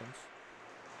 20 seconds.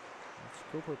 That's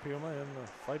Cooper Puma in the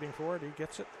fighting for it. He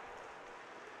gets it.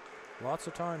 Lots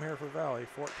of time here for Valley,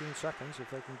 14 seconds.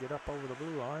 If they can get up over the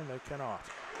blue line, they cannot.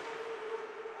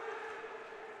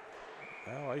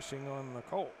 Now icing on the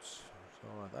Colts. So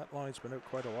that line's been out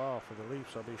quite a while for the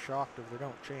Leafs. I'll be shocked if they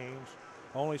don't change.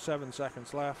 Only 7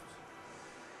 seconds left.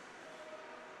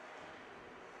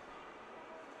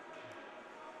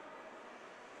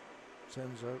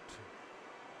 Sends out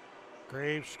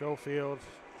Graves, Schofield.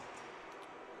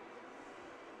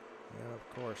 And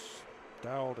of course,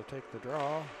 Dowell to take the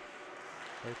draw.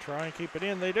 They try and keep it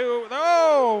in. They do.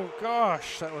 Oh,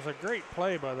 gosh. That was a great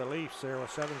play by the Leafs there with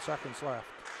 7 seconds left.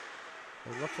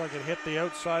 It looked like it hit the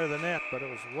outside of the net, but it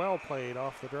was well played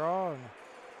off the draw and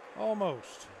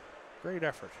almost. Great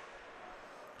effort.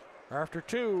 After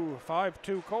 2,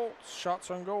 5-2 Colts. Shots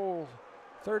on goal,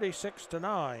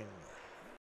 36-9.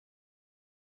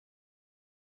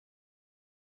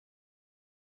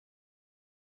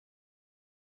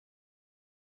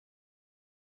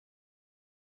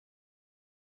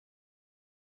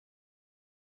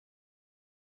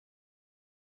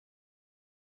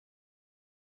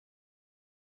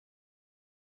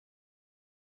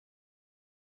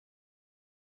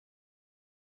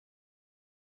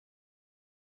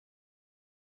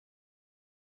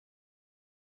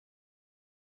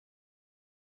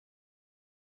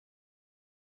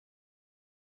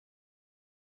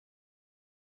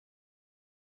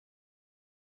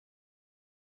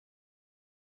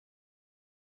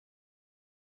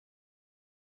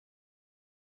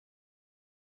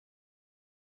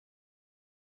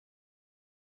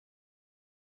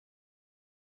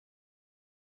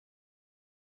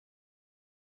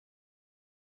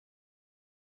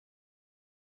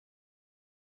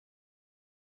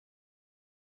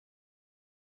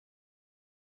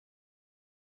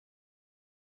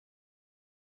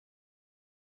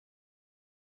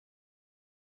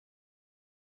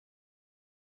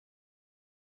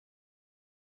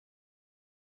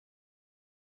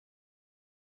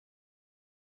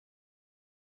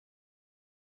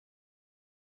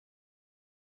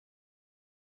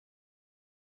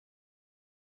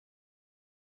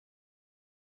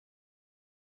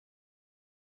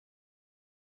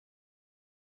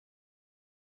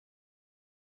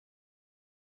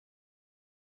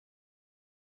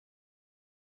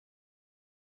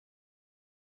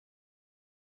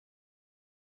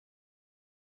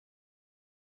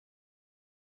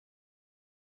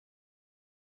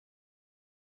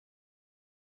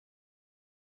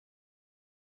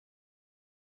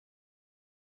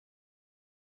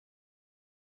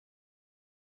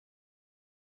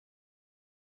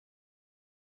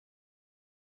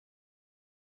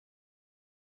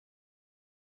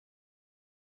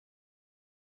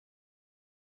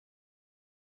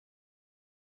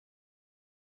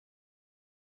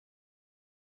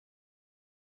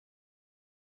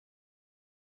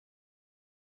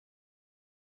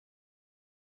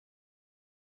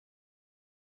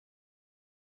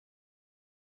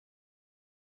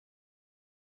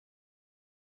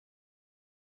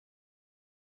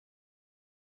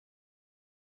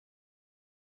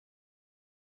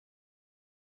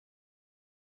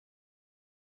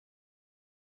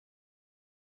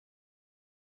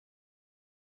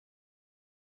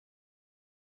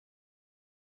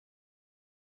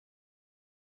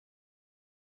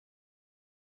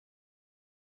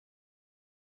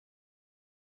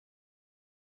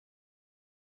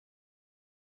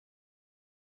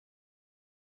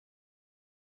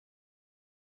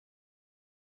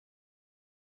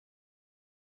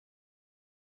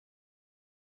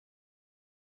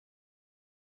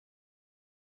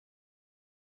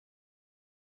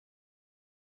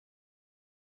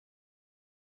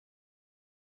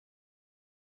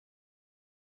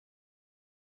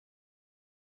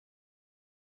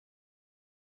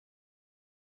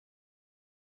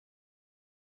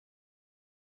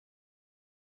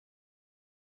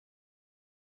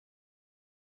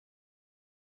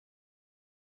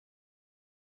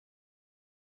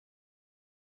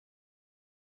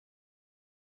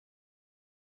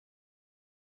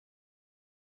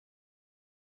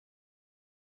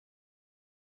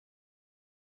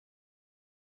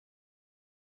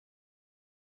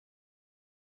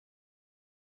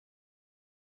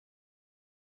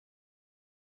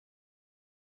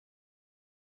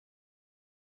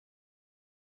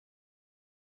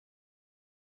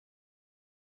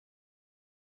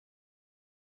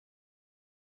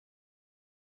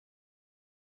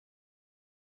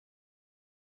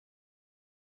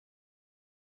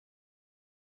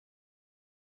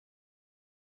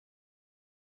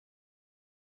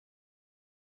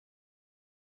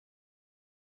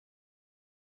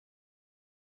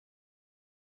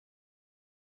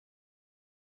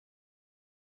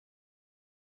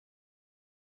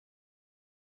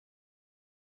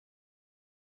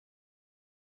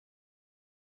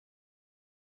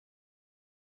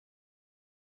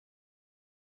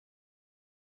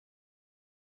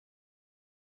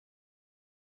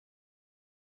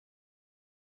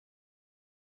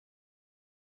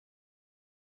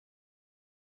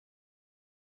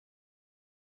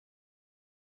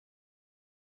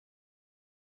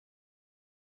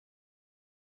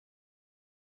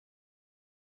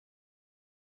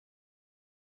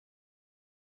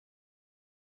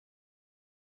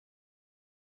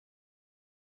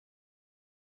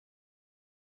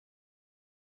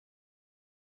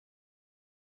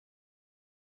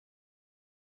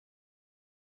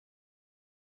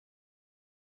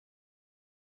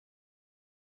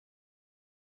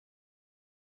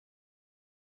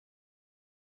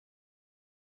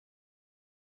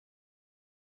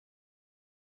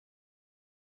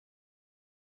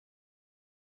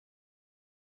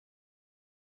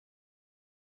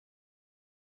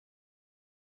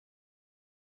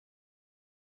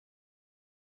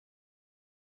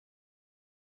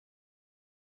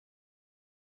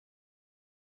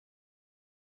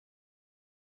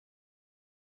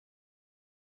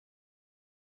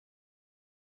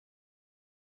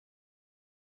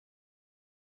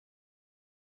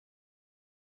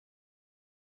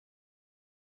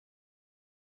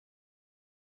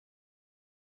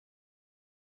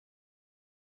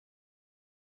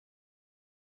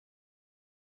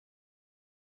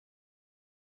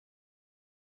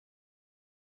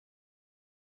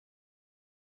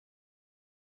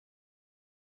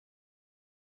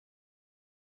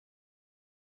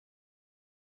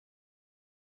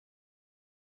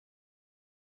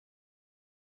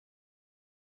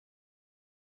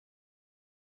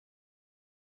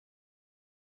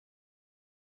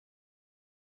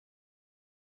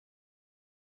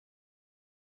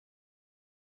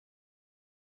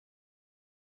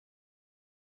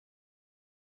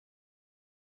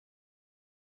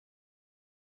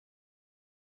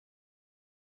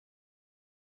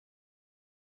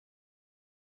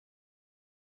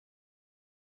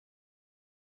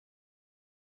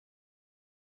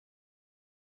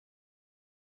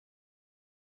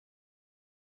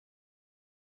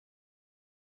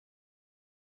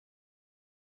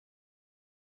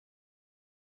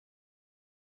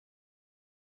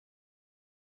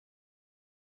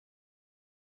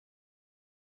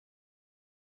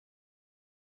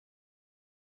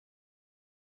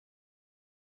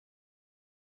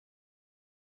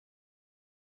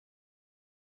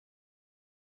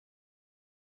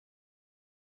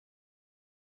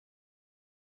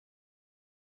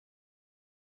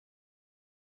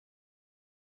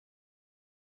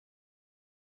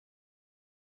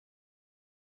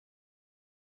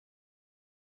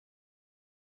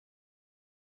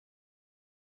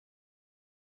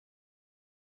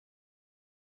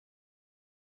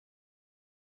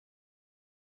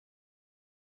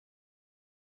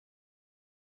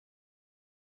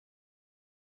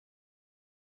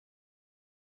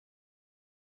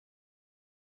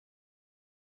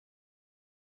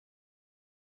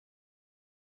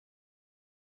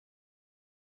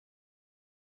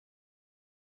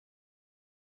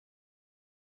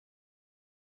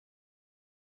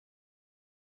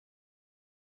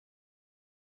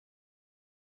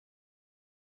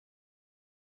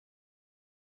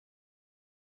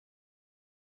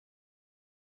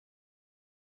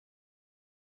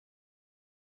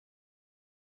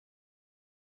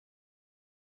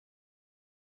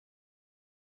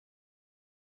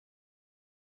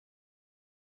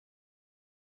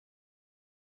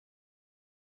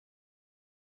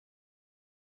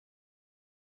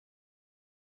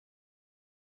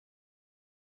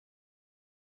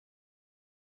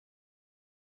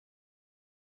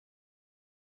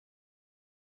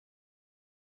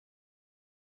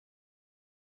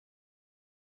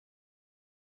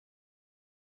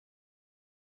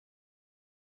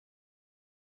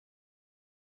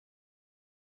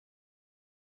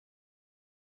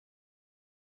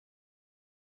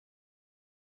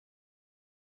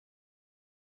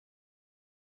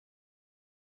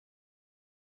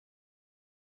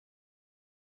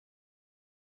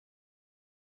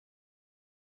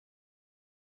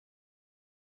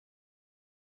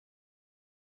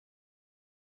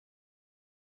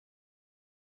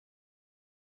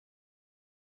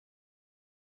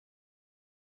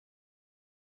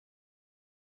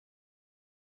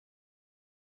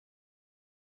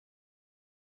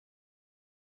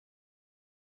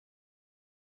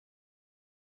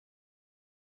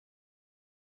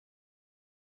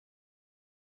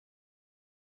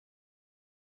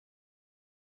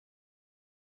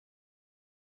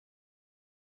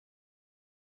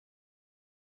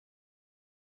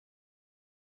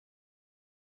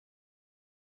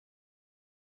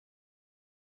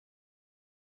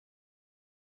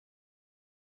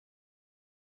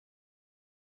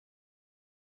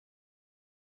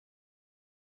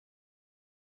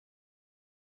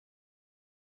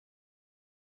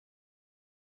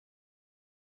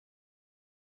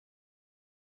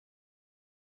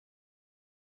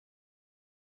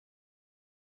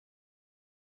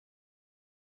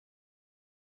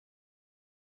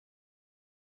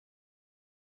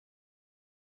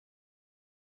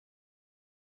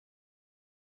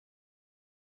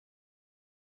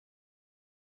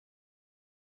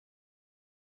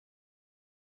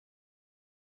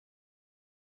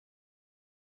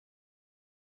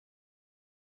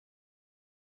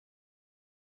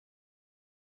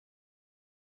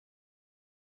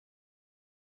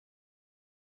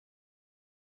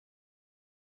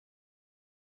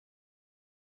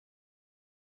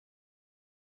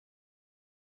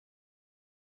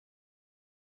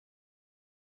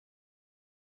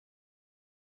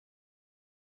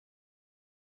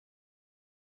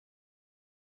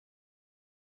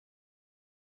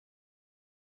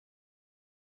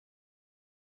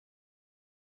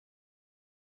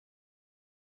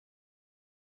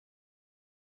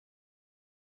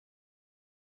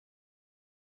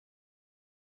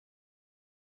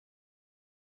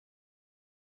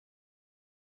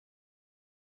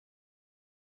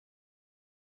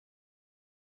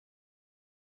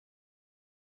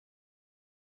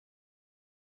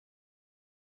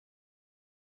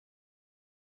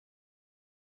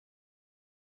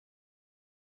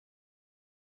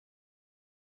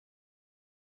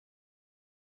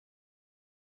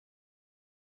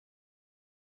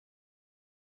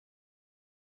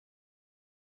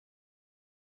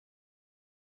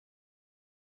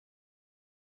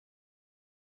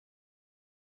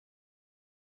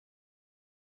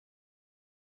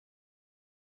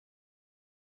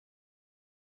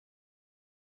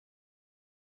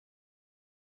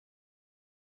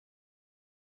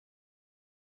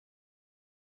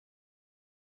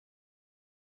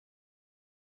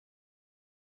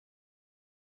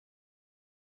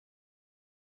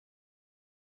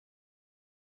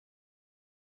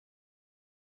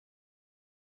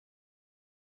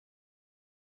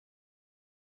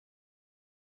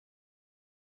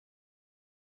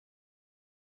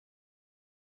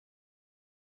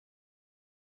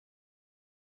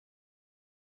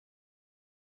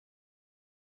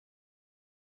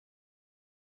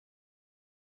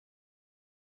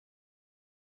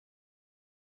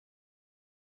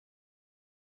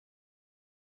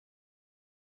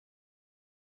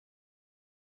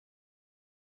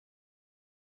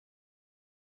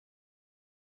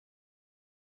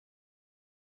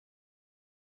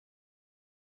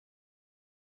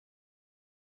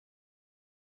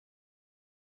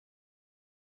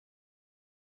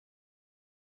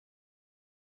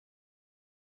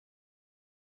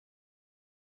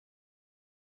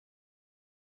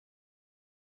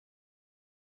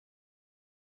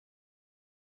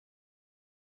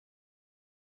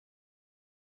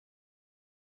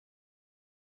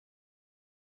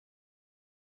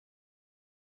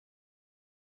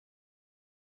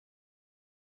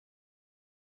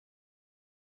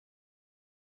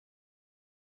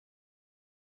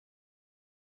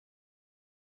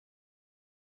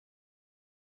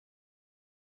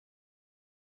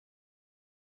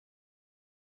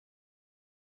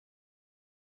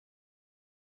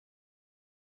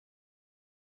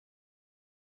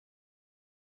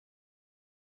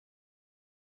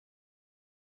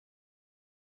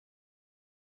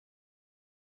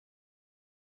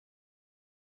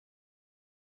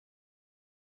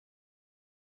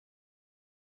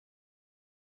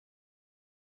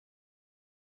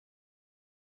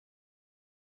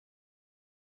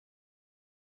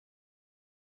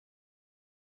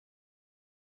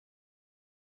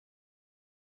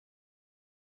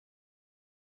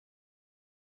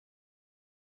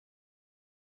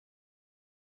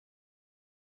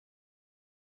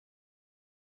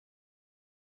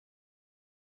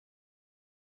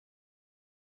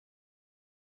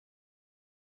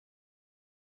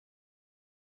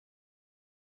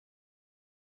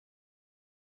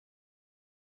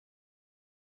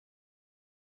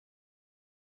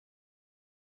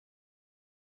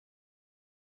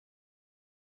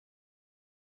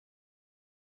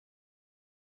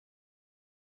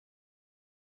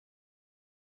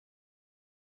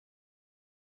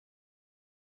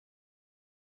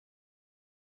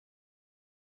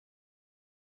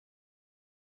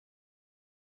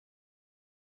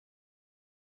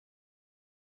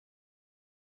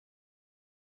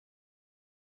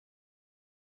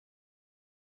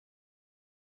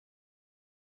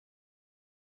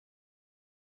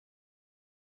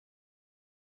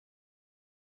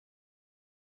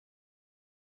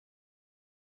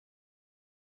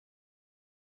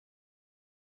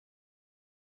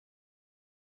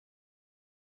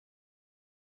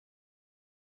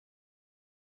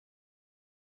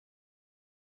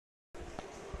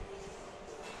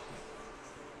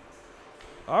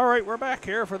 All right, we're back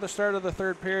here for the start of the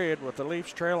third period with the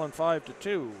Leafs trailing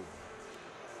 5-2.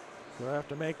 We'll have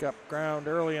to make up ground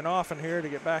early and often here to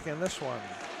get back in this one.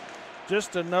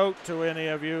 Just a note to any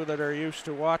of you that are used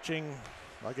to watching,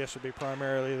 I guess it'd be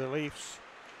primarily the Leafs,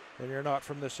 and you're not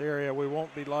from this area, we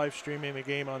won't be live streaming the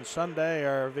game on Sunday.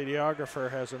 Our videographer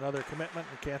has another commitment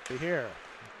and can't be here.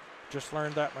 Just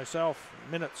learned that myself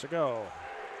minutes ago.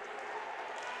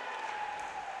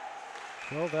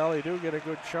 Well, Valley do get a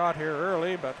good shot here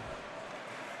early, but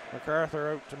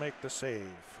MacArthur out to make the save.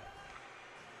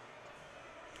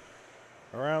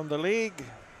 Around the league,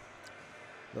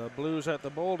 the Blues at the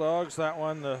Bulldogs. That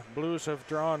one, the Blues have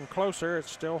drawn closer.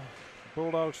 It's still,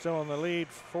 Bulldogs still in the lead.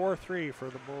 4-3 for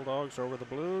the Bulldogs over the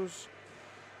Blues.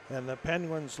 And the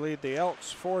Penguins lead the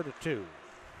Elks 4-2.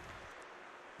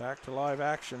 Back to live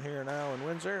action here now in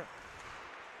Windsor.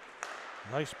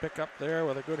 Nice pickup there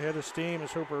with a good head of steam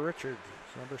is Hooper Richard,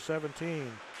 number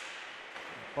 17.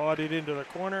 Bodied into the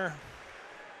corner.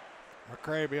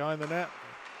 McRae behind the net.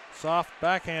 Soft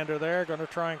backhander there, going to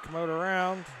try and come out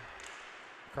around.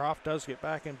 Croft does get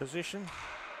back in position.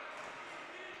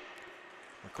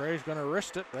 McRae's going to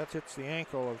wrist it. That hits the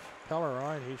ankle of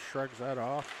Pellerine. He shrugs that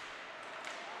off.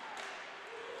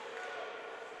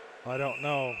 I don't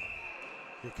know.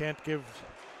 You can't give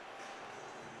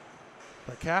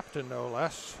the captain, no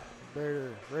less,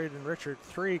 Braden Richard,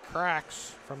 3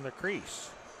 cracks from the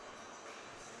crease.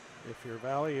 If you're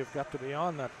Valley, you've got to be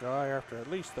on that guy after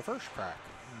at least the first crack.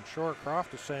 And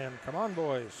Shorecroft is saying, come on,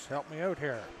 boys, help me out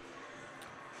here.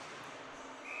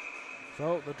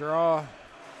 So the draw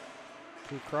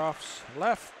to Croft's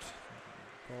left.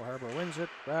 Cole Harbour wins it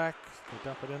back. They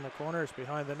dump it in the corner. It's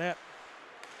behind the net.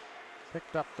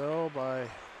 Picked up, though, by...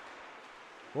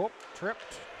 Whoop,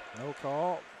 tripped. No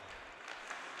call.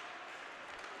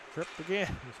 Tripped again.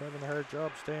 He's having a hard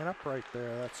job staying upright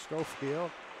there. That's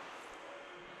Schofield.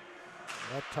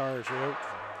 That tires you out.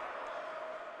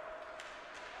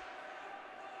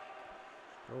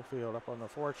 Schofield up on the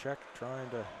forecheck, trying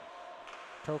to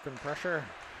token pressure.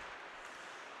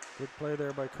 Good play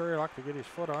there by Currylock to get his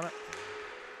foot on it.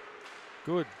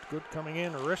 Good coming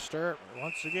in, wrister.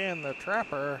 Once again, the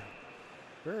trapper.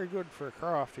 Very good for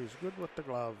Croft. He's good with the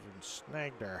glove and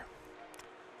snagged her.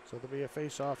 So there'll be a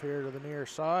face-off here to the near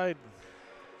side.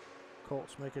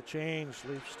 Colts make a change.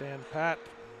 Leafs stand pat.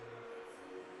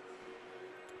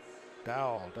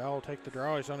 Dowell take the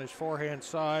draw. He's on his forehand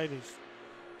side. He's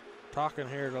talking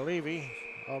here to Levy.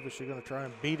 Obviously going to try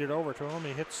and beat it over to him.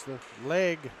 He hits the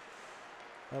leg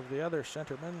of the other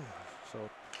centerman. So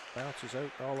bounces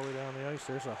out all the way down the ice.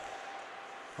 There's a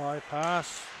high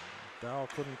pass. Dowell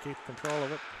couldn't keep control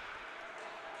of it.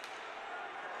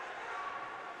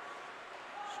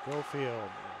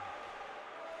 Schofield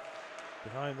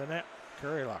behind the net.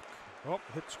 Currylock. Oh,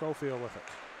 hit Schofield with it.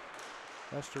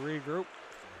 Has to regroup.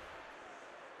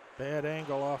 Bad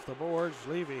angle off the boards.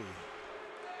 Levy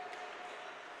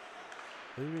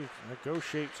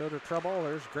negotiates out of trouble.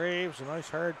 There's Graves. A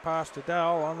nice hard pass to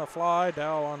Dowell on the fly.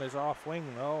 Dowell on his off wing,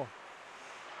 though.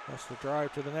 Has to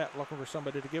drive to the net, looking for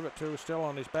somebody to give it to. Still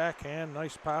on his backhand.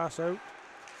 Nice pass out.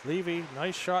 Levy,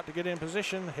 nice shot to get in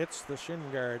position. Hits the shin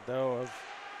guard, though, of,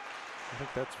 I think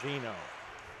that's Vino.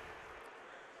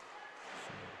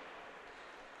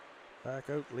 So back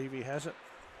out. Levy has it.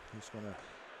 He's going to...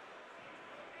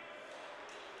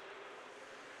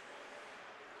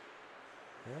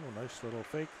 Oh, nice little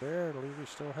fake there. Levy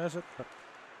still has it, but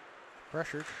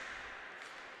pressured.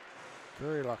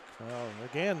 Currylock. Well,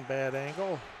 again, bad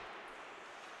angle.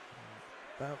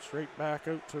 Bounce right back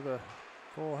out to the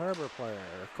Cole Harbour player,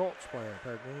 or Colts player,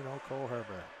 pardon me, no, Cole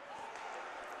Harbour.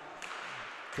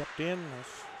 Kept in,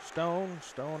 Stone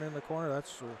in the corner.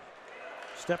 That's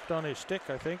stepped on his stick,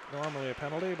 I think. Normally a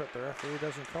penalty, but the referee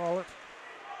doesn't call it.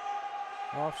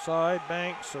 Offside,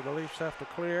 Banks, so the Leafs have to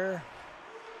clear.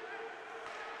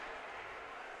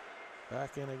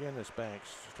 Back in again is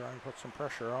Banks, trying to put some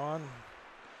pressure on.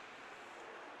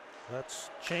 That's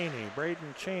Cheney,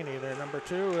 Braden Cheney, their number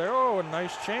 2. There, oh, a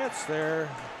nice chance there.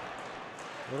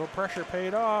 Little pressure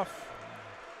paid off.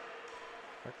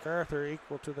 MacArthur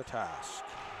equal to the task.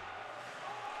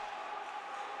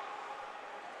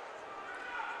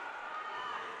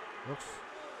 Looks,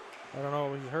 I don't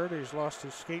know, he heard he's lost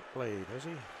his skate blade, has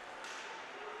he?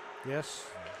 Yes.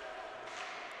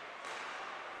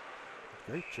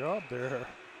 Great job there.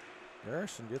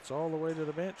 Garrison gets all the way to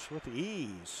the bench with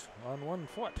ease on 1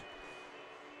 foot.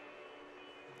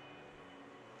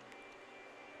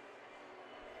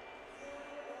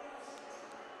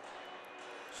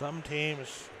 Some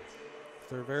teams, if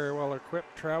they're very well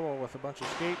equipped, travel with a bunch of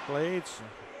skate blades.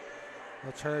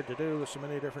 That's hard to do with so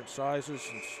many different sizes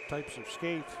and types of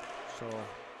skate. So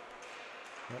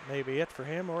that may be it for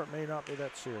him, or it may not be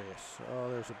that serious. Oh,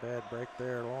 there's a bad break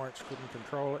there. Lawrence couldn't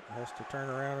control it. Has to turn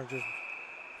around and just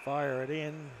fire it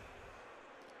in.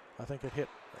 I think it hit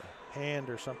a hand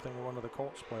or something of one of the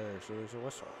Colts players, so there's a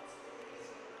whistle.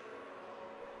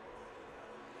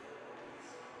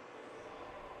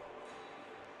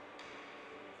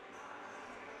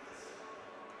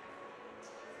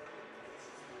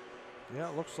 Yeah,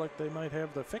 it looks like they might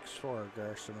have the fix for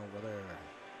Garson over there.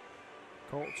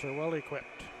 Colts are well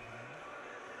equipped.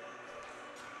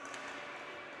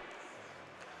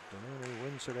 Delaney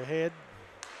wins it ahead.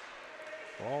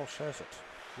 Walsh has it.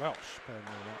 Welsh, pardon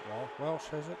me, not Walsh. Welsh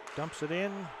has it. Dumps it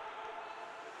in.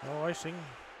 No icing.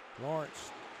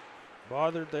 Lawrence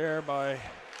bothered there by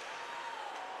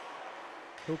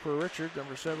Hooper Richard,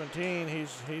 number 17.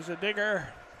 He's a digger.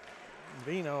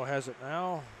 Vino has it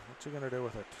now. What's he going to do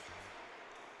with it?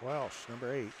 Welsh,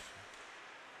 number 8.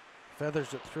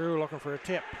 Feathers it through, looking for a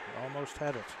tip. Almost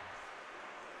had it.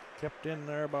 Kept in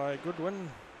there by Goodwin.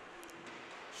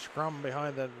 Scrum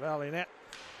behind the Valley net.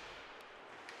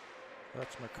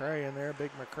 That's McRae in there, big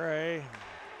McRae.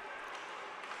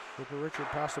 Cooper Richard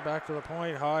passed it back to the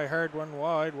point. High, hard one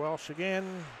wide. Welsh again.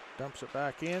 Dumps it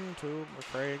back in to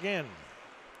McRae again.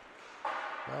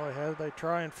 Valley they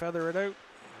try and feather it out.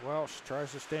 Welsh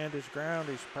tries to stand his ground.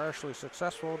 He's partially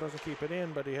successful. Doesn't keep it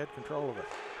in, but he had control of it.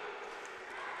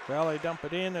 Valley dump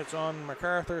it in. It's on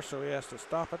MacArthur, so he has to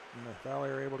stop it. And the Valley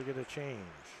are able to get a change.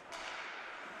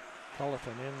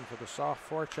 Culleton in for the soft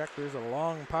forecheck. There's a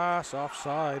long pass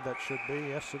offside. That should be.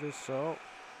 Yes, it is so.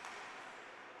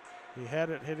 He had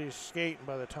it hit his skate, and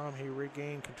by the time he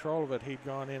regained control of it, he'd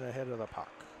gone in ahead of the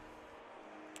puck.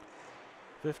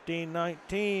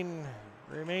 15-19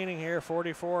 remaining here.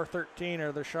 44-13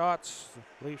 are the shots.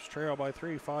 Leafs trail by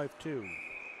 3, 5-2.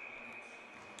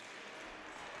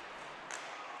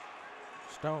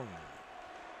 Stone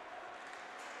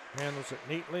handles it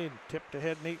neatly, tipped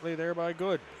ahead neatly there by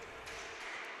Good.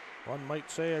 One might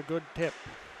say a good tip.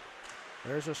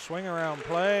 There's a swing around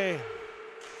play.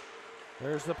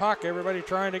 There's the puck. Everybody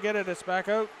trying to get it. It's back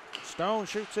out. Stone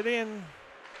shoots it in.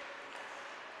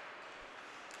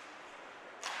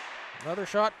 Another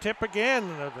shot, tip again.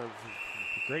 A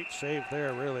great save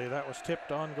there, really. That was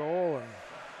tipped on goal, and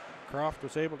Croft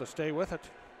was able to stay with it.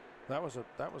 That was a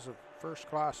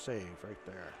first-class save right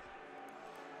there.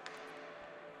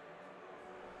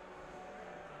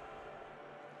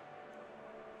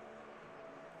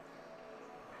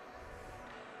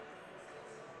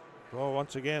 Well,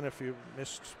 once again, if you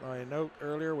missed my note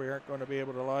earlier, we aren't going to be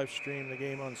able to live stream the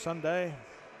game on Sunday.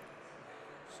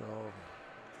 So,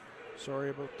 sorry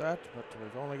about that, but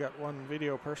we've only got one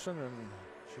video person, and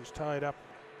she's tied up.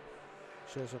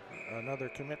 She has another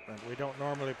commitment. We don't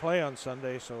normally play on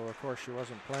Sunday, so of course she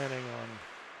wasn't planning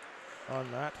on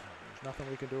that. There's nothing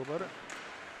we can do about it.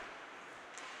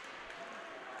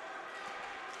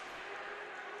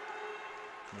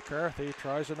 McCarthy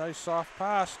tries a nice soft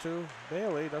pass to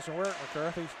Bailey. Doesn't work.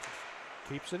 McCarthy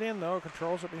keeps it in, though.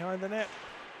 Controls it behind the net.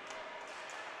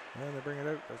 And they bring it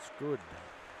out. That's good.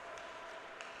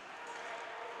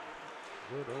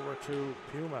 Good over to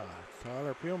Puma.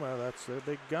 Tyler Puma, that's their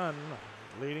big gun.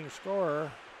 Leading scorer.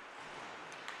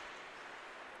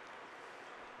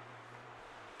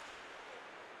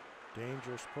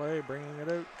 Dangerous play, bringing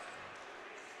it out.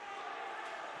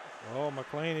 Oh,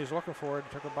 McLean, he's looking for it.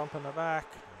 Took a bump in the back.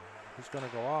 He's going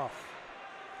to go off.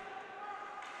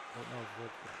 I don't know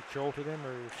if it jolted him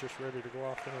or he's just ready to go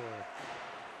off anyway.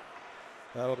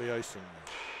 That'll be icing.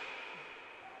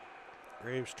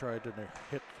 Graves tried to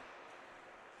hit.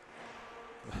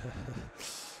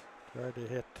 Tried to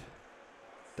hit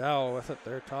Dowell with it.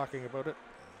 They're talking about it.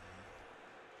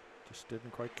 Just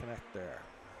didn't quite connect there.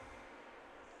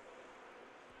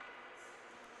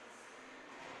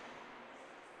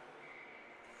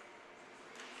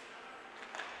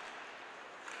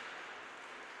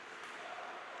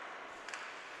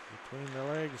 Between the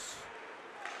legs,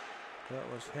 that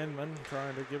was Henman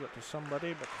trying to give it to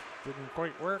somebody, but didn't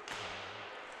quite work.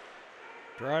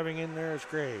 Driving in there is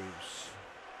Graves.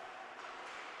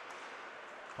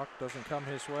 Puck doesn't come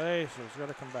his way, so he's got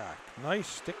to come back. Nice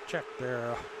stick check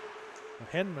there.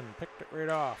 Henman picked it right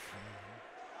off.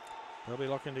 They'll be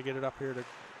looking to get it up here to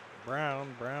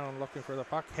Brown. Brown looking for the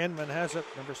puck. Henman has it,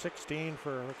 number 16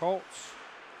 for the Colts.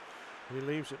 He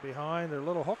leaves it behind. A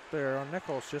little hook there on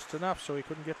Nichols, just enough so he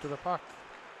couldn't get to the puck.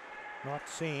 Not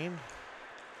seen.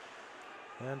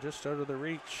 And just out of the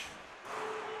reach.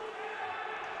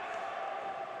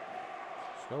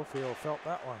 Schofield felt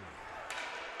that one.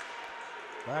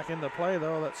 Back into play,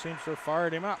 though. That seems to have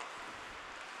fired him up.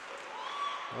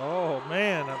 Oh,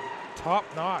 man. Top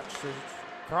notch.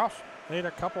 Croft made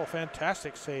a couple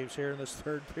fantastic saves here in this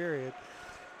third period.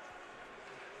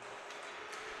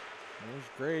 There's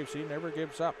Graves, he never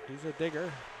gives up. He's a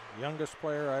digger. Youngest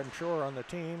player, I'm sure, on the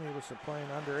team. He was playing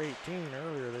under 18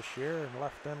 earlier this year and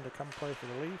left them to come play for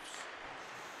the Leafs.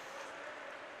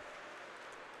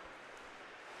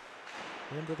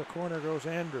 Into the corner goes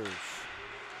Andrews.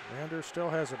 Andrews still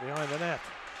has it behind the net.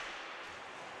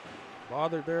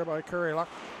 Bothered there by Curryluck.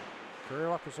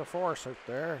 Curryluck is a force out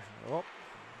there. Oh,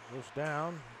 goes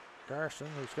down. Garson,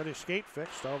 who's got his skate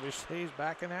fixed, obviously, he's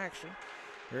back in action.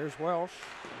 Here's Welsh.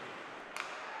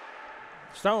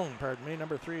 Stone, pardon me,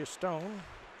 number 3 is Stone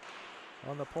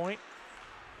on the point.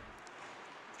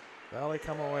 Valley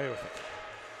come away with it.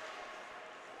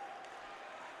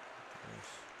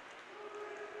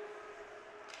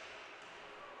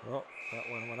 Well,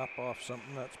 that one went up off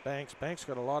something. That's Banks. Banks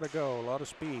got a lot of go, a lot of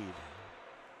speed.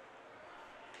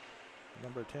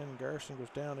 Number 10, Garson, goes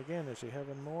down again. Is he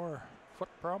having more foot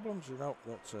problems? Or no,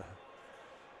 that's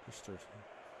just a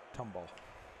tumble.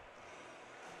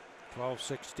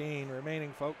 12:16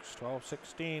 remaining, folks.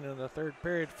 12:16 in the third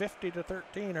period.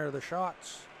 50-13 are the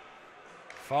shots.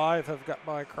 5 have got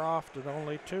by Croft and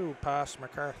only 2 past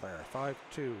MacArthur. 5-2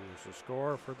 is the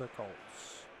score for the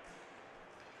Colts.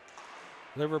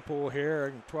 Liverpool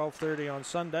here at 12:30 on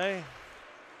Sunday.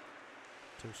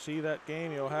 To see that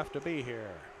game, you'll have to be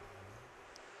here,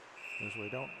 because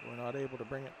we're not able to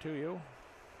bring it to you.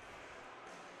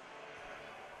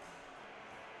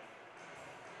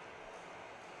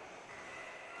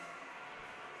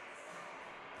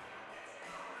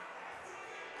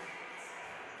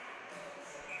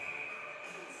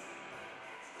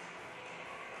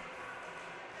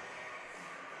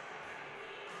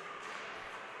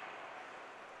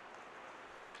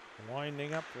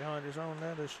 Winding up behind his own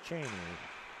net is Cheney.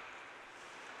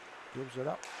 Gives it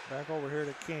up, back over here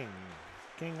to King.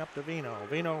 King up to Vino.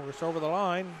 Vino is over the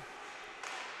line.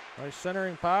 Nice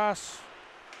centering pass.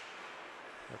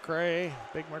 McRae,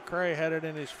 big McRae had it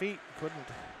in his feet. Couldn't.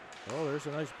 Oh, there's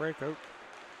a nice breakout.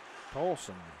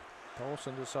 Tolson.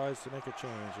 Tolson decides to make a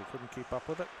change. He couldn't keep up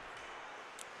with it.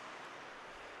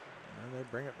 And they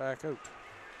bring it back out.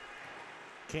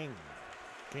 King.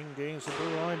 King gains the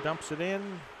blue line, dumps it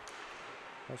in.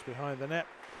 That's behind the net.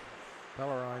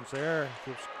 Pellerine's there.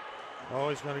 Oh,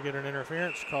 he's going to get an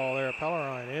interference call there.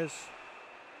 Pellerine is.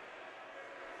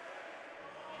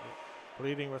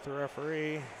 Pleading with the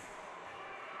referee.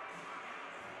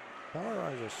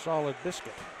 Pellerine's a solid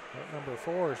biscuit. That number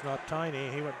 4 is not tiny.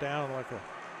 He went down like a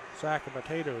sack of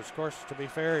potatoes. Of course, to be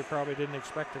fair, he probably didn't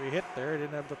expect to be hit there. He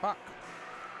didn't have the puck.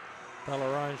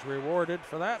 Pellerine's rewarded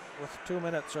for that with 2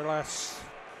 minutes or less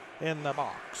in the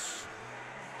box.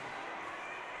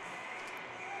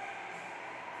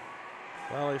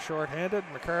 Valley short-handed.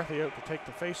 McCarthy out to take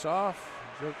the face off.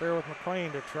 He's out there with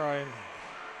McLean to try and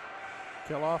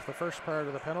kill off the first part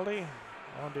of the penalty.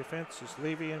 On defense is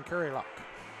Levy and Currylock.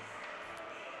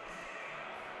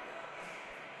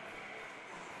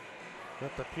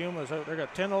 Got the Pumas out there.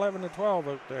 Got 10, 11, and 12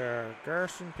 out there.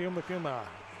 Garson, Puma.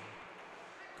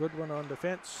 Good one on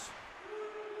defense.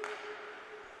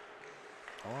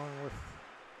 Along with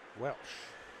Welsh.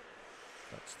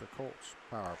 That's the Colts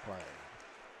power play.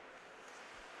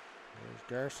 There's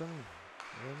Garson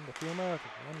in the Puma.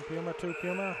 1 Puma, 2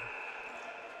 Puma.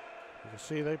 You can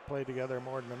see they played together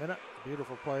more than a minute.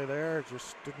 Beautiful play there.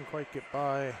 Just didn't quite get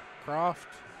by Croft.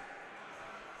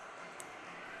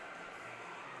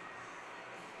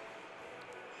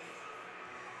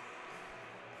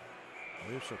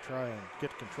 Leafs will try and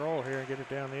get control here and get it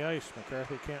down the ice.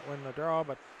 McCarthy can't win the draw,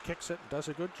 but kicks it, does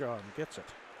a good job, gets it.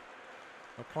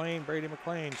 Brady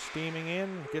McLean steaming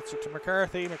in, gets it to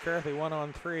McCarthy. McCarthy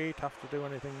 1-on-3, tough to do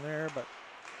anything there, but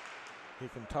he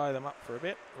can tie them up for a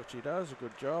bit, which he does a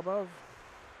good job of.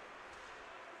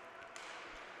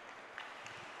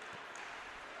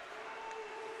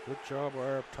 Good job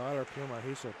by Tyler Puma.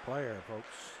 He's a player,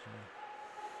 folks.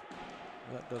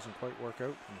 That doesn't quite work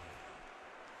out.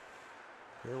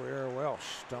 Here we are,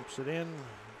 Welsh dumps it in.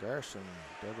 Garson,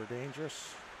 ever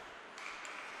dangerous.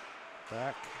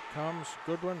 Back comes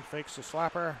Goodwin, fakes the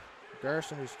slapper.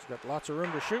 Garson, he's got lots of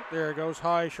room to shoot there. Goes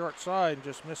high, short side, and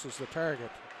just misses the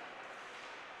target.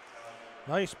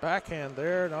 Nice backhand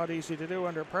there. Not easy to do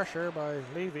under pressure by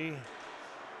Levy.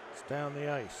 It's down the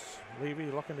ice.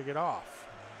 Levy looking to get off.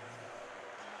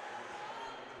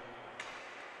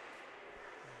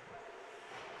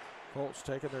 Colts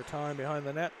taking their time behind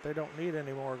the net. They don't need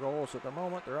any more goals at the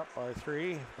moment. They're up by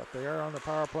 3, but they are on the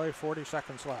power play. 40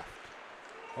 seconds left.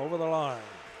 Over the line.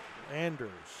 Andrews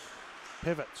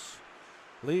pivots.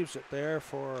 Leaves it there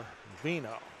for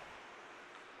Vino.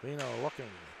 Vino looking.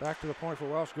 Back to the point for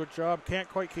Welsh. Good job. Can't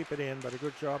quite keep it in, but a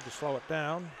good job to slow it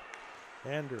down.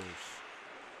 Andrews.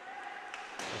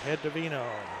 Ahead to Vino.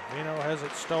 Vino has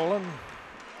it stolen.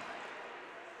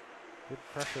 Good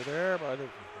pressure there by the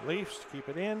Leafs to keep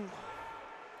it in.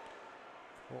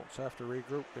 Colts have to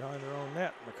regroup behind their own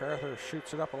net. MacArthur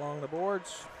shoots it up along the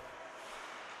boards.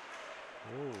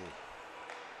 Ooh.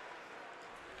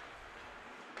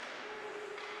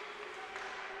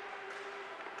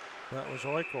 That was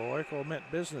Oikle. Oikle meant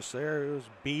business there. He was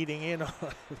beating in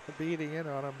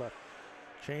on him, but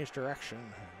changed direction.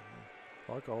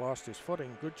 Oikle lost his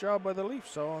footing. Good job by the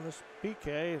Leafs, though, on this PK.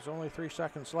 There's only 3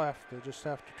 seconds left. They just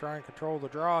have to try and control the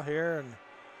draw here, and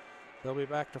they'll be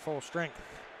back to full strength.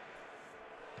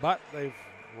 But they've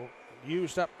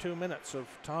used up 2 minutes of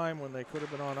time when they could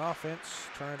have been on offense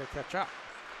trying to catch up.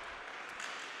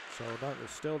 So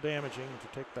it's still damaging to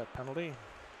take that penalty.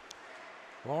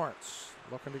 Lawrence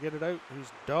looking to get it out.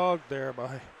 He's dogged there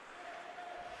by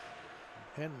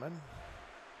Henman.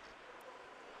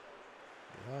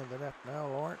 Behind the net now,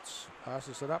 Lawrence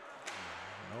passes it up.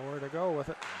 Nowhere to go with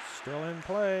it. Still in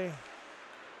play.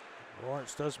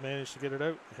 Lawrence does manage to get it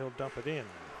out. He'll dump it in.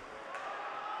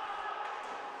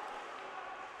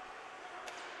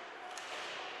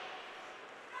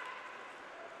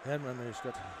 Henman, he's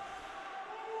got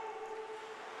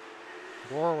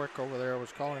Warwick over there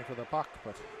was calling for the puck,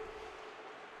 but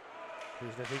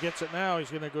if he gets it now,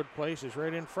 he's in a good place. He's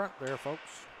right in front there,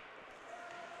 folks.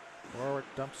 Warwick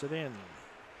dumps it in.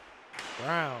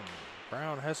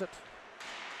 Brown has it.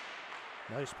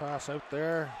 Nice pass out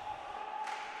there.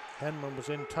 Henman was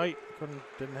in tight.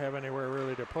 Didn't have anywhere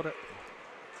really to put it.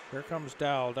 Here comes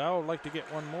Dowell. Dowell would like to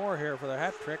get one more here for the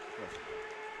hat trick. But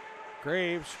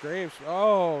Graves,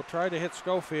 tried to hit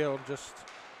Schofield. Just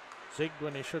zigged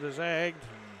when he should have zagged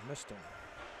and missed him.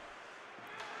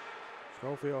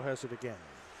 Schofield has it again.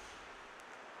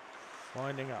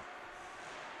 Winding up.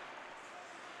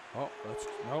 Oh,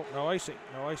 no icing,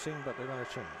 but they're going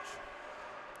to change.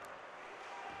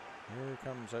 Here he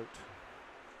comes out.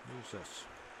 Who's this?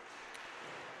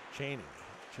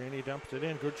 Cheney dumped it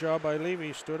in. Good job by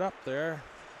Levy. Stood up there.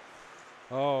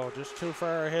 Oh, just too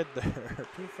far ahead there.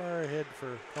 Too far ahead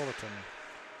for Culleton.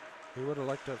 He would have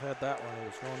liked to have had that one. He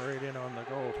was going right in on the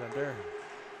goaltender.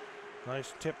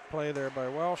 Nice tip play there by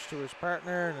Welsh to his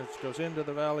partner, and it goes into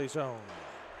the Valley zone.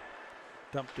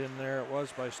 Dumped in there it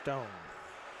was by Stone.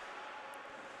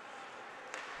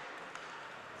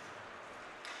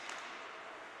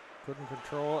 Couldn't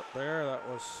control it there. That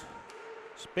was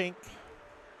Spink.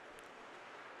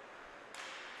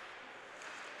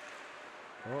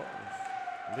 Oh,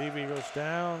 Levy goes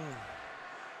down.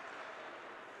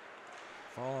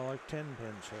 Falling like 10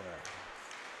 pins here.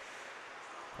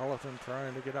 Culleton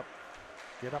trying to get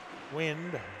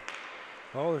upwind.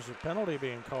 Oh, there's a penalty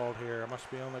being called here. It must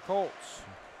be on the Colts.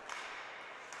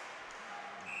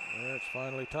 There, it's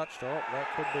finally touched. Oh, that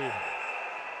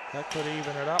could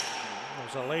even it up.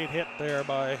 There's a late hit there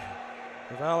by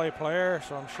the Valley player,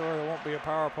 so I'm sure there won't be a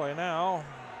power play now.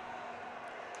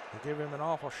 They give him an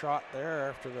awful shot there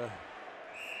after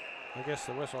I guess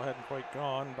the whistle hadn't quite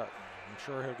gone, but I'm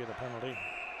sure he'll get a penalty.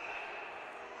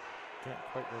 Can't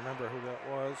quite remember who that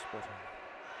was, but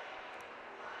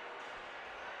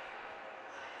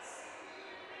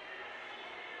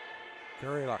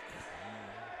Curry Luck.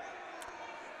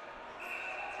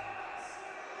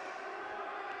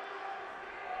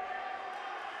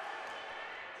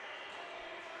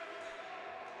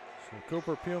 So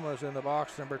Cooper Puma's in the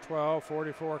box, number 12,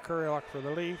 44 Curry Luck for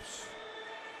the Leafs.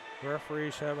 The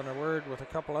referee's having a word with a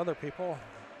couple other people.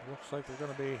 Looks like there's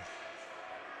going to be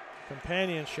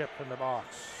companionship in the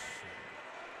box.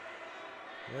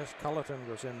 Yes, Culleton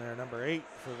goes in there, number 8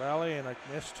 for Valley, and I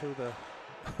missed who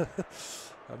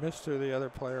the other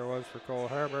player was for Cole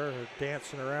Harbour. They're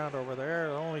dancing around over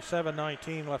there. Only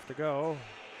 7:19 left to go.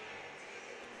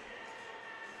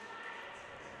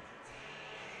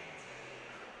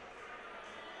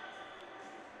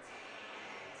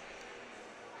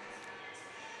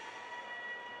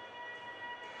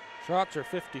 Shots are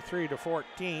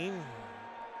 53-14.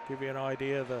 Give you an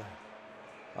idea, the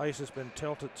ice has been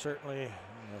tilted certainly in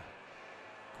the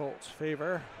Colts'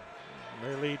 favor.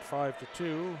 They lead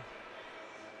 5-2.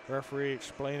 Referee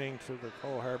explaining to the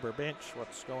Cole Harbour bench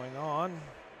what's going on.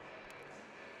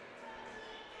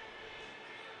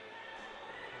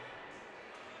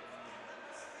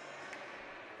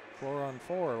 Four on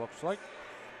four, looks like.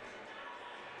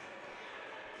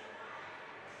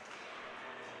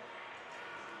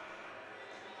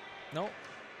 No,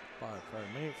 5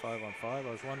 on 5. I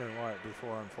was wondering why it'd be 4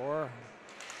 on 4.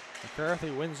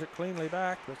 McCarthy wins it cleanly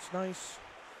back. That's nice.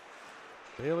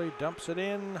 Bailey dumps it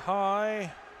in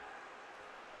high.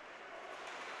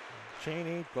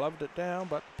 Cheney gloved it down,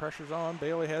 but the pressure's on.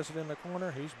 Bailey has it in the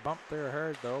corner. He's bumped there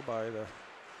hard, though, by the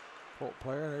Colt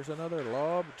player. There's another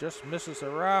lob. Just misses the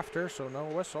rafter, so no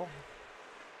whistle.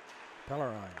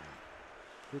 Pellerine.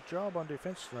 Good job on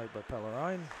defense tonight by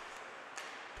Pellerine.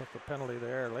 Took a penalty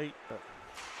there late, but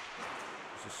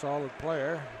he's a solid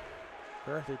player.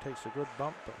 Garthy takes a good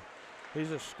bump, but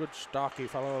he's a good stocky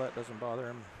fellow. That doesn't bother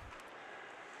him.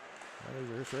 And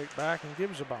he's just right back and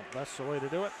gives a bump. That's the way to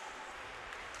do it.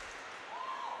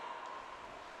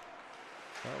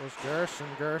 That was Gerson.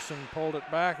 Gerson pulled it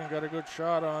back and got a good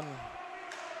shot on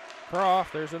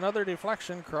Croft. There's another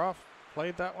deflection. Croft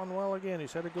played that one well again.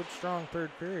 He's had a good, strong third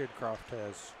period, Croft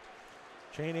has.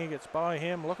 Cheney gets by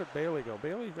him. Look at Bailey go.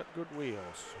 Bailey's got good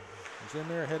wheels. He's in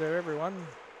there ahead of everyone.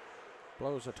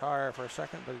 Blows a tire for a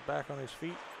second, but he's back on his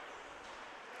feet.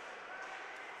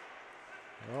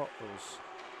 Well, it was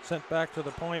sent back to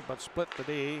the point, but split the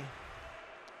D.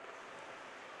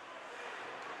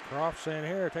 Croft saying,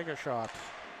 here, take a shot.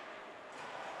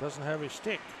 Doesn't have his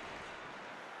stick.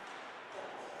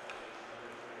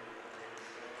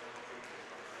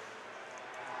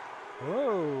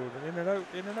 Whoa, in and out,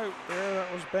 in and out. There,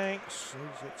 that was Banks.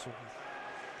 It's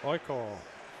a Oikol.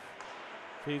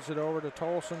 Feeds it over to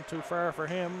Tolson, too far for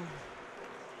him.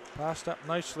 Passed up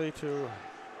nicely to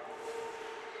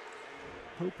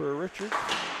Hooper Richard.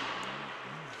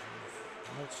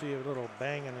 Let's see a little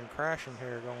banging and crashing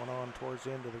here going on towards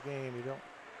the end of the game. You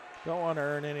don't want to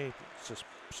earn any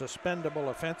suspendable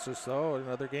offenses, though.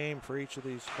 Another game for each of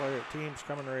these teams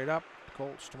coming right up. The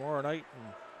Colts tomorrow night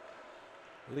and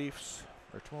Leafs,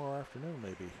 or tomorrow afternoon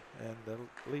maybe, and the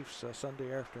Leafs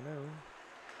Sunday afternoon.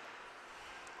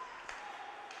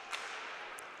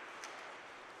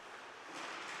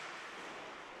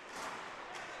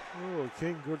 Oh,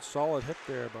 King, good solid hit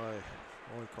there by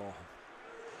Oikol.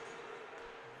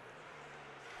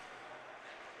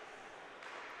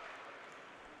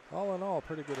 All in all,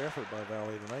 pretty good effort by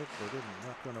Valley tonight. They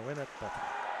not going to win it, but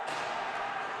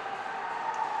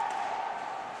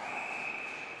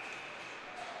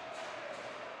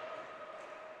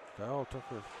Dowell took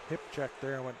a hip check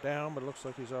there and went down, but it looks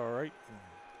like he's all right. And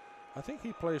I think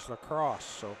he plays lacrosse,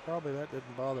 so probably that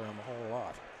didn't bother him a whole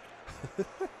lot.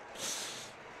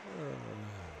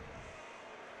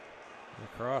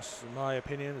 Lacrosse, in my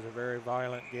opinion, is a very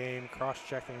violent game.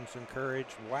 Cross-checking is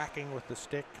encouraged, whacking with the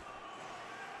stick.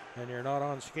 And you're not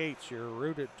on skates, you're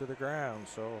rooted to the ground,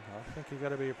 so I think you got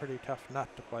to be a pretty tough nut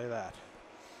to play that.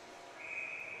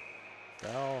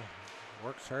 Dowell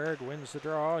works hard, wins the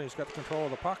draw. He's got control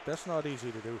of the puck. That's not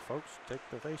easy to do, folks. Take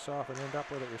the face off and end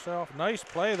up with it yourself. Nice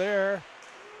play there.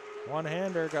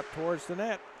 One-hander got towards the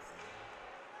net.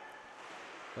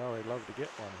 Oh, he'd love to get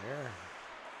one here.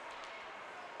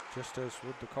 Just as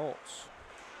with the Colts.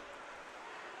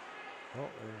 Oh,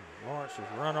 Lawrence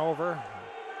has run over.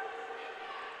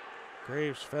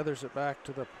 Graves feathers it back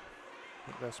to the, I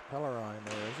think that's Pellerine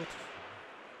there, is it?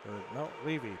 Or, no,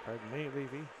 Levy, pardon me,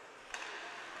 Levy.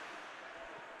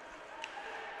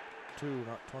 2,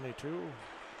 not 22.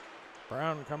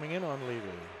 Brown coming in on Levy.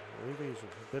 Levy's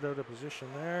a bit out of position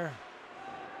there.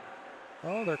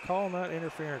 Oh, they're calling that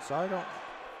interference. I don't,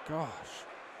 gosh.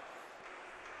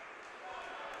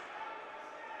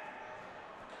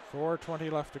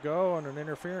 4:20 left to go and an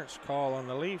interference call on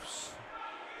the Leafs.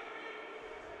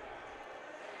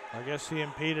 I guess he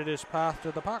impeded his path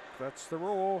to the puck. That's the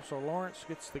rule, so Lawrence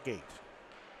gets the gate.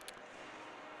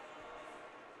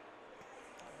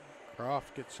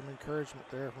 Croft gets some encouragement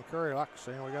there from Currylock,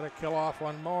 saying we got to kill off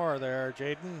one more there,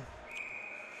 Jaden.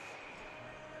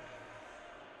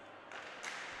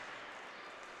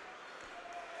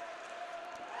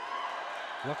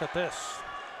 Look at this.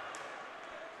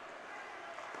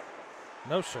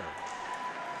 No, sir.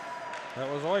 That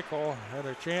was Oikol. Had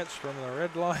a chance from the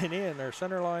red line in, or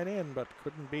center line in, but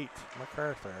couldn't beat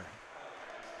MacArthur.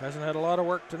 Hasn't had a lot of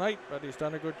work tonight, but he's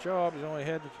done a good job. He's only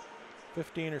had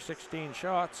 15 or 16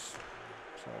 shots.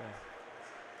 So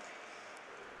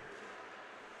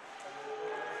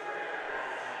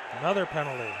another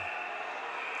penalty.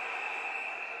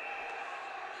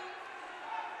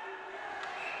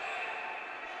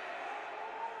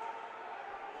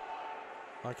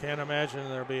 I can't imagine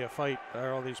there'll be a fight.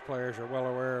 All these players are well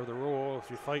aware of the rule. If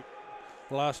you fight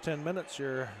the last 10 minutes,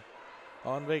 you're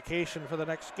on vacation for the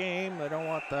next game. They don't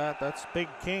want that. That's Big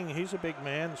King. He's a big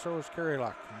man. So is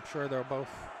Currylock. I'm sure they'll both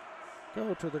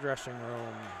go to the dressing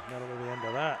room. That'll be the end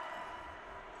of that.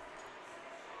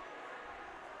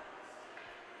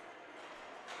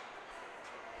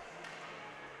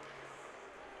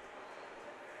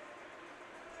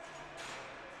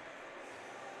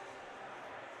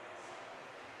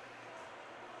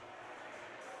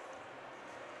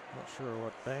 Not sure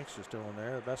what Banks is doing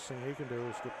there. The best thing he can do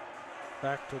is get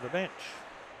back to the bench.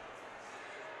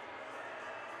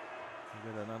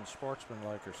 Get an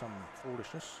unsportsmanlike or some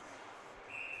foolishness.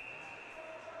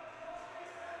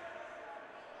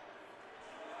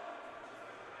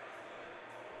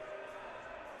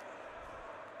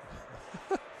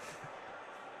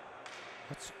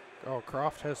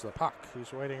 Croft has the puck.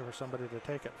 He's waiting for somebody to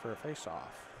take it for a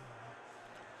face-off.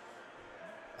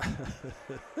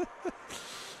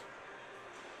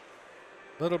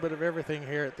 Little bit of everything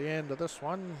here at the end of this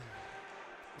one.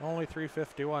 Only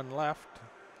 3:51 left.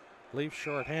 Leafs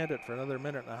short-handed for another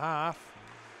minute and a half.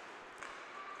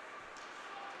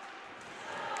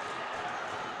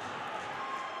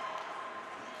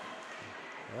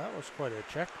 That was quite a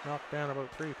check. Knocked down about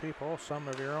 3 people. Some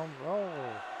of your own. Oh.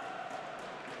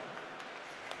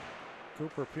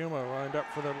 Cooper Puma lined up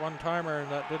for the one-timer, and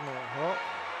that didn't. Oh.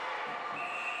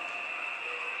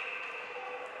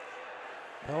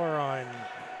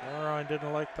 Pellerine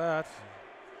didn't like that.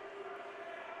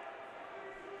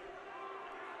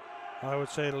 I would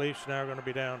say the Leafs now are going to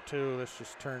be down 2. This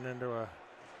just turned into a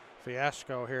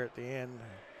fiasco here at the end.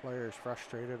 Players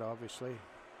frustrated, obviously.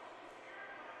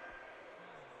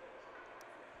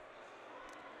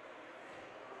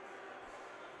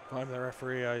 If I'm the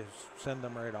referee, I send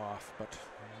them right off, but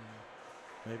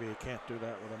maybe you can't do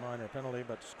that with a minor penalty,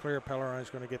 but it's clear Pellerine's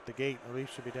going to get the gate. The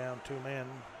Leafs should be down 2 men.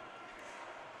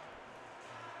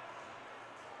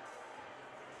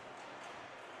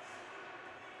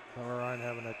 Pellerine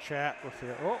having a chat with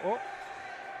the... Oh!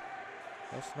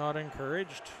 That's not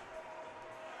encouraged. Just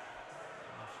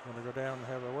going to go down and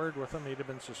have a word with him. He'd have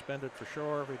been suspended for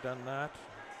sure if he'd done that.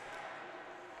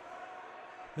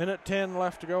 Minute 10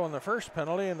 left to go in the first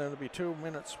penalty, and there'll be 2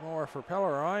 minutes more for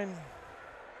Pellerine.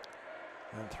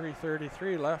 And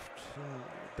 3:33 left in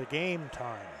the game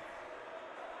time.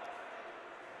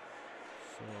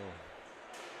 So...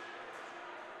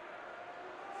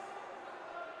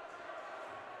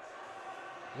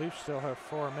 Leafs still have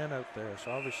 4 men out there,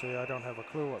 so obviously I don't have a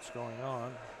clue what's going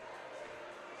on.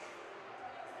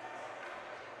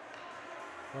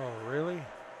 Oh, really?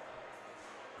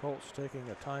 Colts taking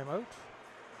a timeout?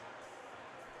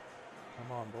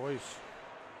 Come on, boys.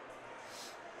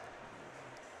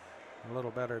 A little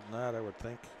better than that, I would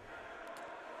think.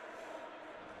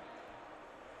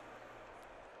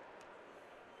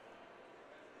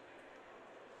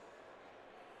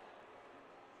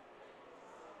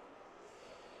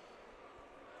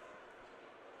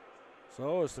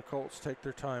 So as the Colts take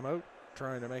their timeout,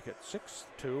 trying to make it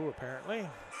 6-2 apparently.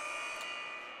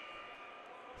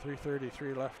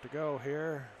 3:33 left to go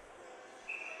here.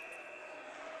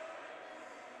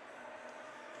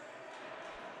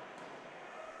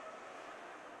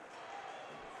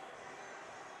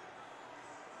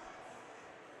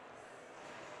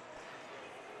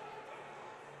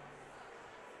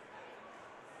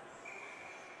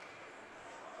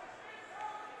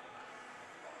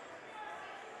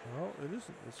 Well, it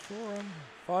isn't. It's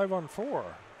 5 on 4.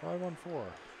 5 on 4.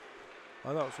 I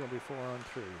thought it was going to be 4 on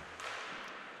 3.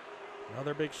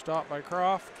 Another big stop by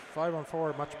Croft. 5 on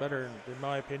 4, much better in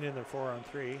my opinion than 4 on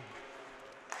 3.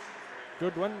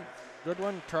 Good one. Good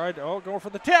one. Tried. Oh, go for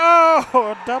the tip.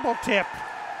 Oh, a double tip.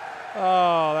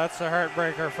 Oh, that's a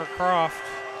heartbreaker for Croft.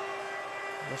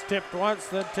 Was tipped once,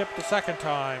 then tipped the second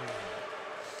time.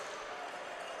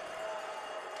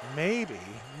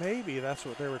 Maybe that's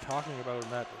what they were talking about in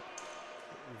that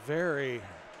very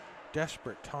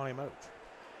desperate timeout.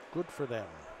 Good for them.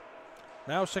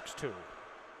 Now 6-2.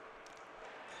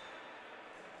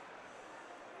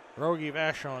 Rogie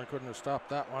Vachon couldn't have stopped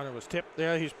that one. It was tipped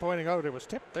there. He's pointing out it was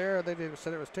tipped there. They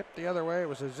said it was tipped the other way. It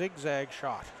was a zigzag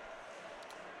shot.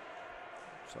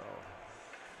 So...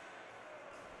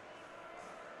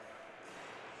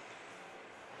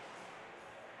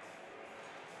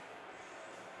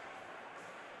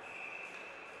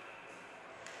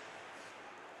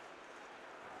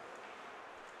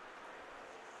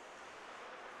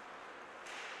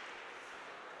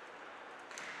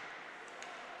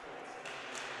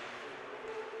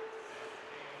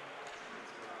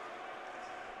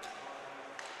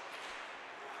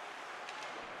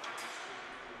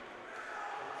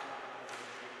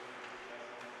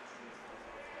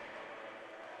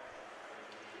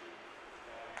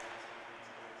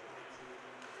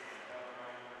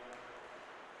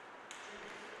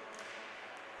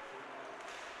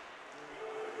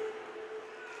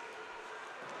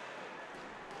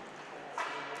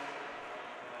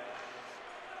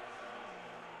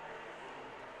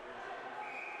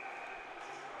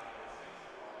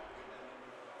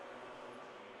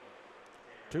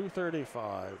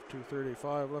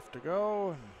 .235 left to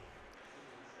go.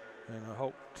 And I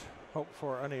hope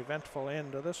for an eventful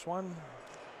end to this one.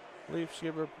 Leafs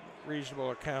give a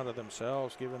reasonable account of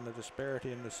themselves given the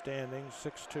disparity in the standings,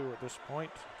 6-2 at this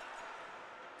point.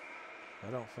 I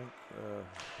don't think the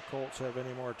Colts have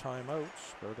any more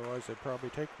timeouts, but otherwise they'd probably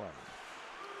take one.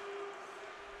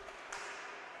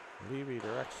 Levy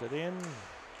directs it in.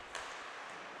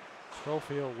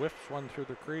 Schofield whips one through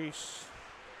the crease.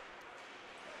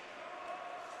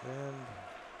 And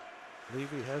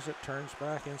Levy has it, turns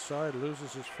back inside,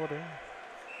 loses his footing.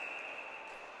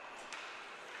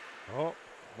 Oh,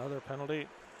 another penalty.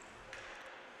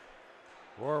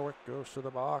 Warwick goes to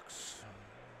the box.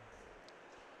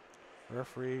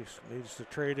 Referee needs to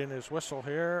trade in his whistle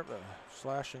here.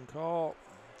 Slashing call.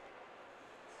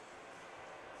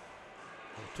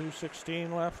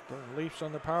 2:16 left. The Leafs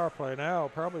on the power play now.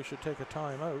 Probably should take a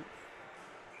timeout.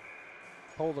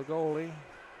 Pull the goalie.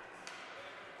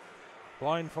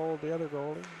 Blindfold the other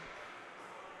goalie.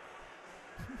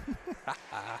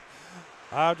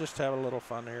 I'll just have a little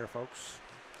fun here, folks.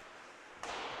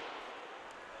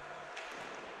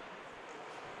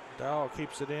 Dowell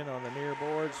keeps it in on the near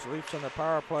boards. Leafs on the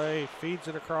power play. Feeds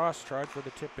it across. Tried for the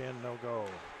tip in. No go.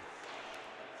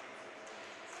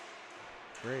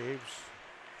 Graves.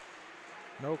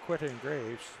 No quitting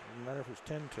Graves. No matter if it's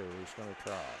 10-2, he's going to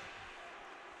try.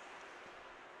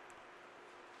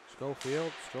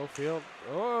 Schofield.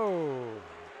 Oh!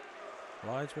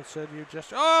 Linesman said you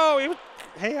just. Oh!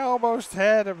 He almost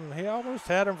had him. He almost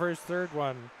had him for his third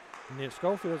one. And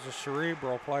Schofield's a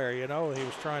cerebral player. You know, he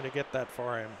was trying to get that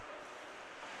for him.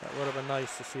 That would have been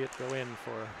nice to see it go in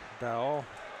for Dowell.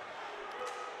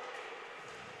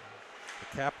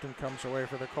 The captain comes away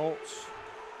for the Colts.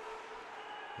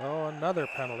 Oh, another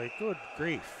penalty. Good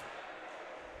grief.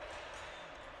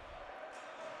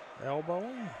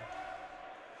 Elbowing.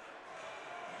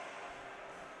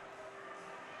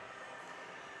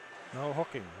 No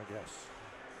hooking, I guess.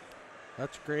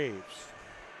 That's Graves.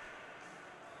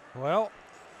 Well,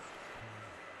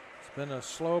 it's been a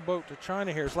slow boat to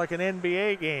China here. It's like an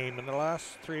NBA game. In the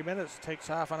last 3 minutes, it takes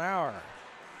half an hour.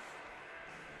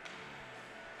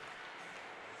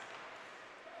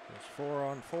 It's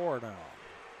 4-on-4 now.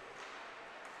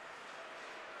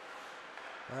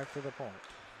 Back to the point.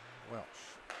 Welsh.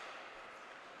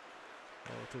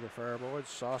 Over to the far boards.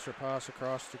 Saucer pass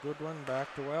across to Goodwin.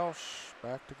 Back to Welsh.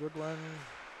 Back to Goodwin.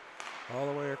 All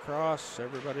the way across.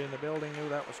 Everybody in the building knew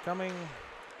that was coming.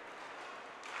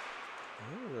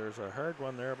 Ooh, there's a hard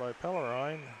one there by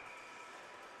Pellerine.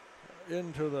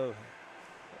 Into the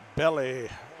belly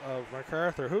of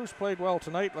MacArthur, who's played well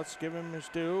tonight. Let's give him his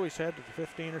due. He's had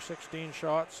 15 or 16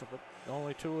 shots, but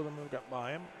only 2 of them have got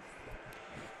by him.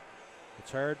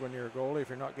 It's hard when you're a goalie if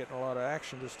you're not getting a lot of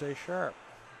action to stay sharp.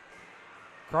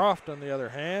 Croft, on the other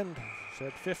hand, has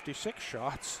had 56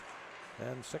 shots,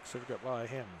 and 6 have got by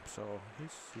him. So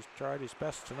he's tried his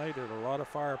best tonight. There's a lot of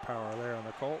firepower there on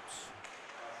the Colts.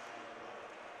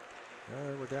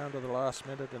 We're down to the last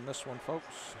minute in this one, folks.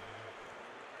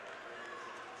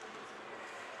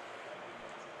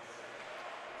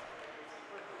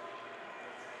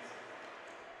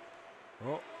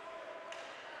 Oh.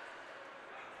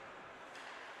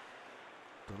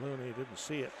 Delooney didn't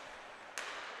see it.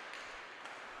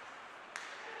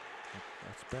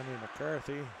 That's Benny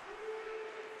McCarthy.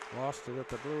 Lost it at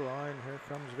the blue line. Here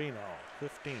comes Vino.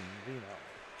 15,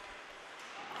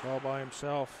 Vino. All by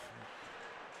himself.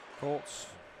 Colts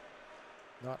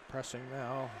not pressing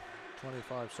now.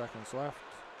 25 seconds left.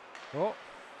 Oh,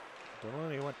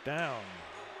 Delooney went down.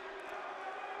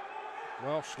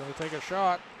 Welsh going to take a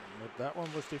shot, but that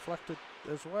one was deflected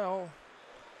as well.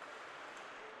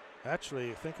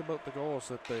 Actually, think about the goals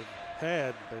that they've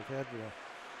had. They've had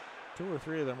 2 or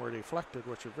 3 of them were deflected,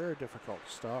 which are very difficult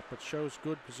to stop, but shows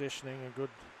good positioning and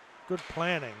good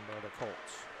planning by the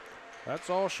Colts. That's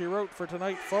all she wrote for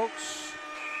tonight, folks.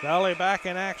 Valley back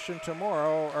in action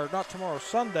tomorrow, or not tomorrow,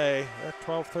 Sunday at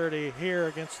 12:30 here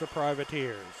against the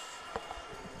Privateers.